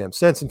make any damn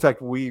sense. In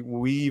fact, we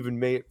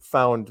even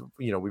found,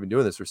 we've been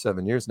doing this for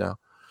 7 years now,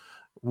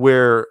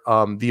 where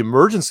the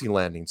emergency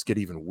landings get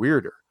even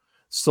weirder.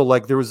 So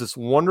like there was this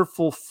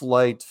wonderful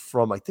flight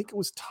from, I think it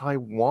was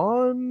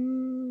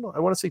Taiwan. I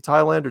want to say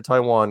Thailand or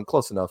Taiwan,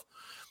 close enough,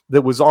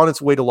 that was on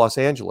its way to Los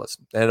Angeles.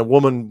 And a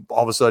woman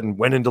all of a sudden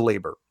went into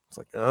labor. It's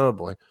like, oh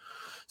boy.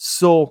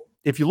 So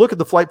if you look at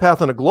the flight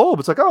path on a globe,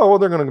 it's like, oh, well,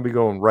 they're going to be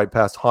going right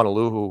past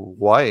Honolulu,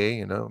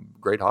 Hawaii,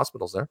 great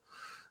hospitals there.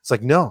 It's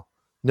like, no,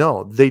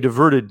 they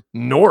diverted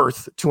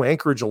north to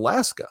Anchorage,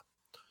 Alaska.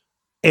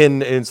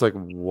 And it's like,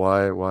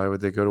 why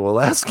would they go to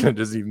Alaska? It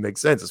doesn't even make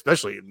sense,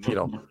 especially,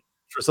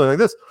 for something like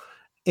this.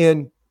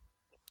 And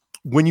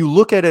when you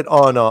look at it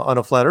on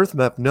a flat Earth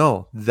map,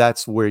 no,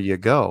 that's where you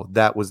go.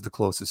 That was the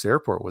closest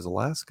airport, was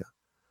Alaska.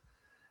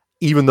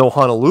 Even though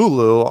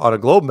Honolulu on a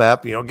globe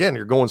map, again,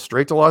 you're going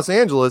straight to Los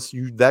Angeles,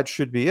 that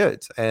should be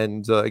it.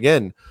 And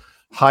again,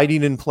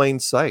 hiding in plain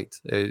sight.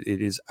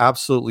 It is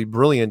absolutely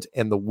brilliant.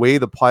 And the way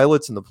the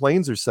pilots and the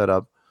planes are set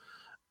up,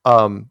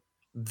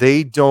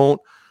 They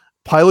don't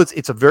pilots.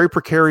 It's a very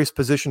precarious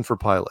position for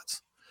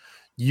pilots.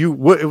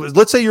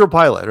 Let's say you're a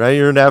pilot, right?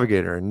 You're a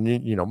navigator, and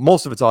you know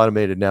most of it's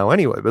automated now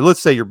anyway. But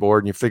let's say you're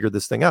bored and you figured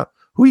this thing out.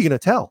 Who are you going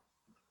to tell?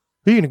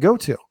 Who are you going to go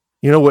to?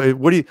 You know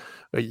what do you?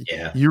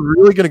 Yeah. You're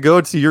really going to go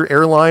to your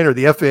airline or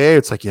the FAA?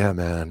 It's like, yeah,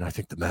 man, I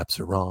think the maps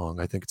are wrong.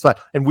 I think it's fine.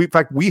 And in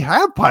fact, we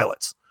have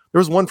pilots. There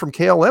was one from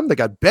KLM that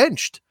got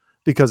benched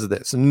because of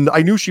this, and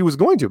I knew she was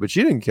going to, but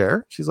she didn't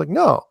care. She's like,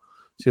 no.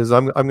 She says,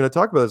 I'm going to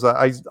talk about this.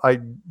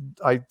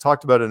 I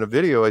talked about it in a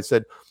video. I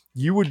said,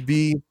 you would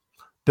be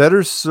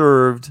better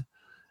served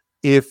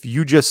if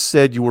you just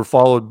said you were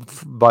followed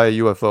by a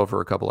UFO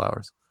for a couple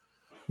hours,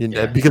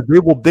 because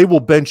they will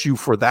bench you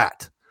for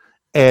that.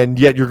 And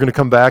yet you're going to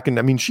come back. And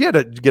I mean, she had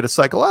to get a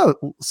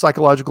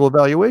psychological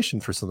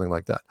evaluation for something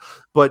like that.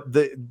 But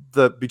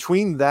the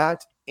between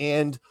that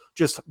and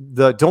just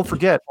don't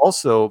forget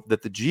also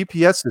that the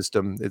GPS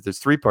system, there's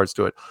three parts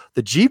to it.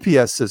 The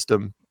GPS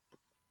system,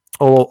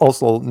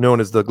 also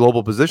known as the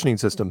Global Positioning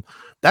System,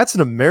 that's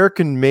an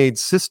American-made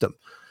system.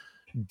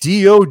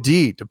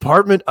 DOD,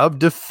 Department of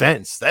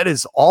Defense. That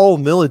is all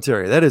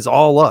military. That is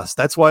all us.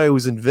 That's why it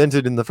was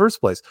invented in the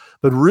first place.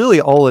 But really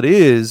all it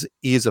is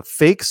a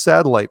fake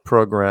satellite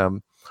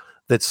program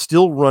that's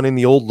still running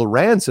the old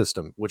LORAN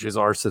system, which is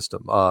our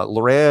system.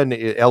 LORAN,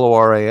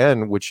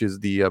 LORAN, which is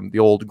the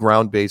old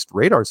ground-based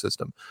radar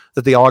system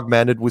that they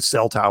augmented with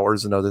cell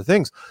towers and other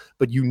things.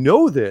 But you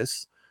know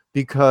this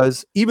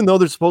because even though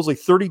there's supposedly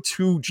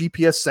 32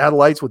 GPS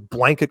satellites with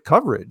blanket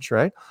coverage,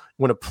 right?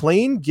 When a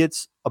plane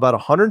gets about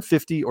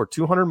 150 or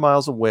 200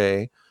 miles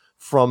away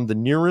from the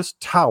nearest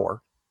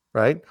tower,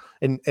 right?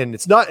 And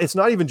it's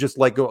not even just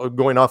like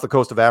going off the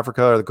coast of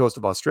Africa or the coast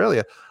of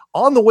Australia.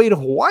 On the way to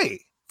Hawaii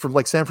from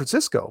like San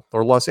Francisco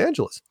or Los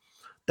Angeles,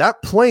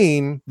 that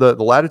plane, the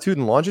latitude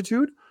and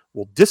longitude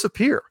will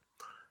disappear.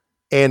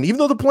 And even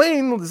though the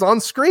plane is on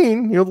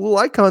screen, the little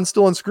icon's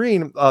still on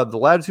screen, the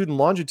latitude and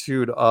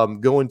longitude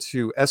go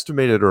into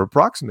estimated or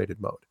approximated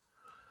mode,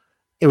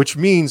 which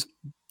means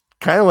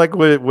kind of like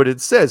what it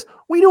says.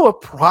 We know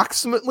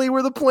approximately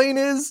where the plane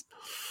is.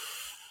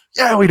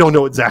 Yeah, we don't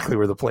know exactly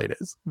where the plane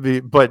is.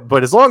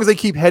 But as long as they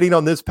keep heading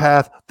on this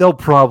path, they'll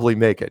probably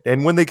make it.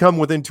 And when they come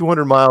within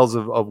 200 miles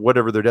of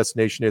whatever their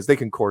destination is, they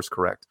can course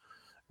correct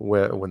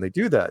when they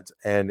do that.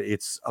 And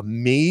it's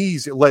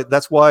amazing.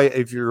 That's why,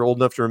 if you're old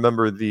enough to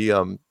remember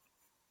the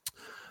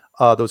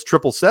those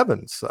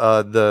 777s,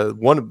 the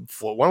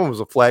one was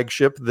a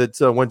flagship that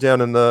went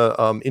down in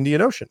the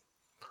Indian Ocean.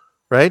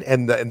 Right.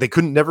 And they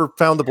never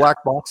found the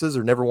black boxes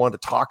or never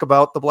wanted to talk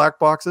about the black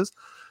boxes.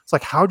 It's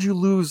like, how'd you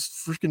lose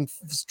freaking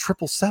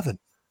 777?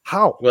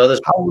 How? Well,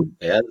 there's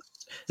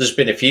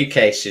been a few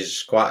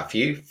cases, quite a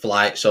few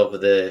flights over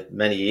the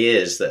many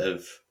years that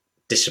have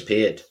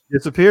disappeared. A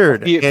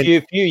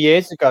few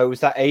years ago, it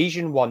was that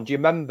Asian one. Do you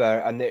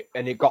remember? And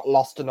it got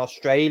lost in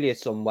Australia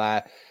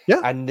somewhere.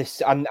 Yeah. And they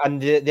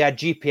had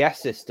GPS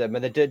system,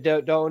 and they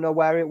don't know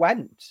where it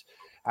went.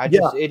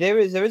 There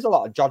is a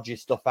lot of dodgy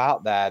stuff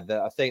out there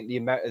that I think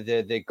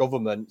the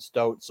governments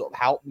don't sort of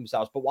help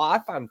themselves. But what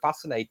I find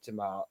fascinating,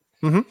 Mark,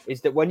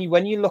 is that when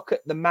you look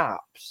at the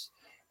maps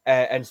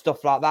and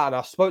stuff like that, and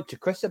I spoke to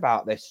Chris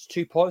about this,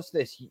 2 points to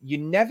this, you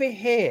never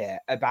hear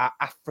about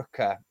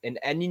Africa in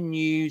any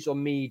news or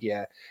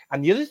media.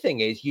 And the other thing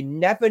is, you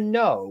never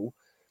know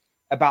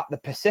about the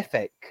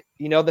Pacific,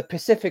 the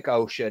Pacific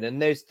Ocean,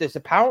 and there's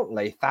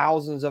apparently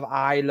thousands of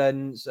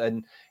islands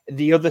and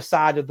the other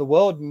side of the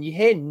world, and you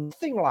hear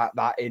nothing like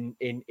that in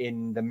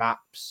the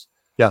maps,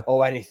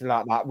 or anything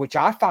like that, which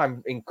I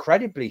find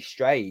incredibly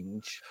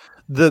strange.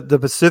 The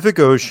Pacific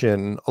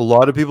Ocean, a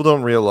lot of people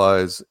don't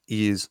realize,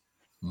 is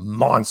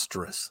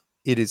monstrous.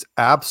 It is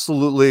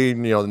absolutely,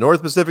 the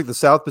North Pacific, the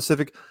South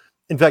Pacific.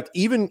 In fact,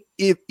 even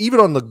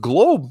on the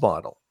globe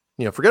model,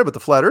 forget about the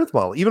flat Earth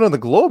model. Even on the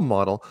globe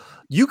model,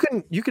 you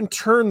can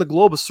turn the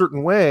globe a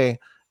certain way,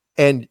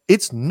 and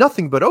it's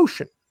nothing but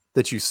ocean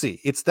that you see.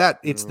 It's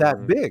that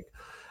big.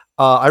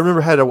 I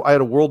remember I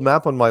had a world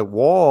map on my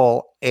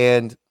wall,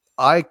 and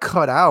I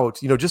cut out,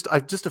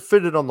 just to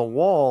fit it on the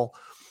wall.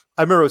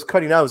 I remember I was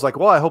cutting out. I was like,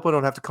 well, I hope I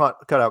don't have to cut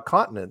out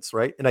continents,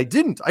 right? And I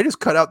didn't. I just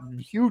cut out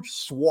huge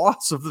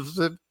swaths of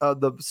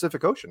the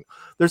Pacific Ocean.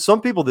 There's some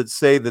people that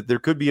say that there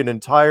could be an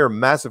entire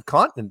massive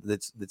continent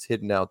that's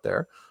hidden out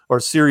there, or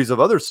a series of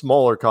other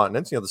smaller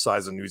continents, the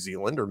size of New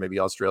Zealand or maybe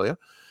Australia,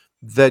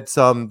 that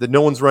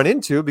no one's run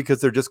into because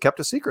they're just kept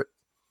a secret.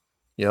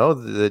 Now,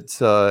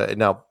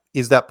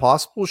 is that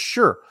possible?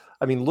 Sure.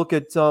 I mean, look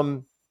at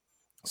some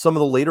of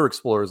the later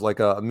explorers like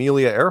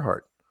Amelia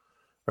Earhart,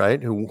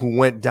 right? Who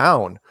went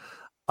down,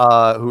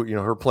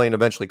 her plane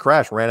eventually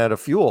crashed, ran out of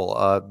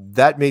fuel.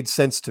 That made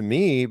sense to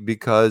me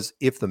because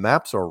if the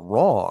maps are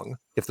wrong,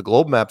 if the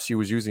globe maps she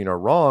was using are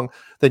wrong,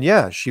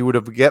 then she would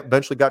have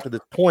eventually got to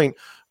this point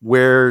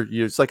where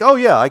it's like, oh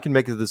yeah, I can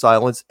make it to this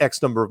island. It's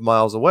X number of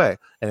miles away.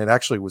 And it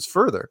actually was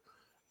further.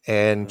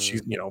 And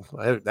she's,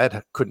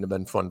 that couldn't have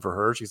been fun for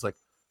her. She's like,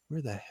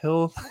 where the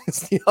hell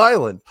is the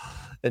island?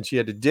 and she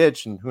had to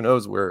ditch, and who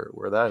knows where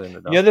that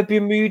ended up. You know the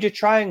Bermuda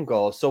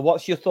Triangle. So,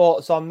 what's your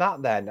thoughts on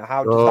that then?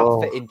 How does that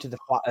fit into the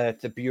flat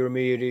Earth, the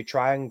Bermuda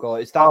Triangle?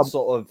 Is that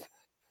sort of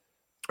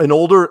an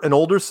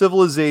older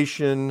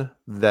civilization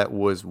that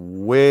was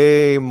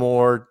way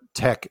more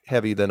tech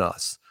heavy than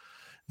us,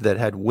 that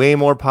had way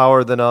more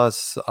power than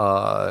us?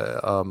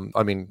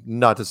 I mean,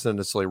 not to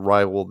necessarily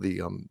rival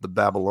the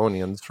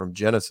Babylonians from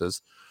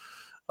Genesis,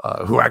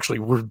 who actually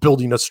were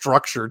building a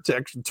structure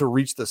to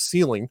reach the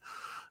ceiling.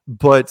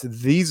 But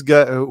these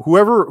guys,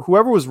 whoever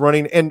was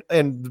running, and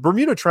the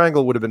Bermuda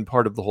Triangle would have been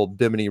part of the whole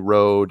Bimini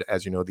Road,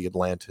 as you know, the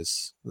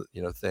Atlantis,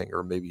 thing,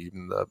 or maybe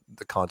even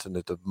the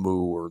continent of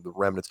Mu, or the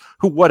remnants,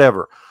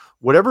 whatever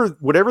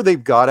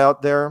they've got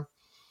out there.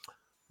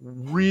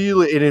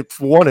 Really, it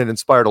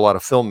inspired a lot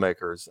of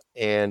filmmakers,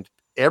 and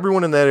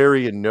everyone in that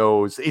area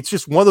knows it's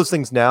just one of those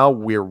things now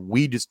where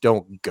we just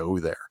don't go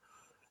there.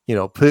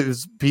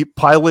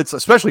 Pilots,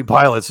 especially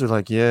pilots, are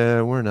like,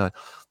 yeah, we're not.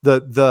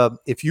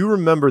 If you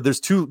remember, there's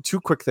two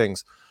quick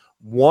things.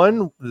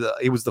 One,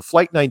 it was the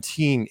Flight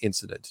 19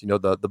 incident.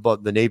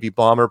 The Navy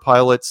bomber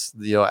pilots.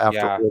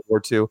 After World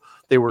War II,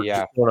 they were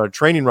just on a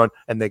training run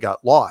and they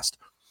got lost,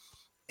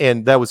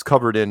 and that was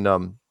covered in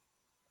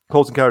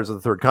Close Encounters of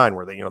the Third Kind,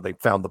 where they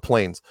found the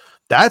planes.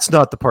 That's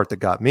not the part that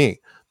got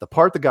me. The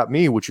part that got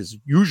me, which is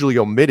usually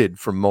omitted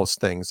from most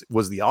things,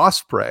 was the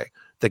Osprey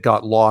that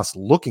got lost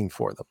looking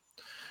for them.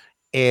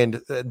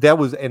 And that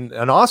was an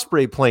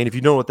Osprey plane. If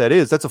you know what that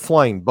is, that's a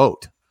flying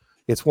boat.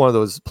 It's one of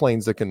those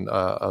planes that can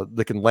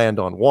land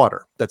on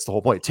water. That's the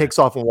whole point. It takes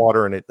off in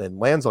water and it then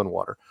lands on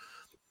water.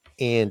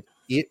 And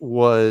it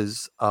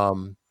was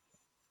it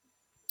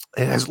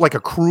has like a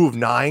crew of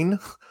 9,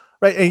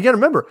 right? And you got to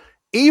remember,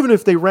 even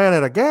if they ran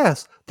out of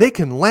gas, they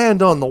can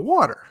land on the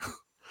water.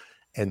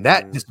 And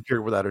that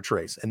disappeared without a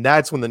trace. And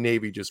that's when the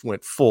Navy just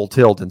went full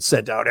tilt and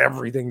sent out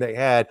everything they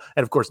had.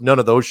 And of course, none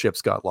of those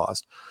ships got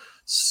lost.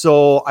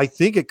 So I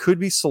think it could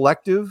be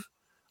selective.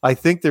 I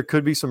think there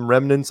could be some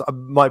remnants.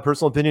 My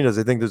personal opinion is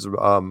I think there's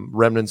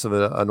remnants of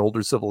an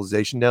older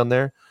civilization down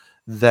there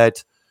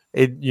that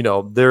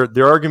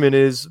their argument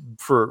is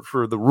for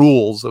the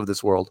rules of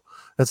this world.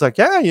 It's like,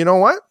 yeah, you know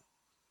what?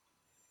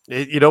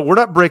 We're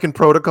not breaking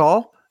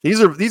protocol.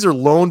 These are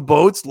lone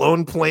boats,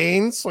 lone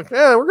planes. Like,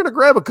 yeah, we're gonna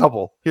grab a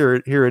couple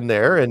here and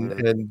there,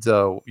 and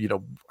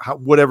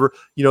whatever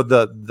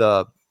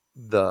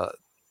the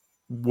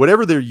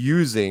whatever they're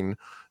using,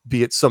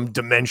 be it some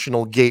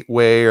dimensional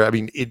gateway, or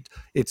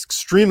it's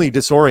extremely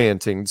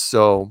disorienting.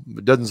 So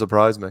it doesn't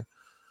surprise me.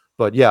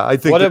 But yeah, I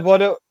think.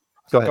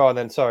 Go on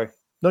then. Sorry.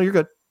 No, you're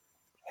good.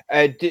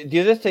 The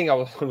other thing I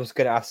was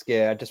going to ask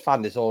you, I just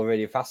found this all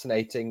really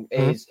fascinating,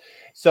 is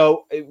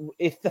so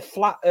if the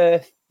flat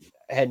Earth,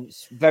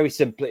 hence very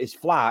simple, is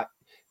flat,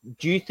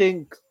 do you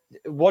think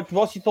what's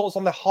your thoughts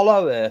on the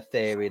hollow Earth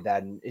theory?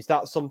 Then is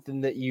that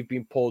something that you've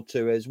been pulled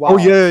to as well? Oh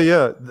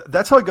yeah.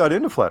 That's how I got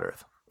into flat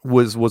Earth.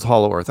 Was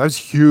Hollow Earth. I was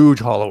a huge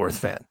Hollow Earth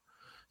fan,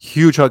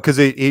 because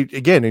it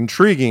again,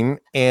 intriguing,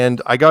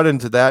 and I got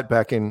into that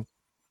back in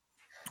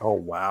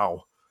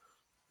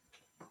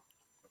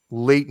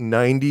late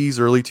 90s,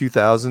 early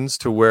 2000s,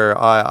 to where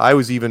I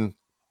was even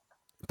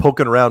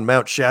poking around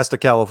Mount Shasta,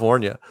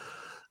 California,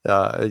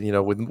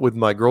 with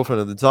my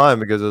girlfriend at the time,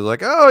 because it was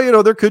like,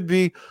 there could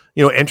be,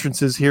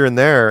 entrances here and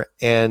there.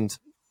 And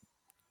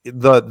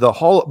the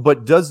hollow,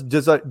 but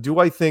do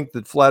I think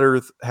that flat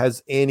Earth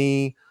has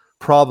any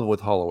problem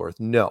with Hollow Earth?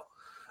 No.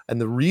 And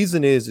the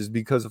reason is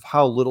because of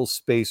how little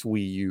space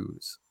we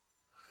use.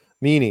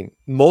 Meaning,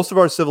 most of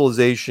our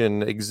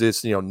civilization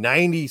exists,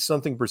 90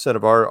 something percent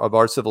of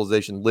our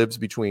civilization lives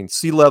between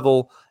sea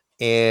level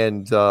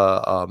and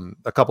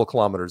a couple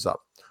kilometers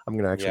up. I'm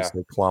going to actually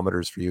say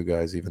kilometers for you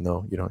guys, even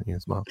though you don't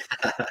use miles.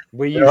 I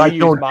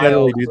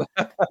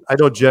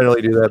don't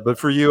generally do that, but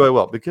for you, I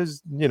will,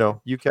 because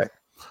UK.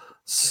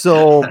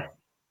 So,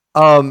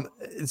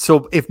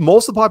 so if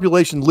most of the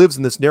population lives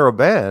in this narrow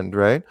band,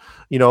 right?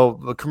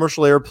 The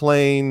commercial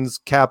airplanes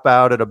cap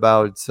out at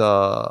about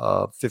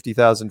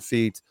 50,000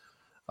 feet.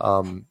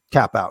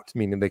 Cap out,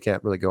 meaning they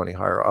can't really go any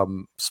higher.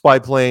 Spy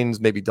planes,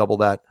 maybe double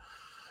that.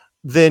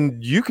 Then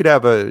you could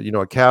have a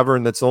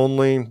cavern that's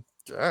only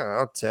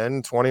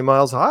 10, 20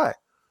 miles high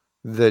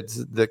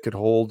that could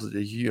hold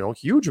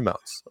huge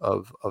amounts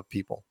of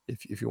people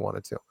if you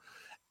wanted to.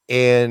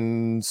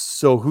 And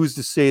so who's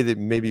to say that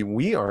maybe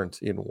we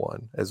aren't in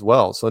one as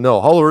well? So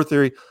no, Hollow Earth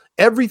theory,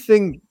 every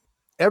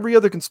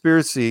other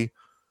conspiracy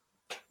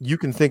you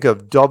can think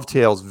of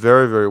dovetails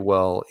very, very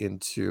well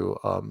into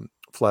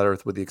flat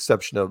Earth, with the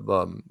exception of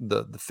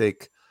the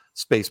fake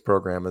space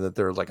program, and that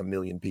there are like 1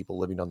 million people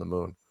living on the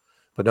moon.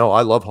 But no,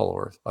 I love Hollow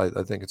Earth.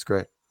 I think it's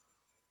great.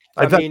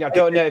 I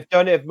don't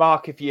know if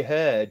Mark, if you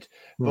heard,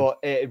 but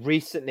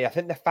recently I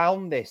think they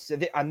found this,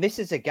 and this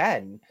is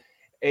again,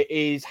 it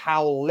is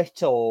how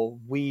little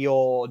we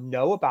all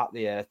know about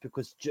the Earth,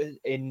 because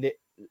in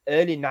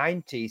early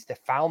 90s, they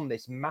found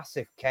this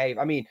massive cave.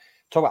 I mean,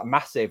 talk about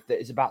massive, that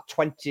is about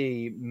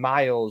 20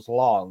 miles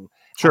long.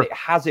 Sure.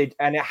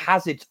 And it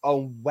has its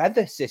own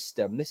weather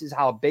system. This is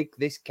how big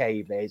this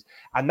cave is.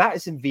 And that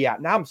is in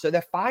Vietnam. So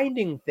they're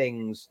finding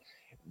things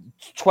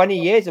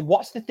 20 years. And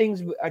what's the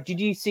things?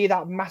 Did you see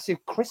that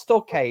massive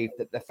crystal cave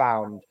that they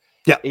found?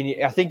 Yeah.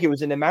 I think it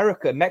was in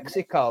America,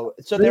 Mexico.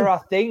 So there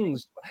are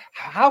things.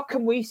 How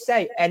can we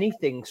say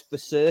anything's for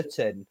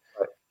certain?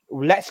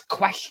 Let's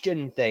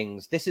question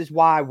things. This is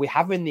why we're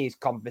having these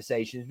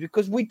conversations,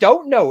 because we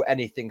don't know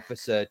anything for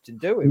certain,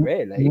 do we,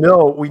 really?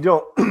 No, we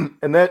don't.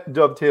 And that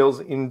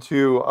dovetails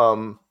into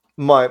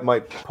my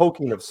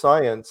poking of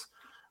science,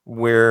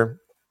 where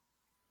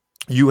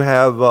you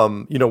have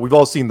we've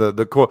all seen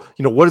the core.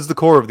 What does the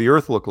core of the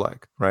Earth look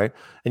like, right?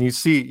 And you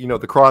see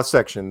the cross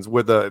sections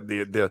with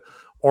the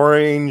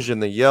orange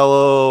and the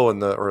yellow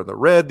and the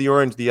red, the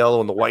orange, the yellow,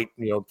 and the white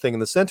thing in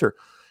the center.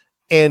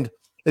 And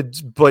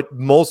but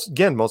most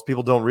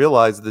people don't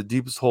realize the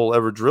deepest hole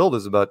ever drilled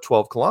is about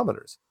 12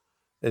 kilometers.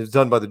 It was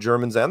done by the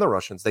Germans and the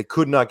Russians. They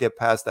could not get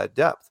past that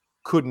depth.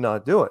 Could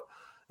not do it.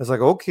 It's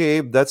like,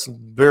 okay, that's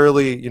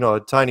barely a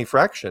tiny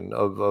fraction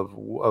of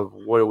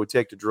what it would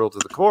take to drill to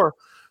the core.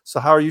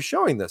 So how are you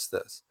showing this?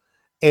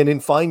 And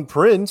in fine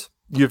print,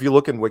 if you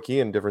look in Wiki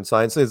and different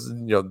sciences,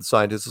 the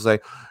scientists will say,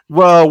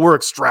 well, we're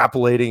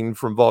extrapolating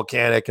from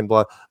volcanic and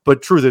blah.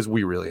 But truth is,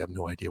 we really have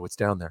no idea what's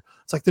down there.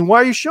 It's like, then why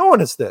are you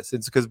showing us this?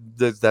 It's because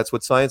that's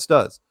what science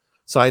does.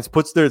 Science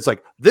puts there, it's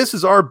like, this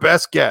is our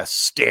best guess,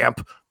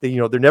 stamp.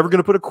 They're never going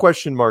to put a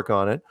question mark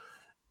on it.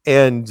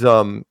 And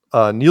Neil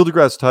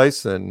deGrasse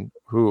Tyson,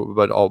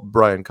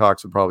 Brian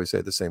Cox would probably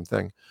say the same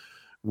thing,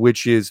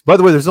 which is, by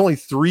the way, there's only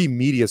 3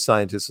 media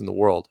scientists in the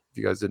world, if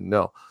you guys didn't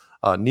know.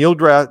 Neil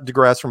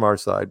deGrasse from our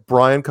side,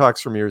 Brian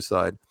Cox from your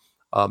side,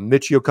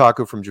 Michio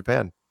Kaku from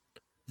Japan.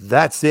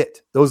 That's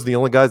it. Those are the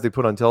only guys they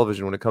put on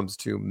television when it comes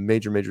to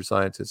major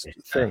scientist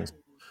things.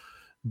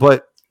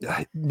 But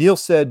Neil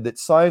said that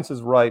science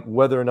is right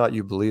whether or not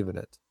you believe in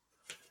it.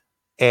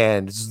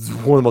 And it's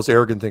one of the most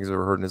arrogant things I've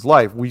ever heard in his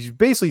life. We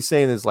basically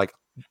saying is like,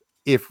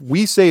 if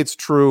we say it's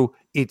true,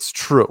 it's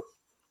true.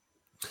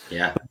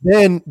 Yeah.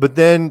 But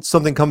then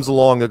something comes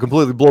along that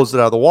completely blows it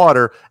out of the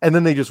water, and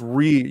then they just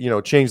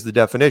change the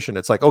definition.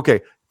 It's like,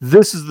 okay,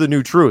 this is the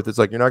new truth. It's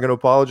like, you're not going to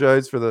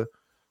apologize for the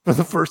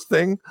first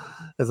thing.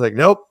 It's like,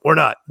 nope, we're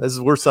not.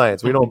 We're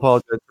science. We don't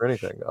apologize for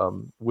anything.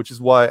 Which is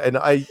why, and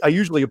I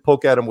usually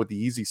poke at them with the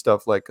easy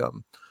stuff like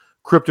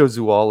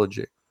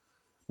cryptozoology,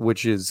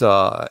 which is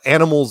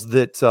animals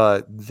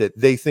that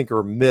they think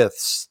are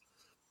myths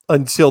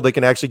until they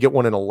can actually get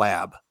one in a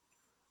lab,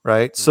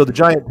 right? So the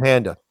giant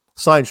panda.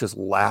 Science just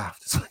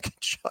laughed. It's like a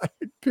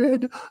giant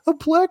panda, a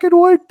black and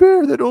white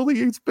bear that only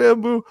eats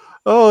bamboo.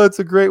 Oh, that's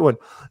a great one.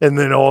 And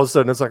then all of a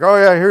sudden it's like, oh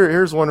yeah,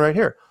 here's one right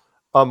here.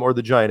 Or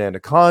the giant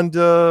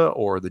anaconda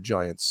or the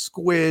giant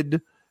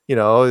squid.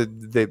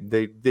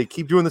 They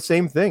keep doing the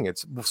same thing.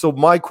 So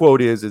my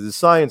quote is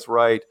science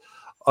right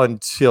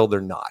until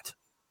they're not.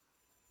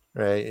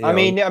 Right? I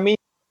mean,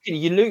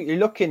 you're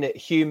looking at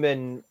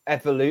human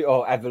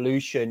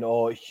evolution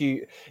or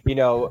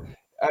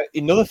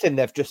another thing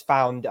they've just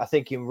found, I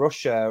think in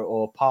Russia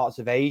or parts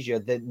of Asia,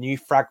 the new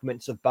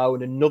fragments of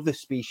bone, another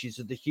species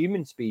of the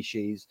human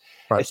species,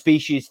 right. A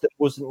species that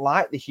wasn't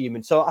like the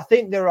human. So I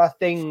think there are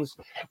things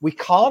we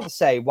can't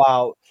say,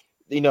 well,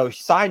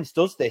 science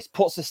does this,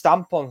 puts a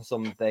stamp on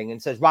something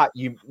and says, right,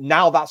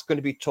 now that's going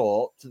to be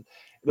taught.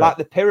 Like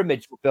the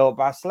pyramids were built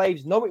by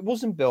slaves. No, it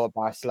wasn't built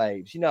by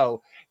slaves.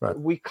 Right.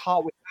 We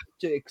have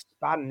to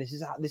expand.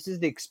 This is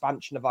the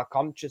expansion of our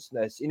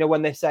consciousness.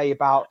 When they say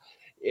about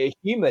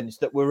humans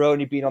that we're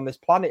only been on this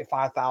planet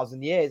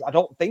 5,000 years, I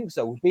don't think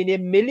so. We've been here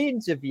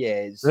millions of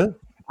years. Really?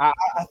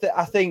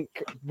 I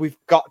think we've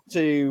got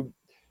to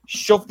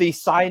shove these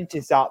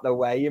scientists out the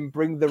way and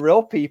bring the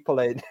real people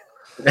in.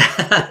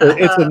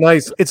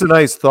 It's a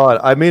nice thought.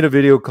 I made a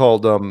video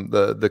called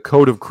the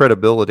Code of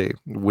Credibility,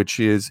 which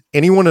is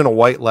anyone in a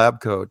white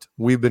lab coat.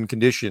 We've been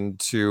conditioned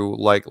to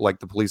like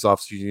the police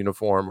officer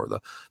uniform or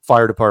the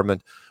fire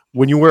department.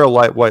 When you wear a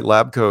white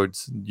lab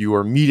coat, you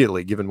are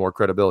immediately given more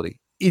credibility.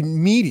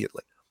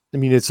 Immediately. I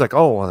mean, it's like,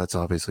 oh, well, that's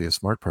obviously a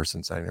smart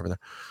person standing over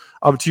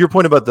there. To your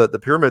point about the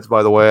pyramids,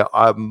 by the way,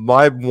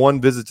 my one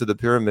visit to the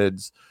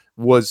pyramids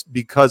was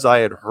because I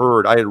had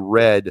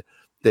read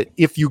that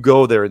if you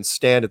go there and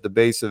stand at the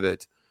base of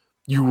it,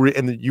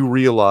 you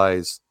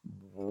realize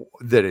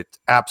that it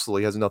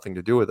absolutely has nothing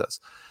to do with us.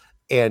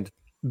 And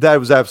that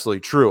was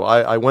absolutely true.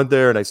 I went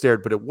there and I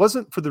stared, but it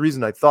wasn't for the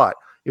reason I thought.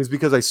 It was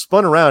because I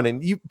spun around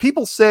and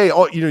people say,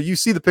 oh, you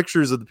see the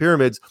pictures of the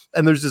pyramids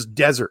and there's this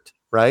desert,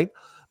 right?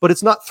 But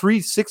it's not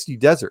 360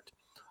 desert.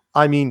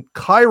 I mean,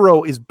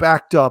 Cairo is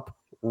backed up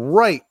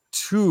right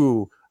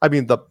to,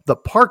 the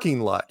parking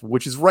lot,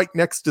 which is right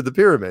next to the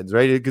pyramids,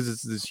 right? Because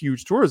it's this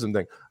huge tourism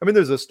thing. I mean,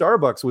 there's a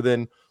Starbucks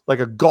within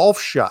like a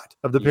golf shot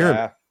of the pyramid.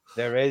 Yeah,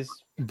 there is.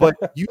 But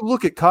you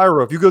look at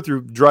Cairo, if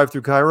you drive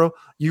through Cairo,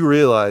 you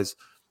realize,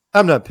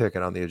 I'm not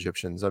picking on the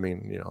Egyptians. I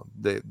mean,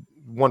 they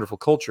wonderful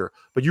culture,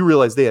 but you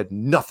realize they had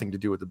nothing to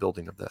do with the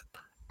building of that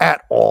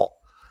at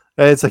all.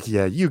 And it's like,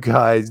 yeah, you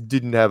guys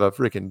didn't have a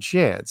freaking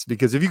chance,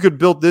 because if you could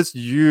build this,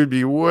 you'd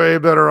be way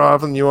better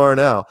off than you are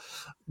now.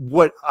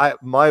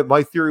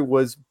 My theory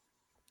was,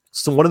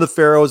 so one of the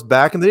pharaohs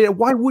back in the day,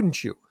 why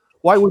wouldn't you?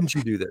 Why wouldn't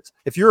you do this?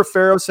 If you're a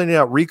pharaoh sending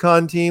out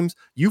recon teams,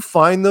 you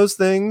find those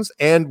things,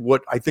 and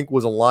what I think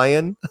was a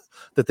lion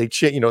that they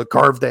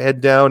carved the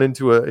head down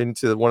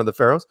into one of the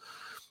pharaohs.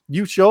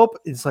 You show up,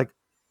 it's like,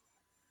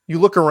 you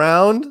look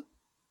around,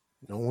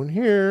 no one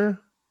here.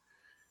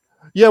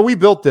 Yeah, we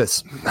built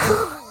this.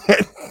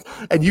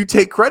 And you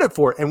take credit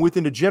for it. And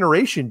within a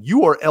generation,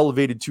 you are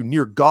elevated to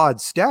near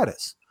God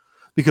status.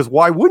 Because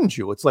why wouldn't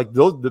you? It's like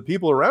the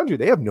people around you,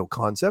 they have no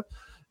concept.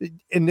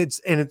 And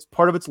it's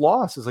part of its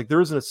loss. It's like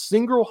there isn't a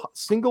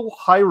single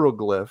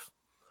hieroglyph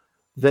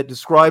that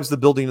describes the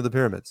building of the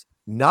pyramids.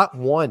 Not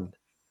one.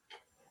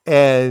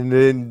 And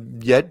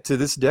then yet to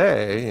this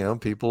day,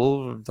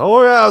 people,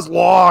 oh yeah, it's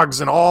logs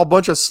and all a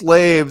bunch of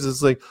slaves.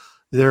 It's like,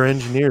 they're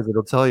engineers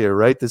that'll tell you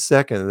right this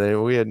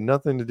second. We had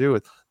nothing to do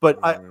with. But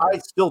I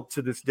still,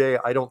 to this day,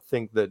 I don't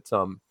think that.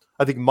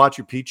 I think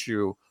Machu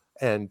Picchu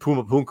and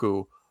Puma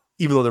Punku,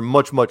 even though they're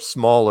much, much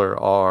smaller,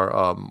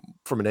 are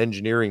from an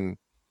engineering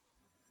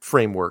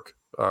framework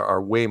are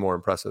way more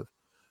impressive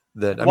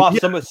than.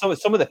 Some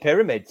of the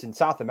pyramids in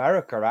South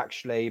America are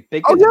actually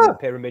bigger than the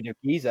Pyramid of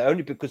Giza,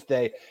 only because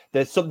they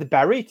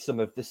buried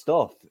some of the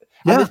stuff.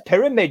 And there's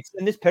pyramids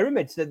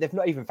that they've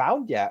not even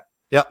found yet.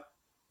 Yeah.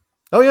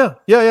 Oh yeah.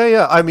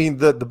 I mean,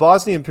 the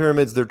Bosnian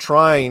pyramids, they're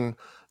trying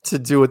to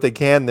do what they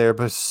can there,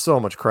 but so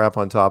much crap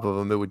on top of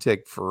them, it would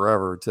take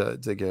forever to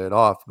get it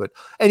off.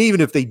 And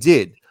even if they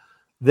did,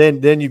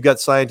 then you've got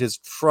scientists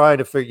trying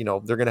to figure,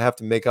 they're going to have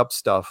to make up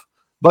stuff.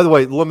 By the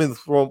way, let me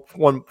throw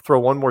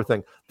one more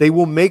thing. They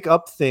will make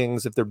up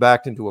things if they're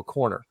backed into a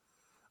corner.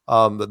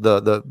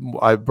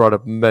 I brought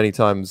up many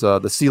times the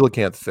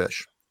coelacanth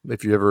fish.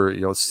 If you ever,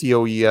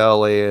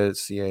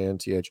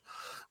 coelacanth,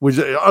 which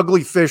is an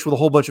ugly fish with a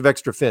whole bunch of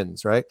extra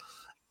fins, right?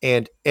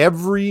 And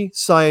every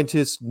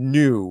scientist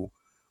knew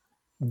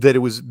that it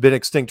was been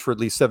extinct for at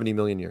least 70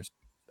 million years.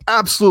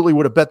 Absolutely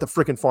would have bet the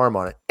freaking farm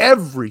on it.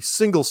 Every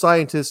single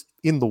scientist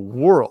in the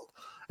world.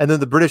 And then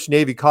the British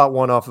Navy caught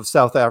one off of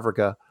South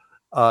Africa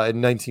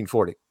in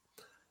 1940.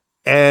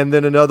 And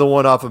then another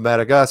one off of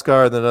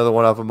Madagascar, and then another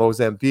one off of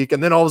Mozambique.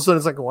 And then all of a sudden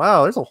it's like,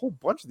 wow, there's a whole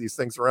bunch of these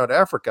things around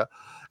Africa.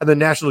 And then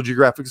National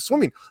Geographic is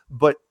swimming.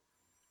 But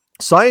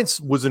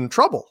science was in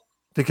trouble.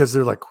 Because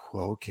they're like,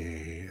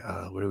 okay,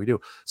 what do we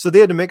do? So they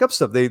had to make up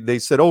stuff. They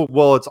said, oh,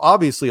 well, it's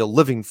obviously a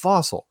living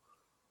fossil.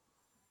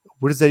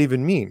 What does that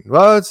even mean?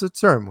 Well, it's a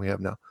term we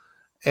have now.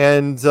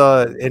 And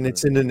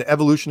it's in an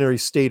evolutionary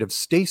state of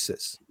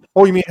stasis.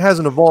 Oh, you mean it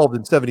hasn't evolved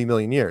in 70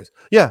 million years?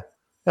 Yeah,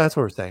 that's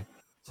what we're saying.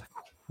 It's like,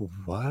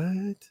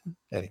 what?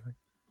 Anyway,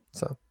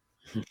 so.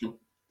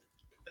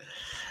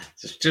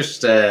 It's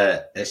just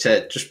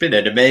been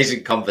an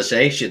amazing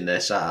conversation,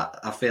 this.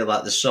 I feel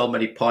like there's so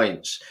many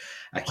points.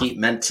 I keep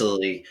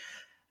mentally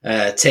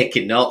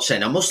taking notes,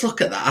 saying, I must look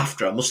at that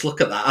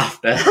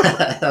after.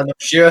 And I'm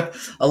sure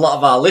a lot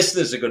of our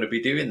listeners are going to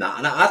be doing that.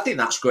 And I think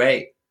that's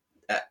great.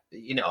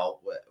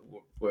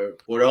 We're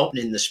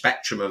opening the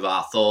spectrum of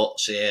our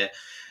thoughts here.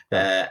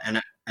 And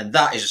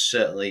that is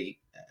certainly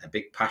a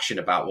big passion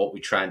about what we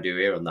try and do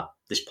here on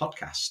this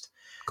podcast.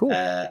 Cool.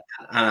 And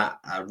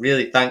I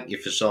really thank you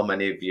for so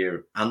many of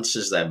your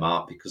answers there,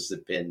 Mark, because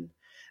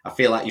I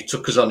feel like you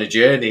took us on a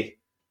journey.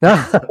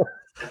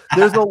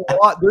 There's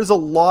a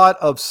lot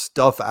of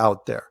stuff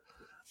out there.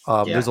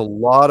 There's a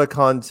lot of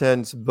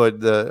content, but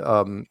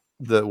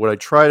what I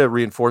try to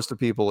reinforce to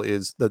people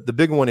is that the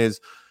big one is,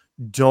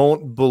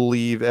 don't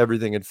believe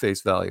everything at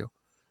face value.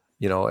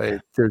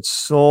 There's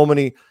so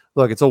many.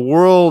 Look, it's a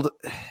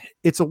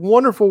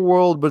wonderful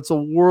world, but it's a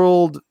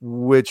world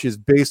which is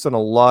based on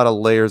a lot of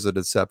layers of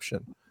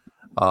deception.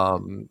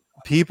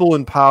 People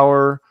in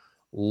power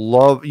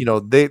love,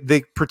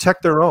 they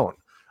protect their own.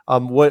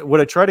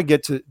 What I try to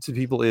get to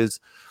people is,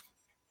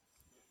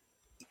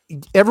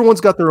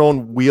 everyone's got their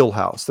own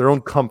wheelhouse, their own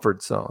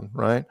comfort zone,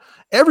 right?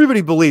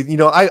 Everybody believes,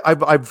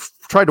 I've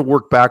tried to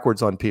work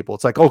backwards on people.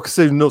 It's like,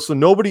 so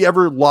nobody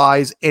ever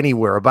lies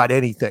anywhere about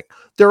anything.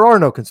 There are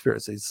no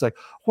conspiracies. It's like,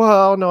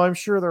 well, no, I'm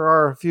sure there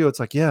are a few. It's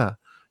like, yeah,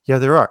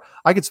 there are.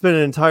 I could spend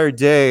an entire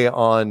day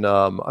on,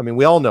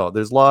 we all know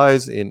there's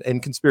lies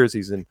and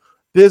conspiracies in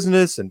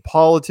business and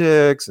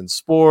politics and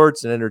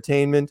sports and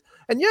entertainment.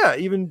 And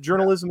even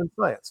journalism and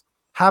science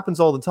happens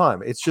all the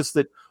time. It's just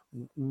that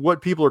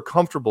what people are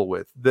comfortable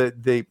with,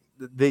 that they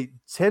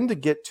tend to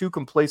get too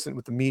complacent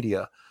with the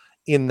media,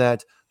 in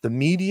that the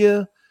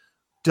media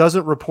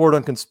doesn't report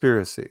on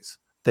conspiracies.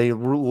 They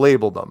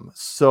label them.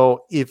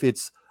 So if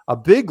it's a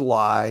big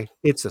lie,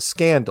 it's a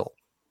scandal.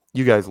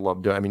 You guys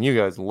love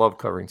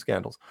covering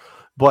scandals.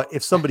 But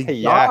if somebody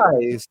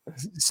dies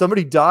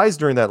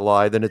during that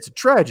lie, then it's a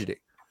tragedy.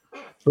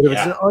 But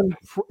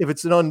if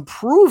it's an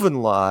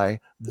unproven lie,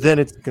 then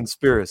it's a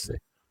conspiracy.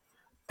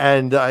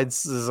 And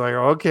it's like,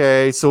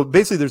 okay, so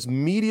basically there's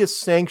media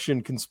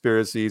sanctioned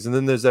conspiracies, and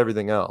then there's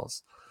everything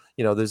else.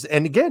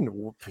 and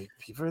again,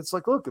 people, it's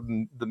like, look,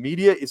 the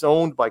media is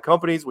owned by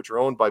companies, which are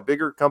owned by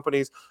bigger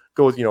companies,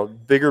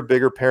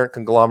 bigger parent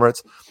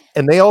conglomerates,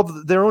 and they all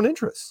have their own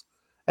interests,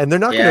 and they're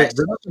not going to hurt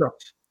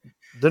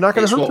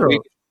their own.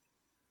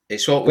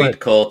 It's what we'd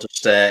call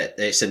just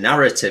it's a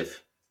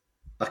narrative,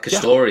 like a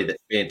story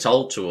that's being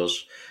told to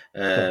us.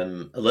 A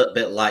little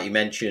bit like you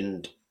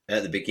mentioned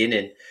at the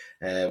beginning,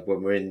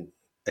 when we're in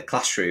the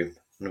classroom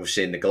and we're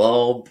seeing the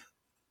globe,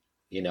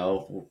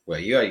 where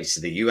you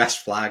see the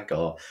US flag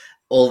or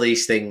all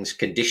these things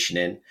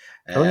conditioning,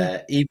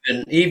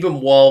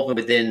 even woven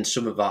within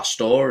some of our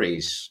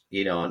stories,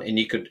 and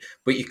you could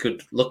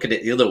look at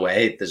it the other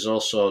way. There's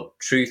also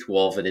truth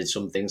woven in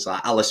some things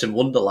like Alice in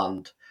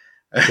Wonderland.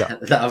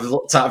 That I've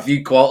looked at a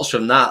few quotes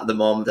from that at the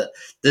moment. That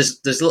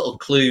there's little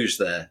clues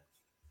there.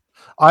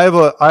 I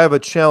have a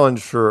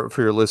challenge for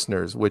your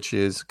listeners, which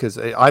is because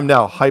I'm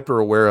now hyper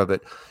aware of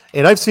it,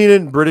 and I've seen it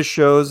in British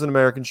shows and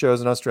American shows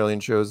and Australian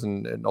shows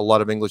and a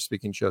lot of English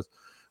speaking shows,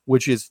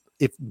 which is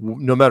if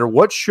no matter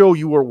what show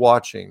you are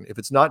watching, if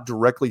it's not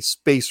directly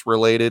space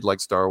related like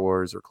Star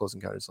Wars or Close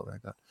Encounters, something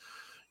like that,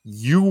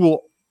 you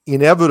will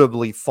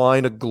inevitably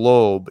find a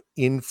globe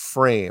in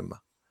frame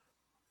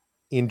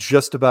in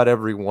just about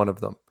every one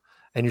of them.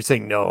 And you're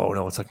saying, no,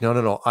 it's like,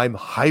 no. I'm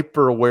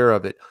hyper aware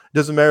of it. It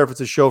doesn't matter if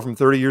it's a show from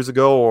 30 years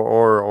ago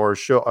or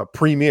a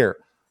premiere,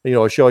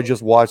 a show I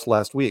just watched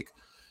last week,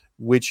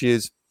 which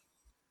is,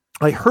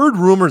 I heard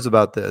rumors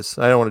about this.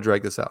 I don't want to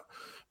drag this out,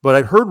 but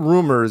I've heard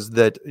rumors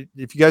that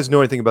if you guys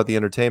know anything about the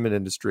entertainment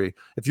industry,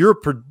 if you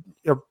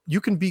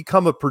can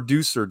become a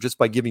producer just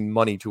by giving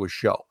money to a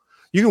show.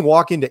 You can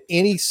walk into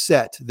any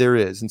set there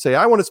is and say,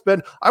 I want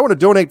to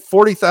donate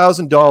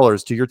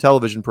 $40,000 to your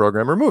television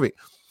program or movie.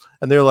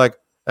 And they're like,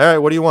 all right,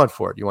 what do you want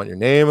for it? Do you want your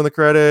name in the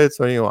credits?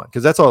 What do you want?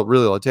 Because that's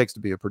all it takes to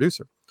be a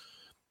producer.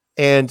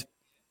 And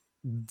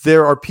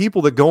there are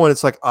people that go in,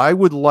 it's like, I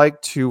would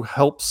like to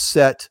help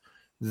set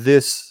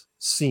this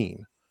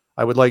scene.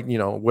 I would like,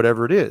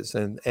 whatever it is.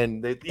 And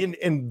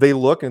they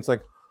look and it's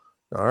like,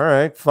 all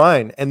right,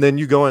 fine. And then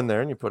you go in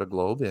there and you put a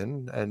globe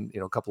in and,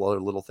 a couple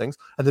other little things.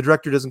 And the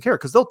director doesn't care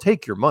because they'll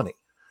take your money.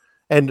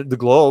 And the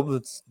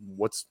globe,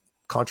 what's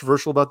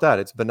controversial about that?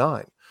 It's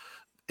benign.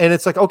 And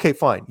it's like, okay,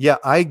 fine. Yeah,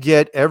 I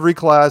get every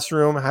public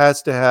classroom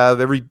has to have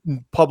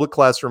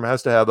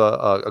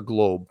a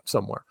globe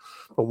somewhere.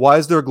 But why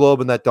is there a globe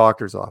in that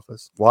doctor's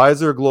office? Why is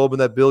there a globe in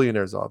that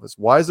billionaire's office?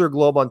 Why is there a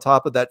globe on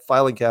top of that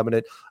filing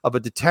cabinet of a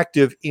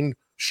detective in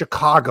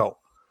Chicago?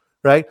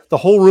 Right? The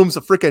whole room's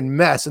a freaking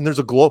mess. And there's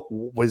a globe.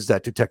 What does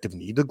that detective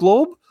need a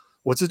globe?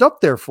 What's it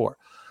up there for?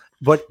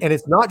 And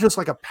it's not just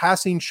like a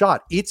passing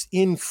shot. It's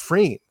in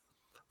frame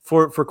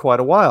for quite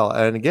a while.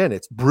 And again,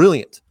 it's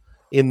brilliant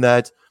in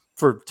that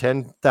for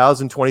 $10,000,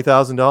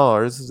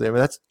 $20,000, I mean,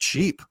 that's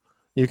cheap.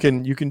 You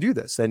can do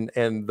this. And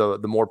the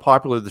more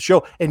popular the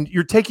show, and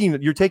you're taking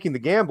the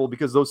gamble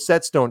because those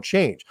sets don't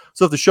change.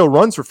 So if the show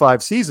runs for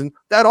 5 seasons,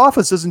 that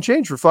office doesn't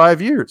change for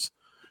 5 years.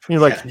 And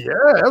you're like,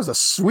 yeah, that was a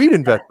sweet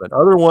investment.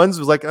 Other ones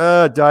was like,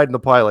 died in the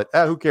pilot.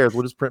 Who cares?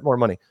 We'll just print more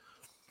money.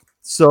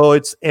 So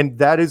and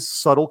that is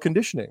subtle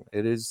conditioning.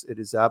 It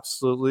is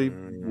absolutely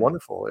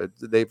wonderful.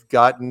 They've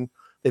gotten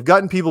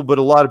people, but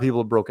a lot of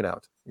people have broken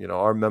out.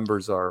 Our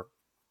members are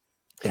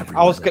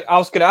everywhere. I was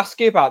going to ask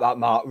you about that,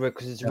 Mark,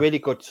 because it's a really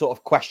good sort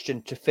of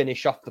question to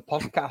finish off the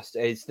podcast.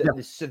 Is that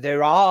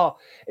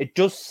it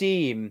does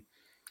seem,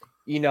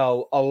 a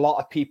lot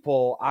of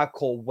people I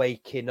call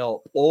waking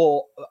up,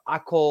 or I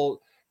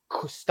call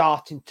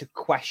starting to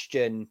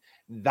question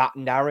that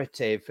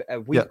narrative.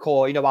 We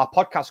call, our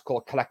podcast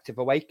called Collective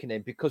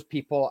Awakening, because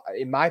people,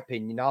 in our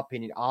opinion,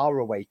 are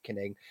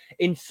awakening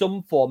in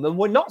some form. And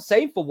we're not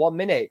saying for 1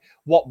 minute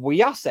what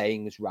we are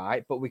saying is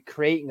right, but we're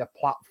creating a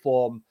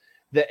platform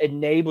that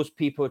enables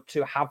people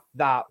to have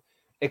that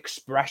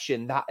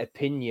expression, that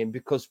opinion,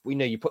 because we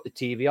know you put the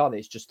TV on,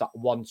 it's just that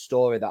one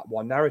story, that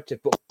one narrative.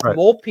 But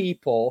more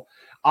people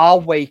are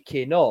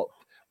waking up.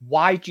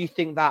 Why do you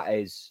think that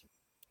is?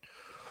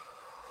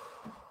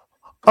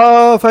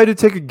 If I had to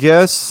take a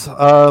guess,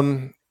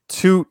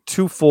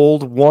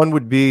 twofold. One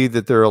would be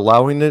that they're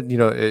allowing it.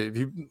 If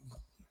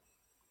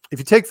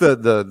you take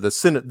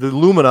the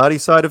Illuminati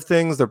side of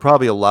things, they're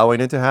probably allowing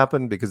it to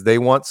happen because they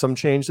want some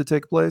change to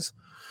take place.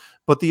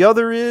 But the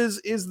other is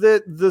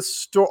that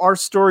our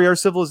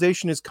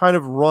civilization has kind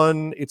of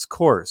run its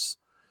course,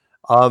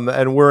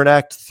 and we're in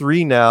Act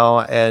 3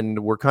 now, and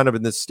we're kind of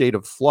in this state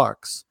of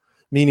flux.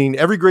 Meaning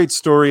every great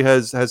story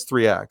has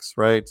 3 acts,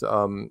 right?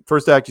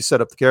 First act, you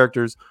set up the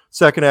characters.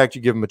 Second act,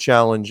 you give them a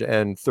challenge.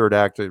 And third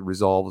act, it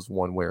resolves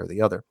one way or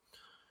the other.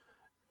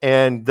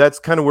 And that's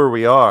kind of where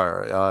we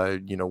are.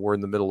 We're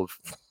in the middle of,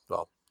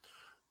 the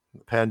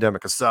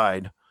pandemic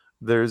aside,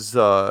 there's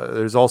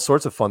all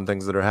sorts of fun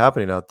things that are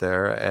happening out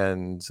there.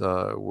 And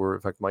in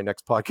fact, my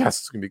next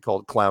podcast is going to be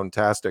called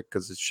Clowntastic,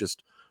 because it's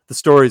just, the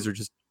stories are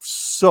just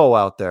so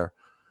out there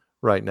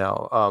right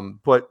now.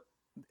 But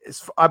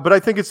I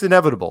think it's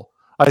inevitable.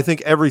 I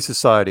think every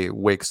society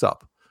wakes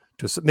up.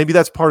 Maybe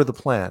that's part of the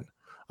plan.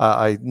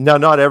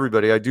 not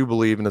everybody. I do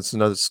believe, and it's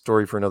another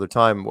story for another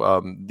time.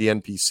 The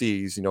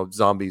NPCs,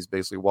 zombies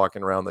basically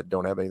walking around that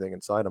don't have anything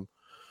inside them.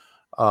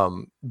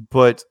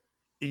 But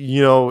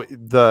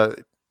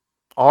if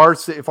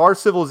our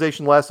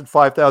civilization lasted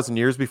 5,000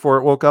 years before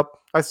it woke up,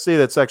 I say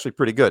that's actually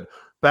pretty good.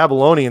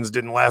 Babylonians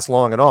didn't last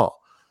long at all.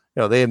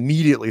 They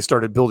immediately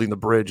started building the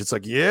bridge. It's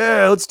like,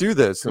 yeah, let's do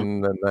this,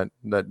 and then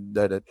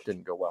that it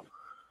didn't go well.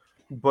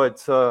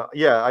 But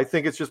I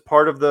think it's just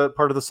part of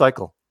the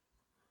cycle.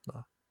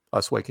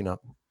 Us waking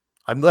up.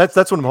 That's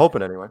what I'm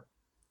hoping anyway.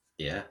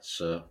 Yeah.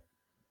 So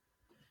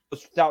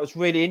that was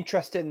really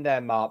interesting there,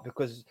 Mark,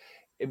 because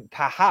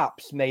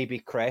perhaps maybe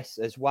Chris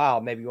as well,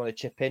 maybe you want to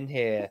chip in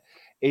here,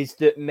 is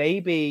that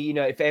maybe,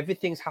 if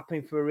everything's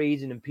happening for a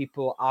reason and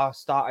people are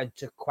starting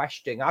to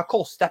question, I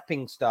call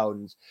stepping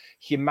stones,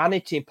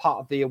 humanity and part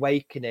of the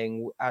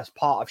awakening as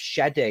part of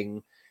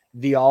shedding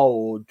the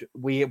old,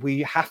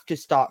 we have to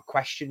start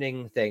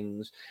questioning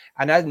things.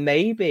 And then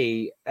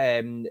maybe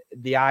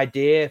the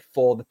idea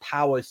for the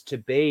powers to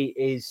be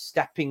is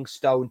stepping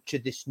stone to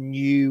this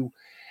new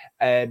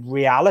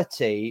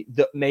reality,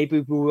 that maybe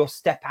we will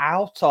step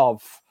out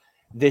of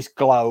this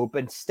globe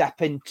and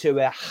step into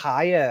a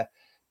higher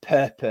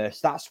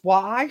purpose. That's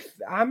what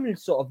I'm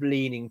sort of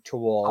leaning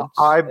towards.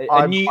 A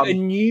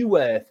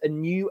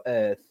new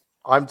earth.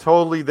 I'm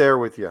totally there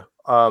with you.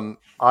 I'm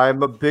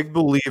a big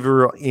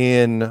believer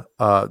in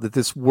that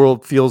this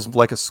world feels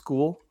like a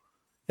school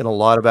in a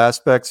lot of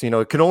aspects.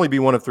 It can only be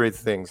one of three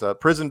things: a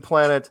prison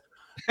planet,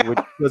 which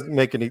doesn't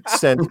make any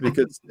sense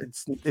because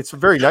it's a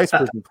very nice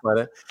prison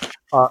planet.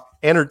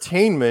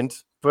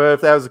 Entertainment, but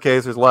if that was the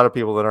case, there's a lot of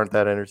people that aren't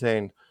that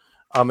entertained.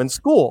 And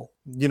school,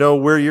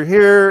 where you're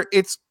here,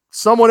 it's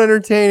somewhat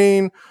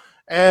entertaining,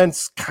 and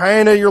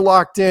kind of you're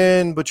locked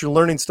in, but you're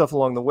learning stuff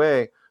along the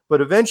way.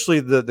 But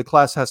eventually, the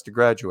class has to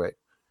graduate,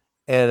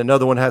 and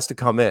another one has to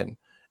come in.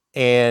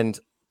 And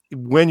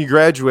when you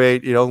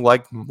graduate,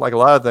 like a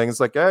lot of things,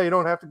 like, you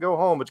don't have to go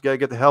home, but you got to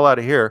get the hell out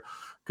of here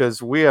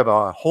because we have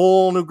a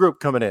whole new group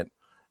coming in.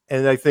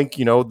 And I think,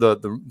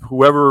 the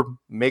whoever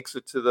makes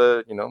it to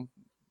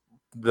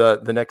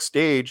the next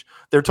stage,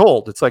 they're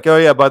told, it's like, oh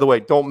yeah, by the way,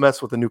 don't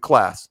mess with the new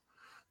class.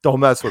 Don't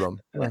mess with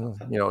them.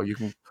 You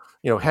can,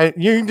 you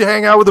can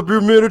hang out with the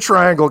Bermuda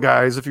Triangle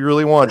guys if you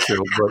really want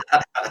to,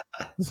 but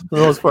for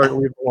the most part,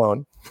 leave it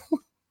alone.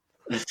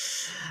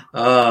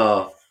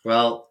 Oh,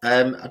 well,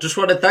 I just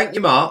want to thank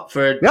you, Mark,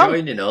 for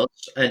joining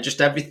us and just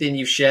everything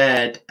you've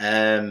shared.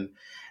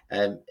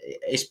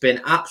 It's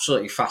been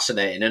absolutely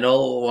fascinating, and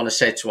all I want to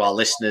say to our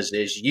listeners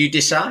is, you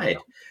decide.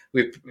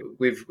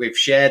 We've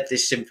shared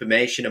this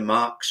information, and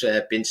Mark's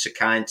been so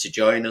kind to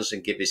join us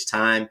and give his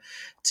time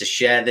to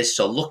share this.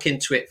 So look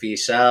into it for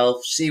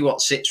yourself, see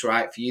what sits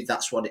right for you.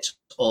 That's what it's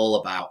all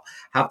about.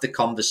 Have the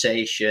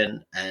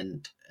conversation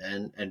and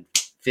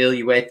feel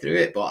your way through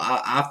it. But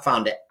I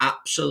found it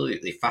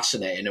absolutely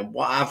fascinating. And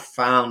what I've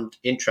found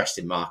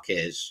interesting, Mark,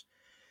 is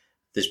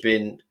there's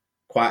been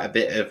quite a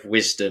bit of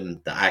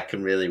wisdom that I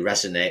can really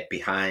resonate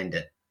behind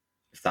it,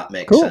 if that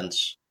makes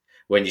sense.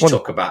 When you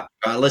talk about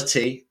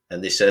duality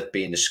and this earth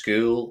being a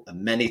school,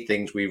 and many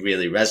things we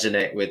really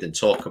resonate with and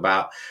talk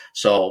about.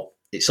 So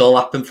it's all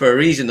happened for a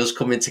reason, us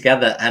coming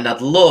together. And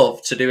I'd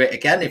love to do it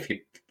again if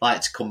you'd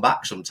like to come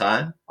back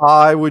sometime.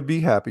 I would be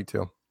happy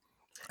to.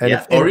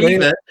 And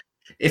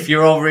if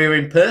you're over here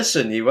in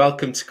person, you're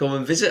welcome to come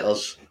and visit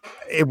us.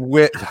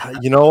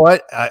 You know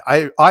what?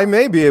 I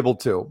may be able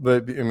to,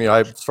 but I mean,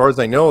 as far as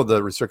I know,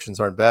 the restrictions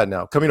aren't bad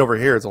now. Coming over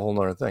here is a whole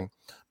nother thing.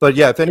 But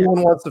yeah, if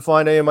anyone wants to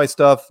find any of my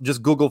stuff,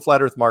 just Google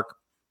Flat Earth Mark.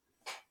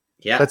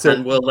 Yeah, that's it.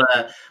 And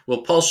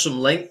we'll post some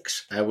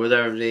links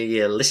whether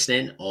you're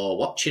listening or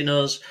watching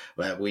us,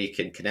 where we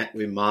can connect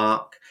with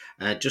Mark.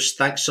 Just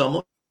thanks so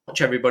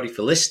much, everybody,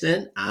 for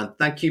listening, and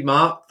thank you,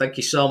 Mark. Thank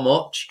you so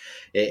much.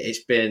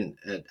 It's been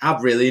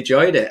I've really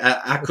enjoyed it.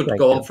 I could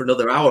go on for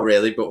another hour,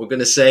 really, but we're going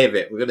to save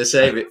it. We're going to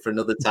save it for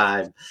another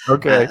time.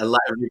 Okay, and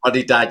let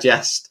everybody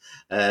digest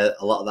a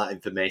lot of that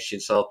information.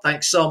 So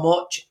thanks so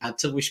much.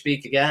 Until we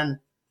speak again.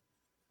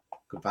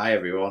 Goodbye,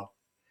 everyone.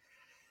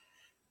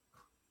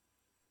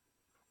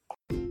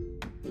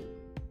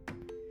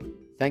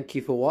 Thank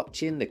you for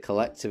watching the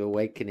Collective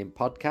Awakening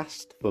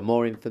podcast. For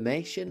more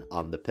information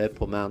on the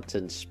Purple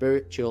Mountain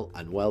Spiritual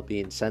and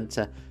Wellbeing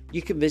Centre,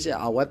 you can visit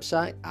our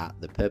website at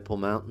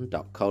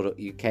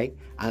thepurplemountain.co.uk,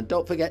 and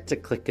don't forget to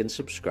click and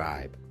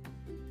subscribe.